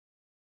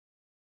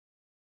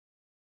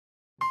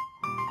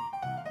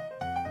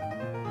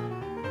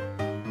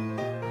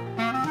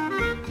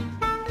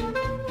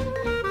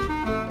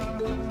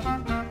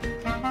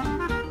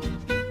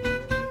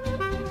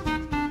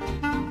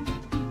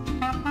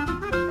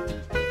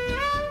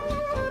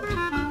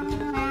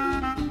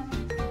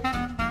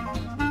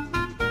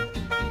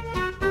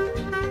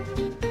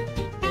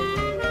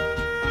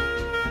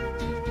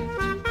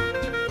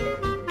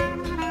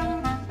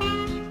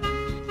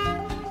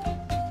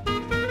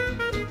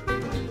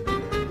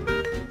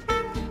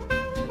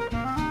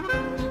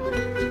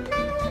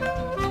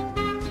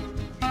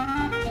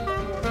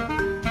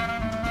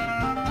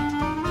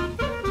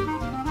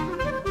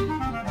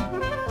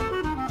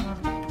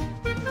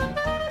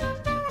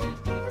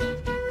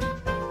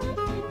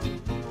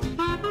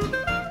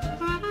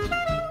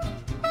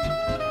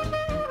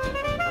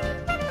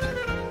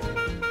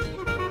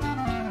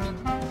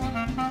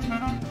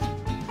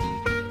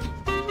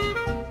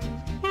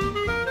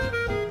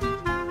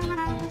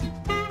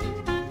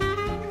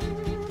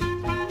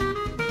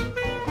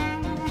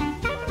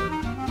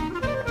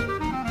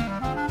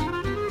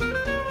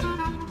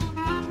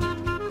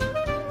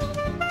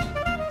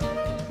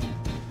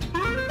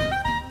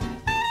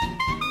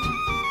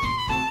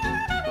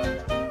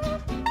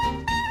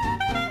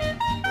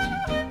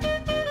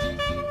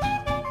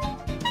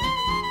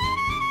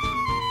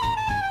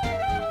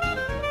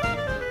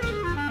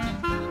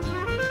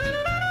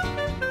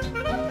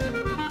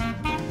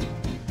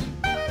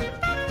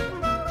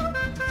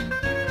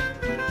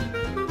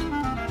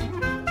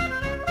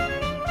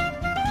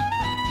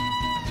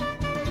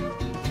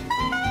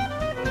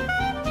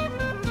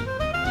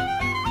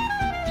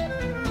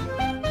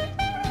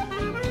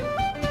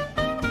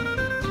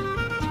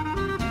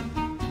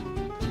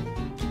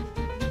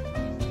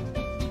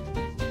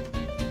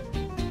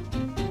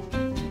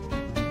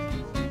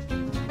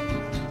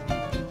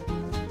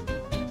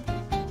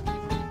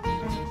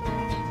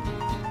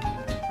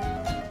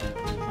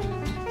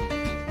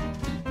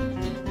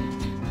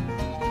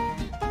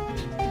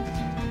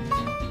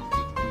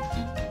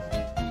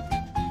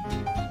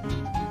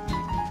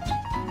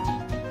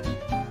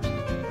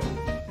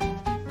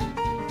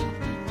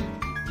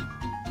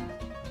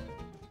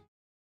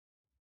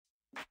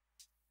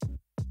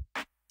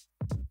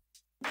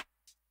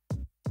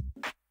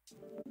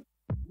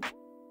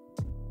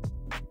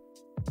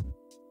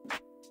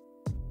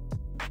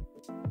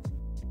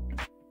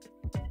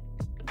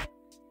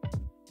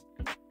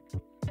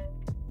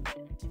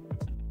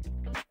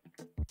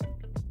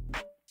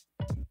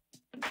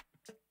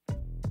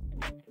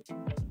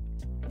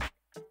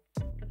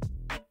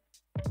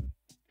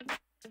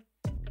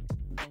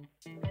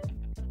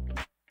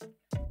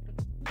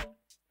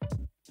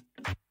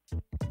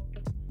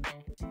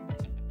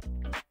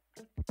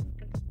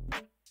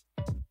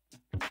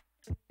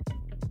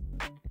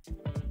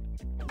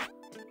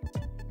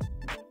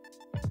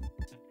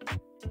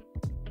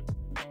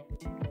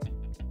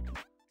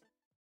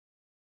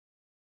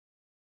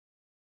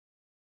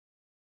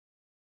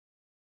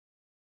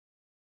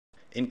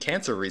 In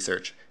cancer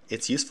research,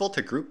 it's useful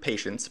to group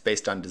patients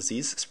based on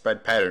disease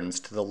spread patterns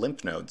to the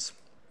lymph nodes.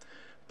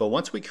 But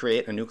once we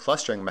create a new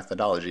clustering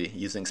methodology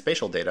using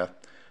spatial data,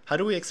 how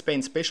do we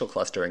explain spatial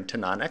clustering to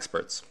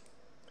non-experts?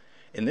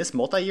 In this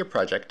multi-year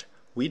project,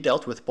 we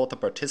dealt with both a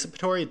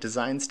participatory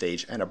design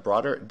stage and a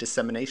broader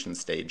dissemination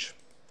stage,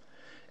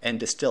 and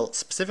distilled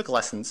specific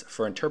lessons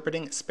for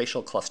interpreting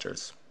spatial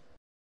clusters.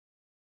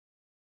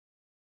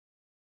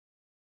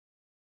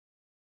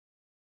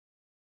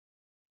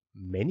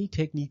 Many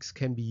techniques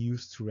can be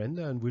used to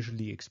render and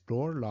visually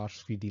explore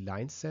large 3D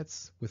line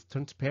sets with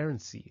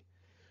transparency.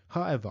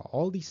 However,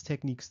 all these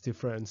techniques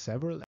differ in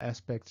several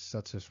aspects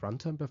such as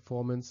runtime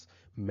performance,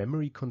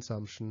 memory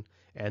consumption,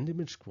 and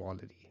image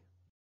quality.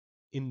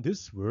 In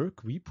this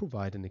work, we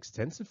provide an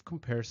extensive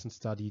comparison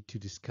study to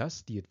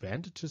discuss the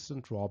advantages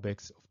and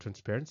drawbacks of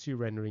transparency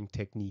rendering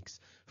techniques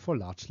for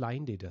large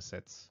line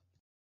datasets.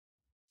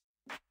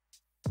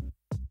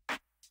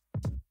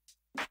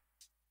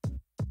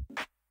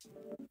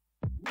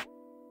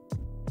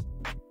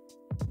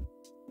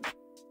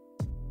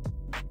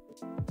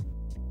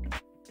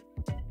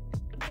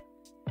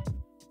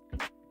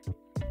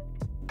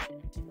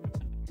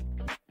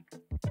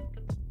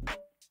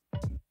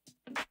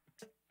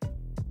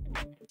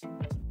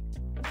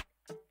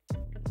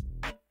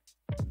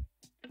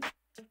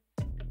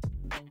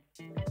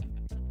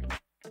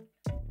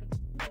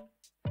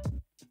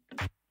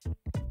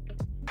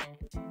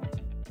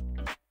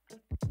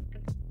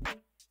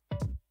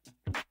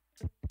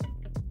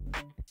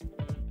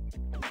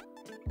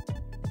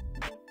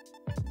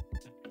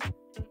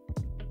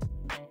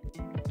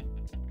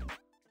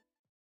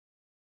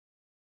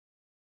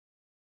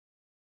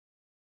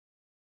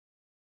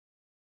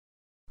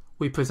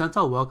 We present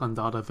our work on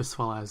data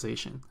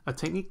visualization, a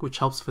technique which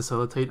helps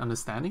facilitate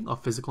understanding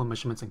of physical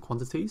measurements and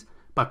quantities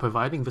by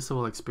providing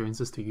visible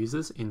experiences to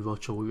users in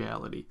virtual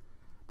reality.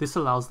 This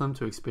allows them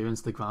to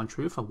experience the ground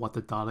truth of what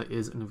the data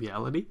is in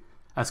reality,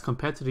 as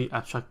compared to the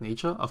abstract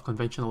nature of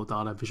conventional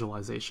data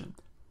visualization.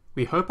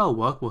 We hope our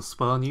work will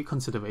spur new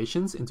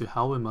considerations into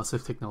how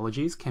immersive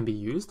technologies can be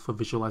used for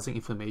visualizing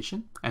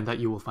information, and that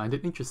you will find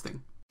it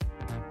interesting.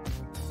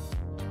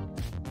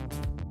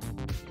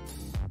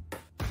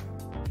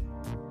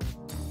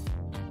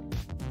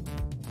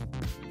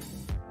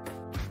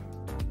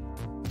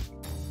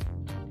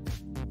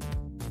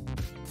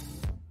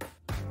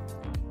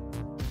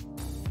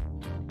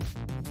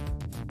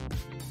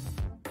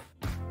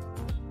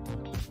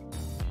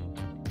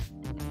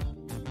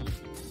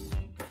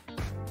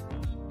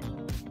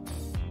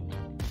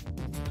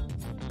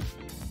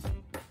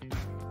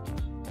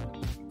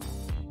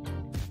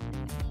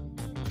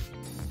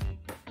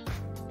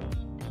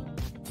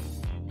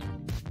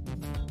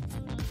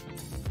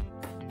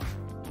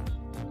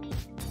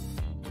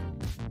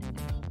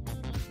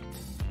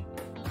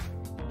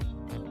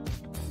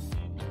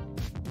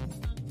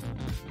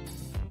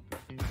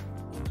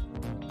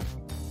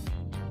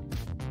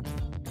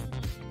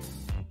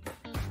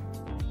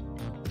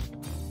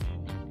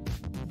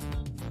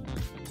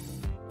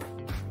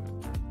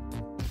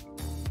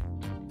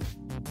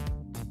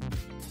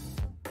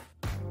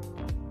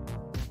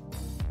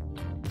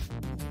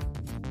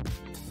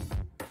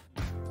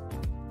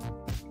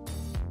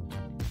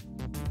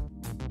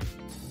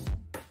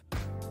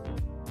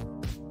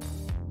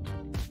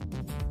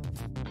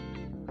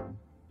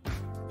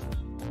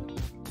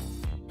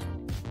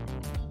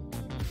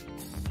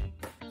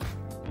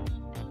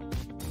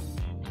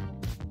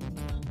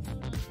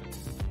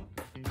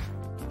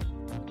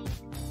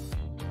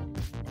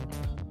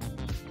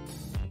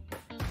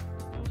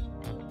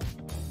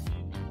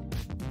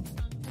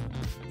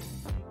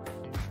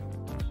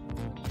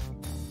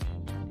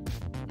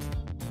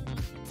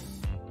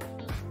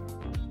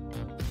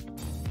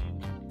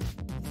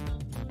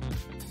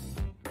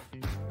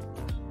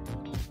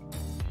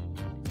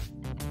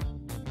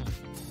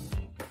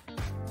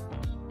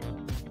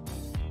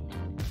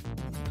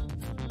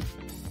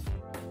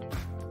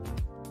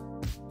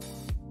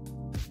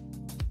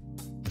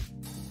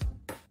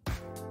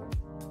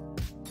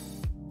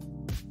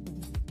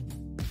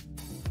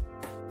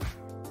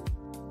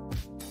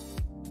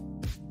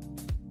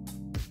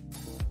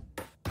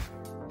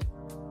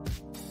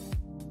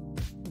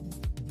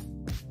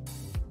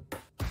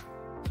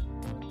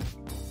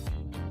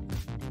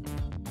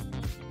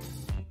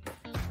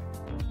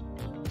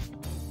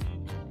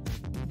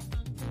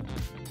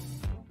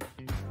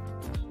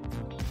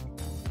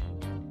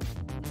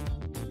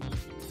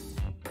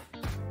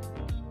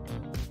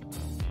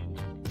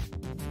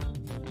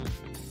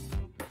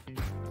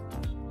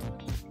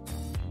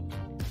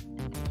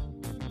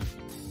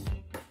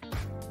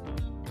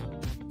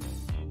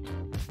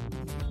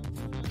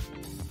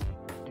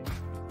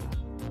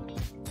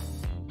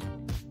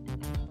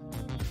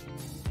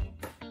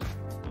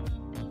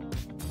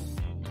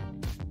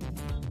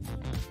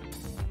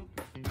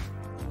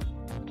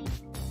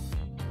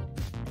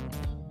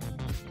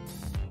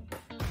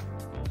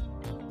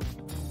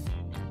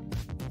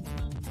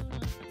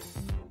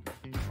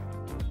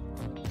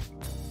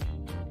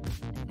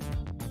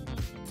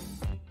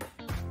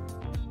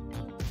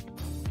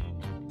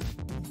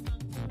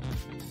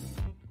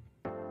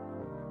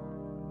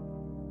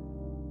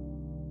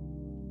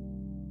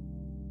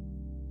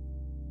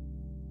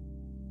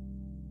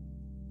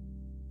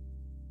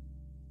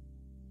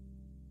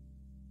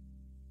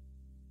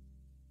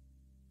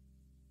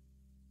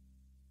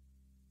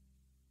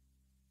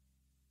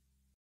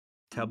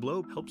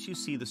 Tableau helps you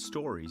see the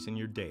stories in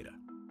your data.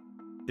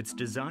 It's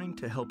designed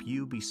to help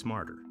you be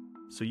smarter,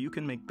 so you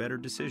can make better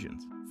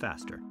decisions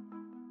faster.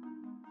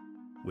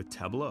 With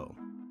Tableau,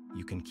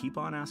 you can keep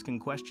on asking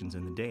questions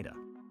in the data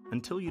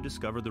until you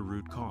discover the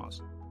root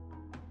cause.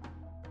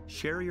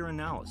 Share your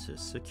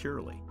analysis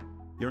securely.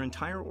 Your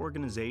entire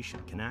organization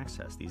can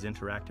access these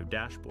interactive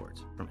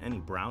dashboards from any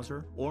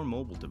browser or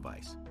mobile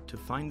device to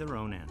find their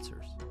own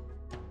answers.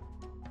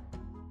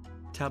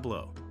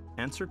 Tableau.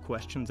 Answer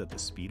questions at the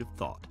speed of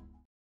thought.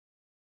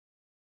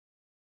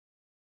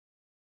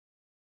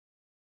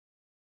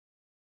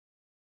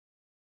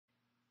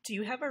 Do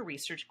you have a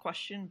research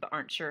question but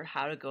aren't sure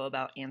how to go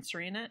about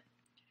answering it?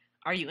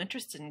 Are you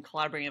interested in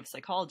collaborating with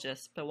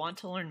psychologists but want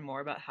to learn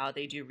more about how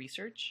they do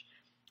research?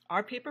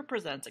 Our paper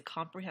presents a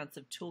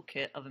comprehensive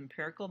toolkit of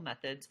empirical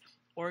methods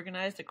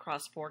organized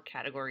across 4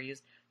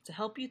 categories to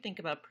help you think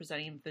about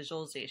presenting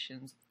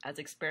visualizations as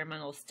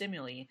experimental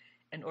stimuli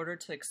in order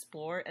to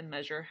explore and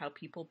measure how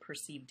people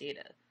perceive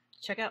data.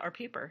 Check out our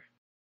paper.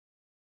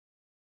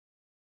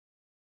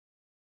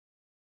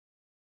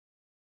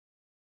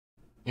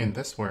 In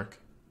this work,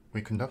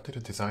 we conducted a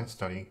design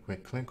study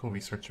with clinical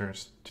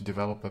researchers to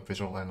develop a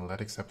visual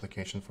analytics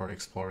application for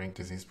exploring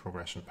disease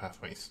progression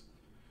pathways.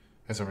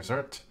 As a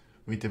result,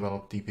 we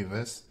developed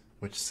VIS,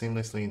 which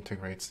seamlessly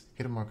integrates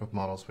hidden Markov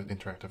models with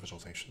interactive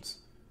visualizations.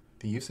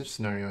 The usage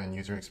scenario and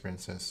user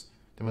experiences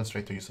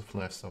demonstrate the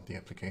usefulness of the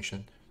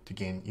application to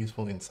gain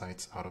useful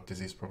insights out of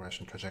disease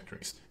progression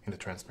trajectories in a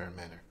transparent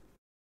manner.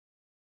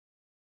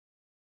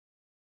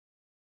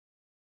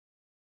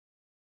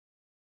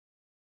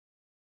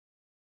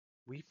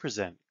 We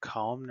present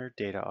columnar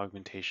data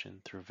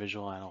augmentation through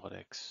visual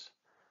analytics.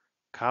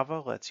 Kava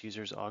lets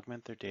users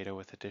augment their data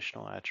with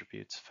additional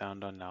attributes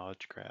found on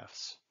knowledge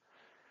graphs.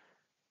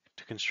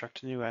 To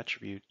construct a new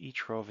attribute,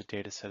 each row of a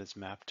dataset is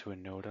mapped to a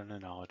node on a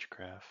knowledge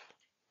graph.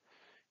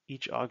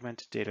 Each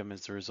augmented datum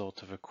is the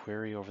result of a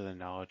query over the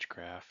knowledge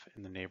graph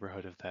in the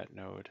neighborhood of that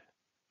node.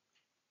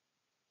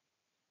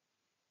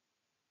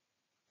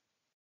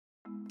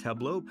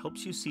 Tableau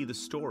helps you see the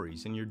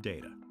stories in your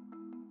data.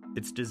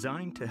 It's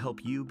designed to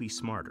help you be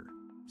smarter,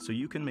 so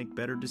you can make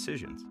better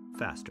decisions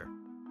faster.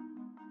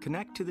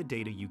 Connect to the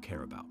data you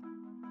care about.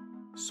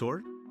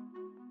 Sort,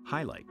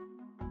 highlight,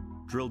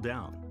 drill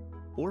down,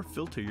 or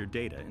filter your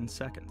data in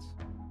seconds.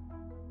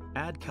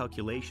 Add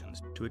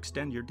calculations to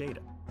extend your data.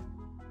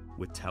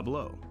 With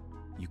Tableau,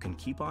 you can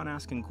keep on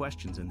asking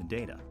questions in the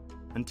data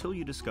until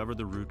you discover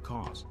the root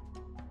cause.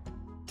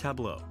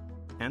 Tableau.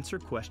 Answer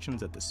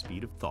questions at the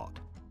speed of thought.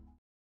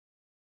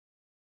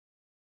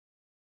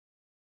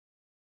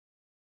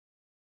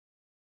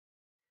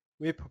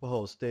 We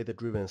propose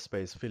data-driven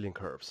space filling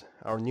curves.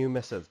 Our new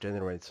method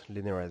generates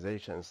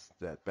linearizations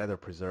that better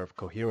preserve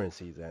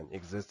coherency than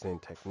existing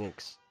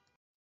techniques.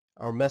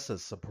 Our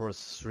method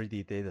supports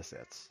 3D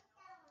datasets,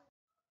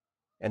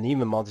 and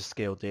even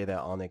multi-scale data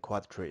on a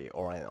quad tree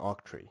or an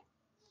octree.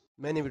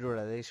 Many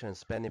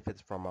visualizations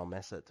benefit from our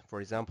method,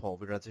 for example,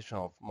 visualization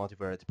of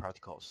multivariate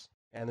particles,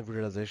 and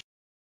visualization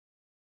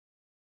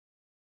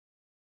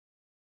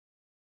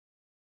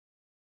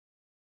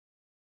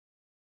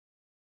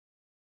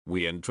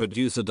We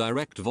introduce a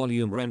direct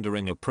volume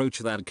rendering approach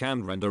that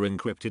can render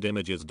encrypted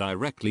images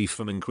directly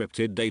from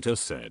encrypted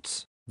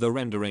datasets. The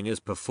rendering is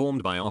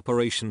performed by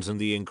operations in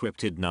the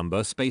encrypted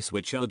number space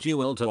which are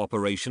dual to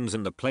operations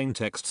in the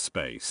plaintext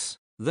space.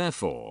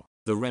 Therefore,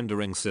 the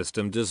rendering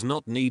system does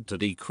not need to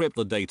decrypt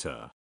the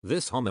data.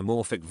 This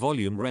homomorphic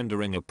volume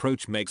rendering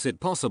approach makes it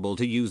possible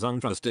to use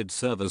untrusted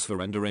servers for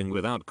rendering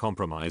without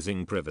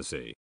compromising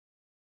privacy.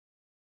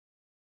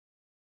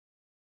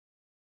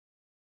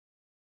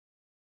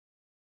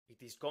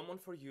 It is common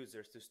for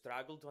users to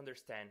struggle to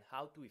understand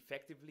how to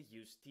effectively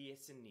use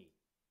TS&E.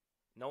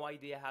 No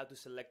idea how to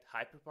select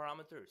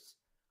hyperparameters,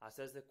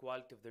 assess the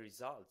quality of the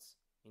results,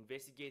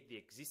 investigate the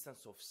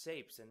existence of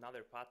shapes and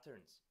other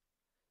patterns.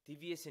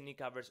 TVS&E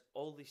covers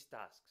all these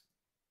tasks.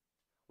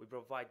 We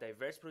provide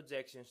diverse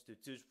projections to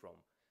choose from,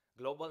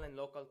 global and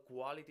local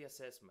quality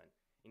assessment,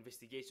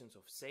 investigations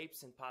of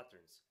shapes and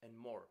patterns, and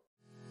more.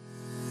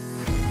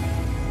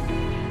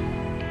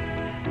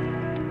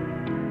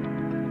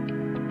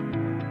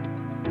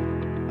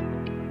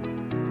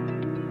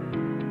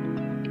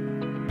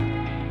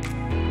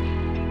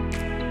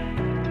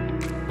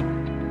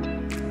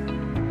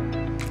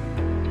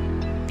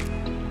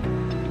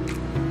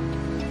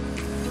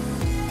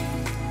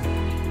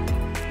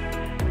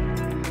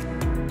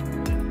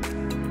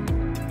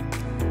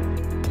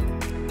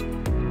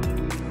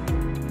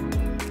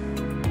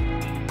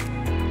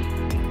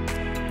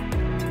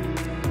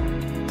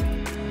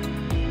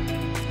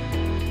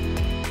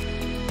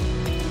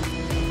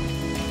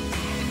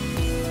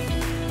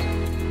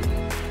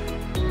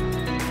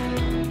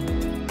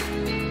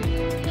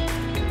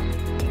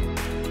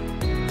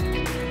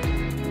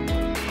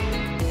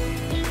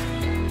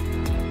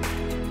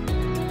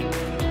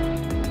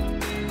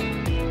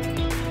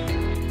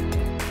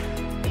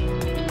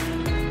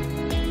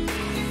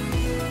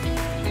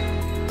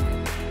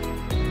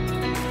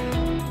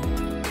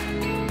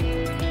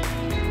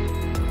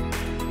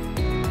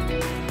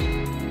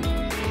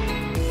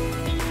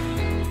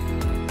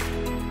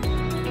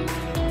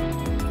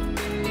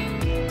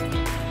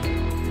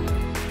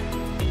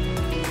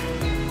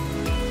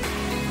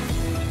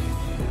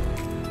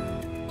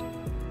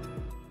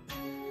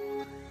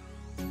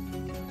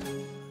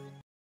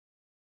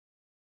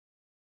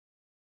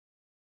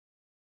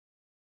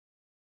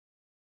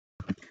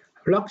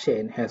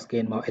 Blockchain has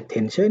gained more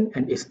attention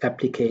and its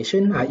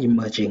applications are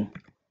emerging.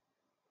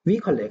 We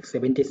collect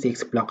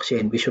 76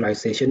 blockchain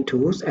visualization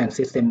tools and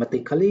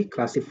systematically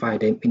classify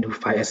them into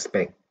 5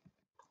 aspects: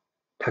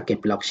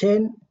 target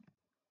blockchain,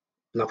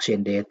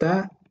 blockchain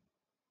data,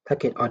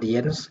 target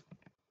audience,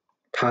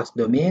 task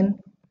domain,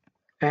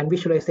 and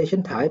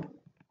visualization type.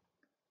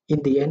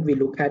 In the end, we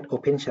look at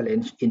open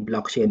challenge in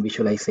blockchain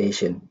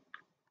visualization.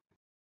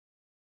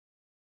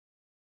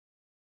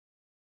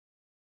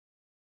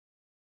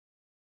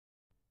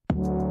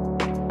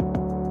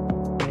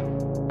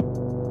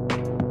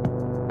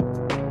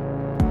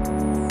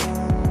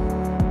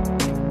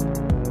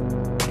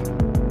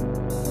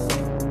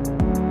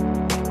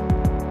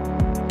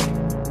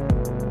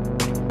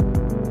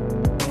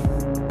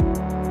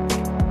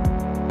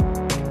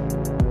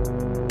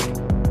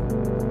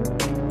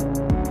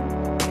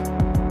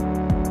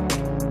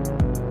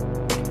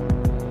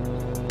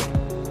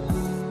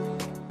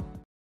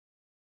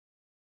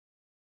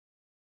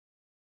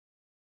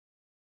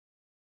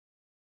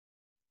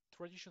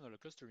 Traditional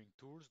clustering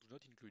tools do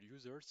not include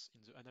users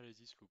in the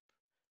analysis loop.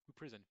 We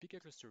present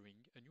PK clustering,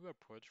 a new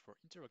approach for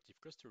interactive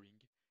clustering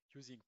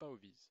using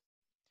VIS.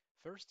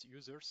 First,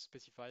 users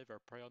specify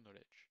their prior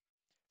knowledge.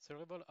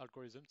 Several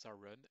algorithms are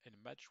run and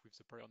match with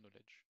the prior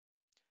knowledge.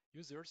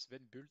 Users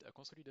then build a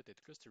consolidated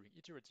clustering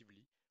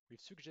iteratively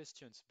with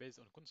suggestions based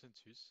on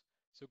consensus,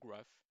 the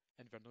graph,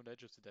 and their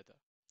knowledge of the data.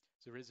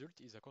 The result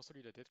is a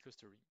consolidated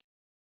clustering.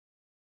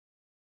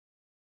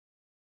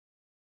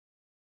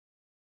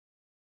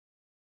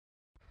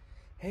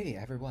 Hey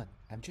everyone,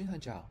 I'm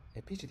Zhao,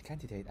 a PhD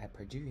candidate at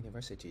Purdue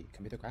University,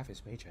 computer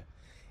graphics major,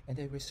 and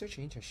a research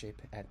internship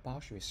at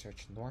Bosch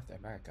Research North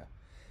America.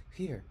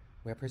 Here,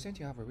 we are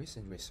presenting our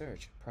recent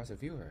research,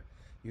 Persevere,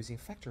 using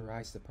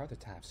factorized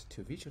prototypes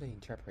to visually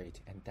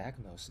interpret and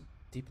diagnose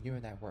deep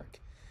neural network.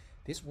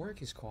 This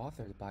work is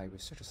co-authored by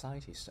research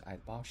scientists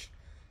at Bosch,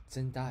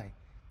 Zhen Dai,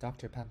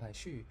 Dr. Panpan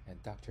Xu,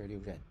 and Dr.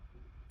 Liu Ren.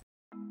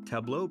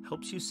 Tableau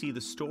helps you see the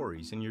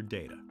stories in your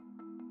data.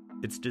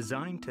 It's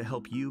designed to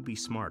help you be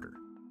smarter,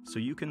 so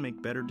you can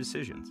make better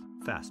decisions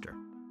faster.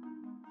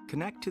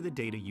 Connect to the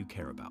data you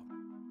care about.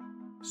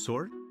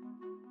 Sort,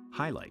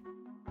 highlight,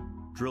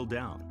 drill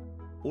down,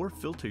 or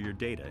filter your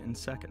data in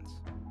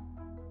seconds.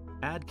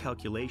 Add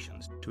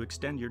calculations to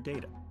extend your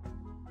data.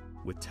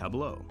 With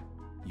Tableau,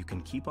 you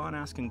can keep on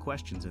asking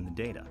questions in the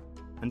data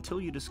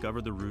until you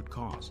discover the root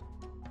cause.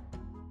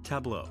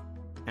 Tableau,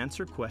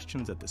 answer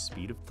questions at the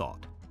speed of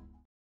thought.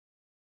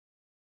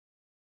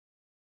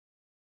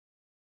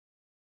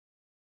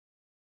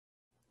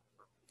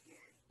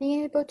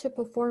 Being able to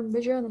perform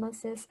visual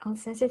analysis on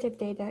sensitive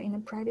data in a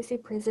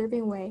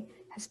privacy-preserving way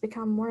has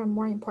become more and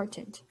more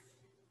important.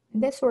 In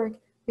this work,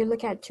 we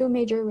look at 2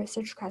 major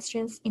research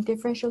questions in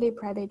differentially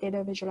private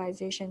data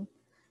visualization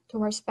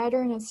towards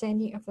better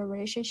understanding of the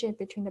relationship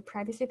between the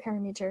privacy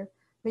parameter,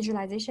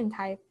 visualization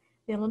type,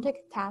 the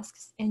analytic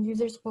tasks, and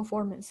users'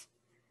 performance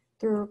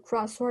through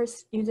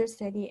cross-source, user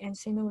study, and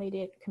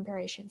simulated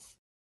comparisons.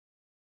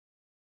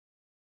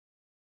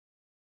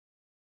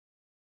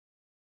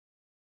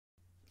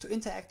 To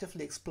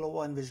interactively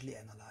explore and visually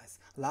analyze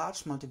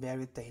large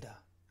multivariate data.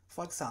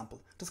 For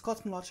example, this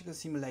cosmological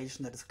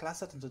simulation that is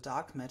clustered into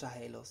dark matter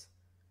halos.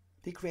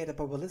 We create a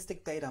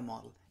probabilistic data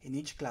model in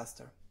each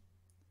cluster.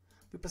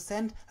 We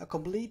present a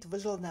complete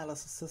visual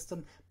analysis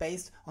system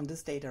based on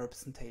this data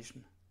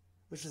representation,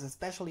 which is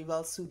especially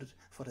well suited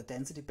for the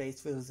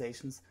density-based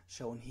visualizations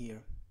shown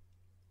here.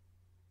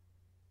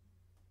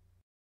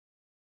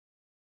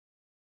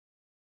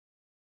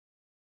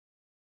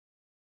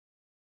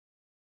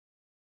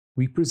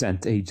 We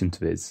present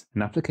AgentViz,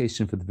 an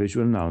application for the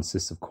visual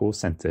analysis of call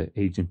center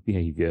agent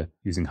behavior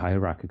using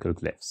hierarchical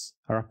glyphs.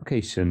 Our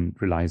application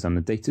relies on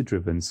a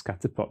data-driven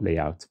scatterplot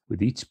layout,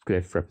 with each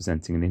glyph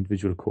representing an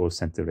individual call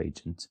center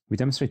agent. We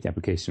demonstrate the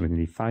application with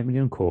nearly 5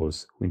 million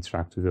calls who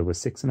interact with over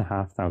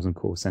 6,500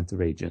 call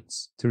center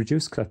agents. To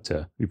reduce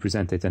clutter, we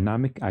present a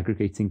dynamic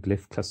aggregating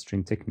glyph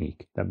clustering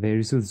technique that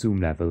varies with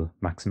zoom level,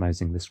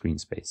 maximizing the screen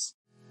space.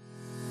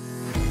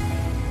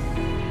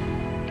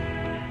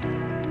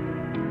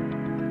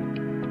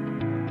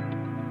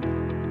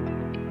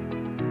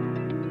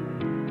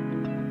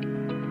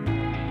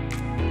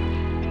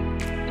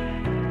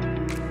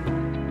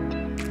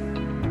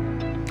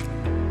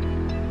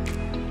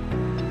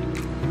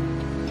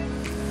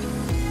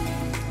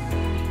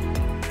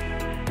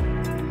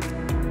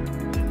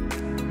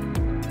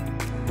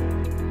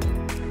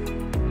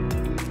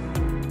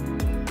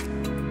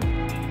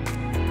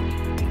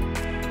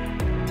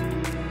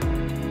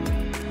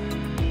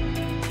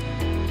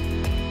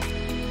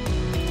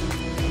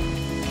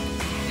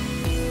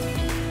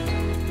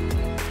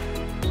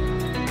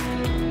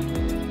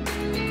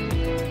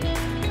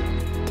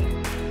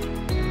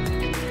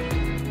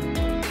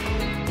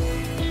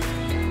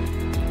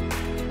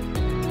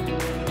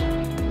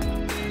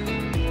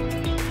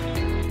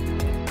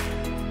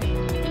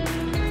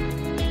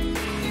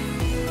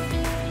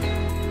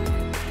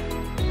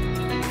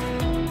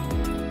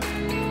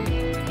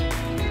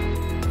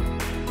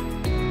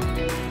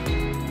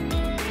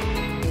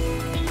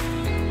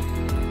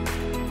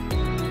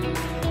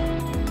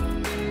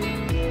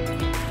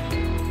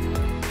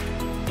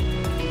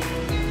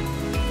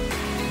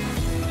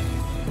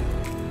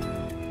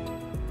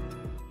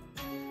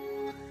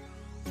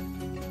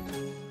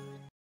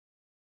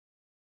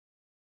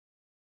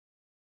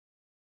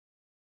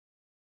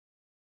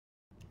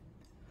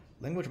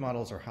 Language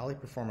models are highly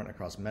performant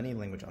across many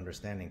language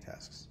understanding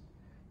tasks.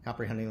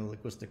 Comprehending the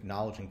linguistic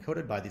knowledge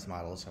encoded by these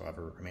models,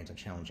 however, remains a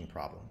challenging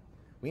problem.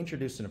 We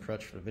introduced an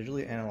approach for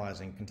visually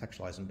analyzing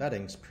contextualized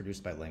embeddings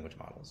produced by language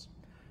models.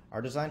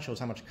 Our design shows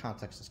how much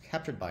context is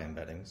captured by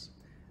embeddings,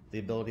 the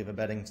ability of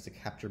embeddings to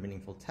capture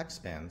meaningful text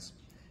spans,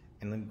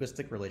 and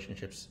linguistic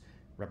relationships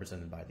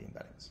represented by the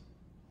embeddings.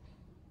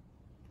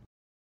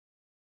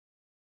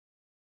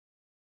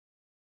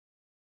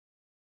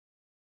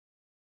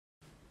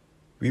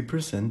 We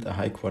present a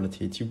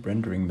high-quality tube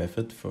rendering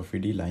method for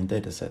 3D line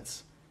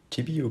datasets.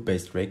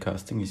 GPU-based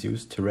raycasting is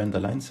used to render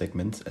line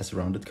segments as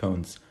rounded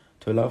cones,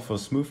 to allow for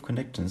smooth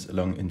connections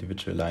along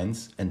individual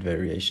lines and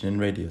variation in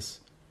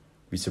radius.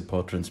 We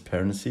support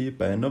transparency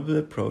by a novel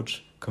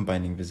approach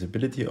combining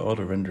visibility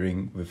order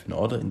rendering with an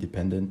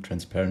order-independent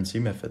transparency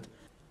method.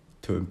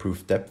 To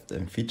improve depth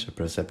and feature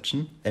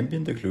perception,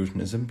 ambient occlusion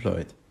is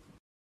employed.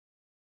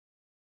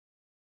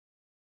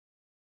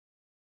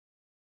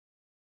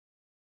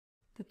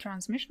 The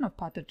transmission of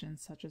pathogens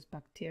such as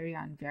bacteria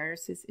and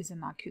viruses is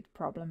an acute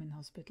problem in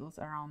hospitals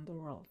around the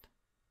world.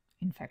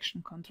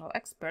 Infection control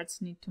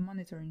experts need to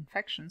monitor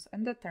infections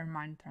and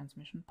determine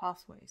transmission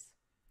pathways.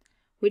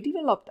 We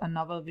developed a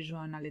novel visual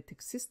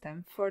analytics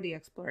system for the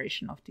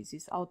exploration of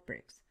disease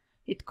outbreaks.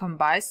 It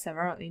combines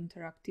several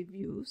interactive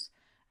views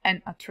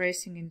and a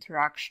tracing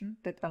interaction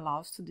that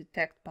allows to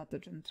detect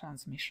pathogen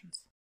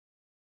transmissions.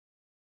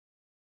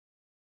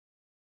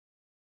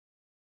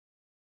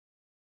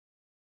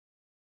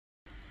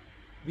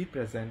 We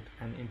present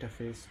an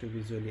interface to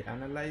visually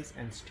analyze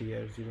and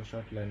steer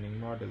zero-shot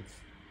learning models.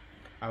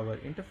 Our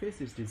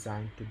interface is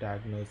designed to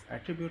diagnose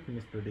attribute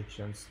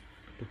mispredictions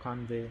to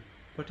convey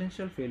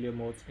potential failure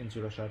modes in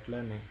zero-shot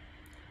learning.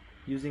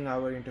 Using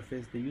our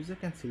interface, the user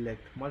can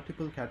select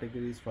multiple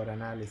categories for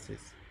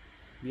analysis.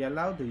 We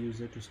allow the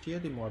user to steer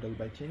the model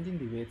by changing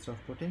the weights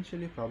of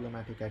potentially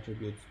problematic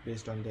attributes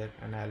based on their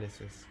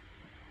analysis.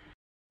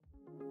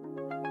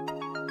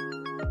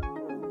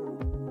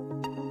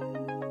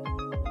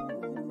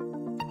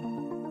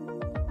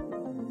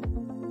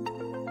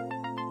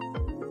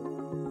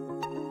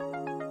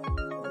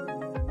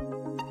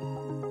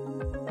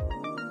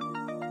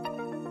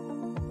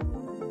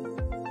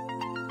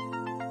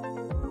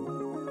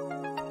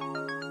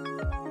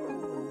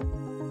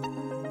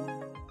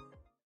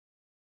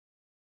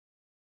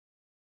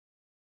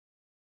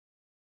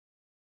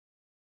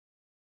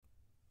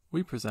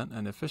 We present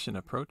an efficient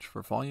approach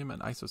for volume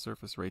and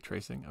isosurface ray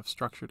tracing of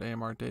structured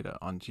AMR data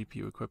on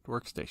GPU-equipped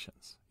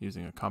workstations,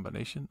 using a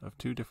combination of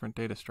two different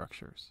data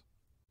structures.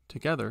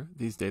 Together,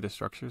 these data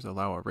structures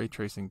allow a ray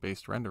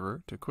tracing-based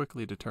renderer to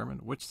quickly determine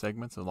which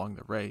segments along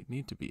the ray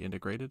need to be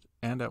integrated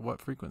and at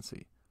what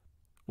frequency,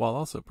 while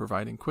also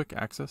providing quick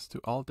access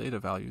to all data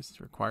values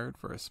required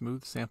for a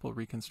smooth sample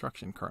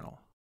reconstruction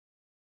kernel.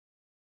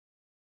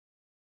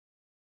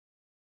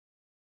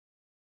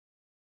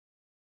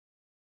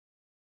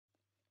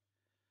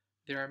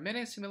 There are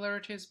many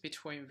similarities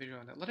between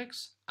visual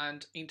analytics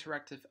and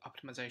interactive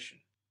optimization.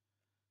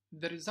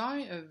 The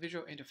design of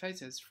visual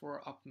interfaces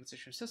for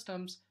optimization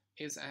systems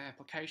is an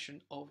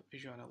application of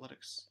visual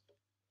analytics.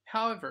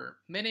 However,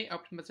 many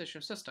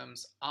optimization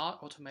systems are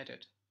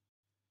automated.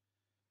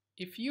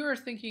 If you are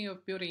thinking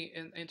of building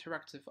an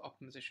interactive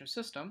optimization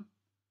system,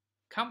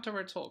 come to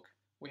our talk.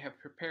 We have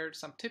prepared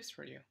some tips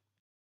for you.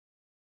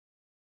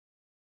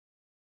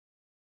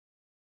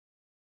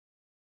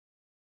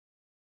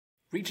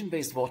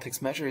 Region-based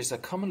vortex measures are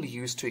commonly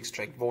used to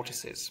extract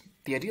vortices.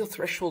 The ideal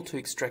threshold to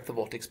extract the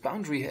vortex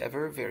boundary,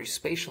 however, varies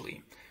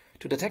spatially.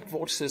 To detect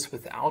vortices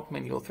without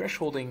manual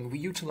thresholding, we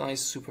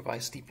utilize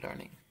supervised deep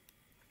learning.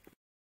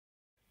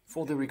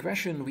 For the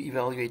regression, we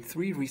evaluate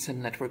 3 recent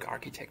network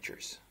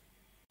architectures.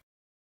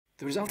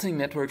 The resulting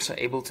networks are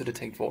able to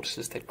detect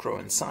vortices that grow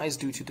in size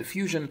due to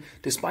diffusion,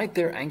 despite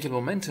their angular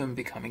momentum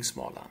becoming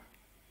smaller.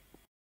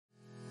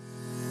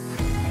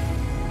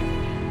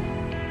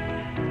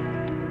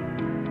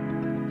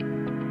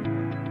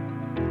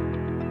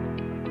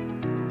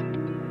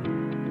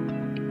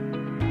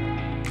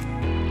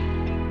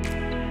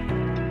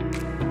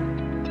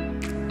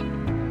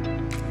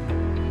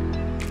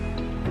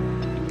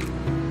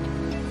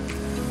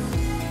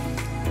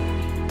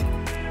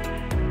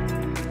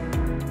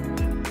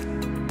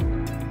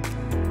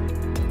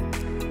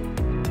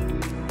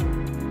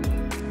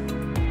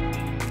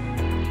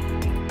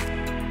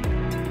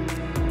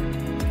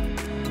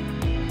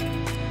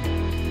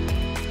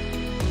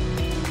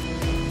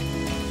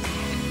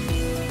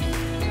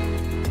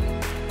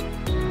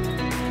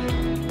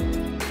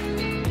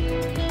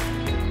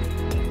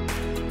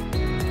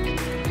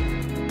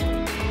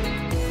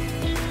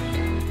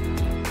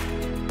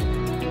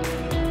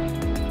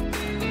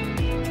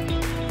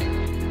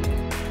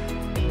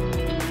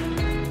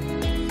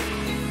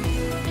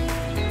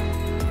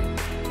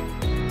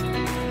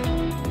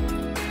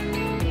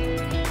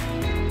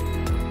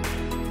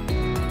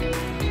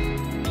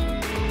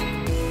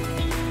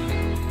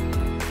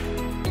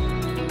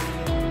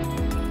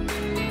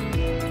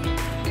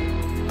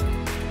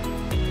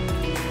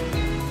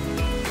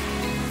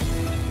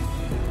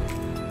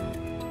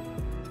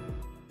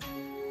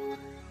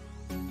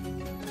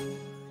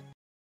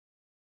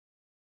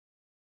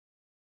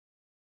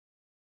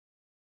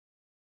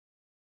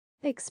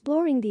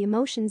 Exploring the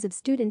emotions of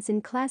students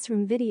in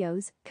classroom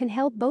videos can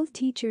help both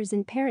teachers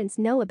and parents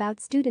know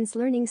about students'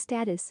 learning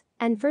status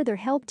and further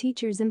help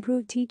teachers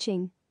improve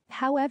teaching.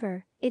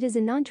 However, it is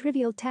a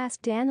non-trivial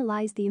task to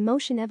analyze the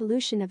emotion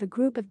evolution of a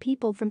group of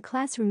people from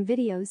classroom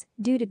videos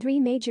due to three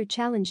major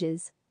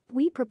challenges.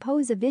 We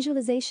propose a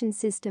visualization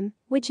system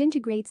which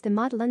integrates the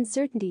model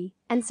uncertainty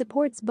and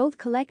supports both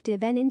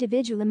collective and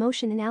individual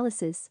emotion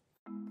analysis.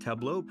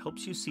 Tableau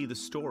helps you see the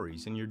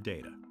stories in your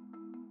data.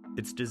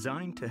 It's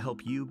designed to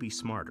help you be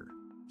smarter,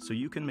 so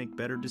you can make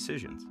better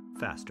decisions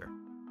faster.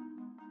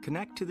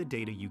 Connect to the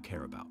data you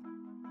care about.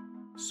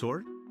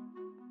 Sort,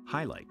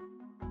 highlight,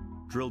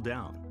 drill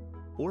down,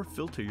 or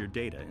filter your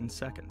data in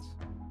seconds.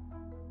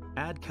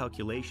 Add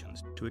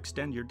calculations to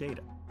extend your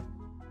data.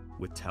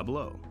 With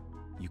Tableau,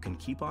 you can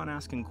keep on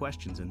asking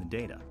questions in the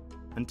data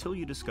until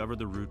you discover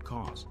the root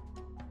cause.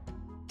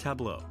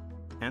 Tableau,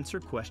 answer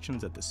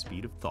questions at the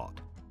speed of thought.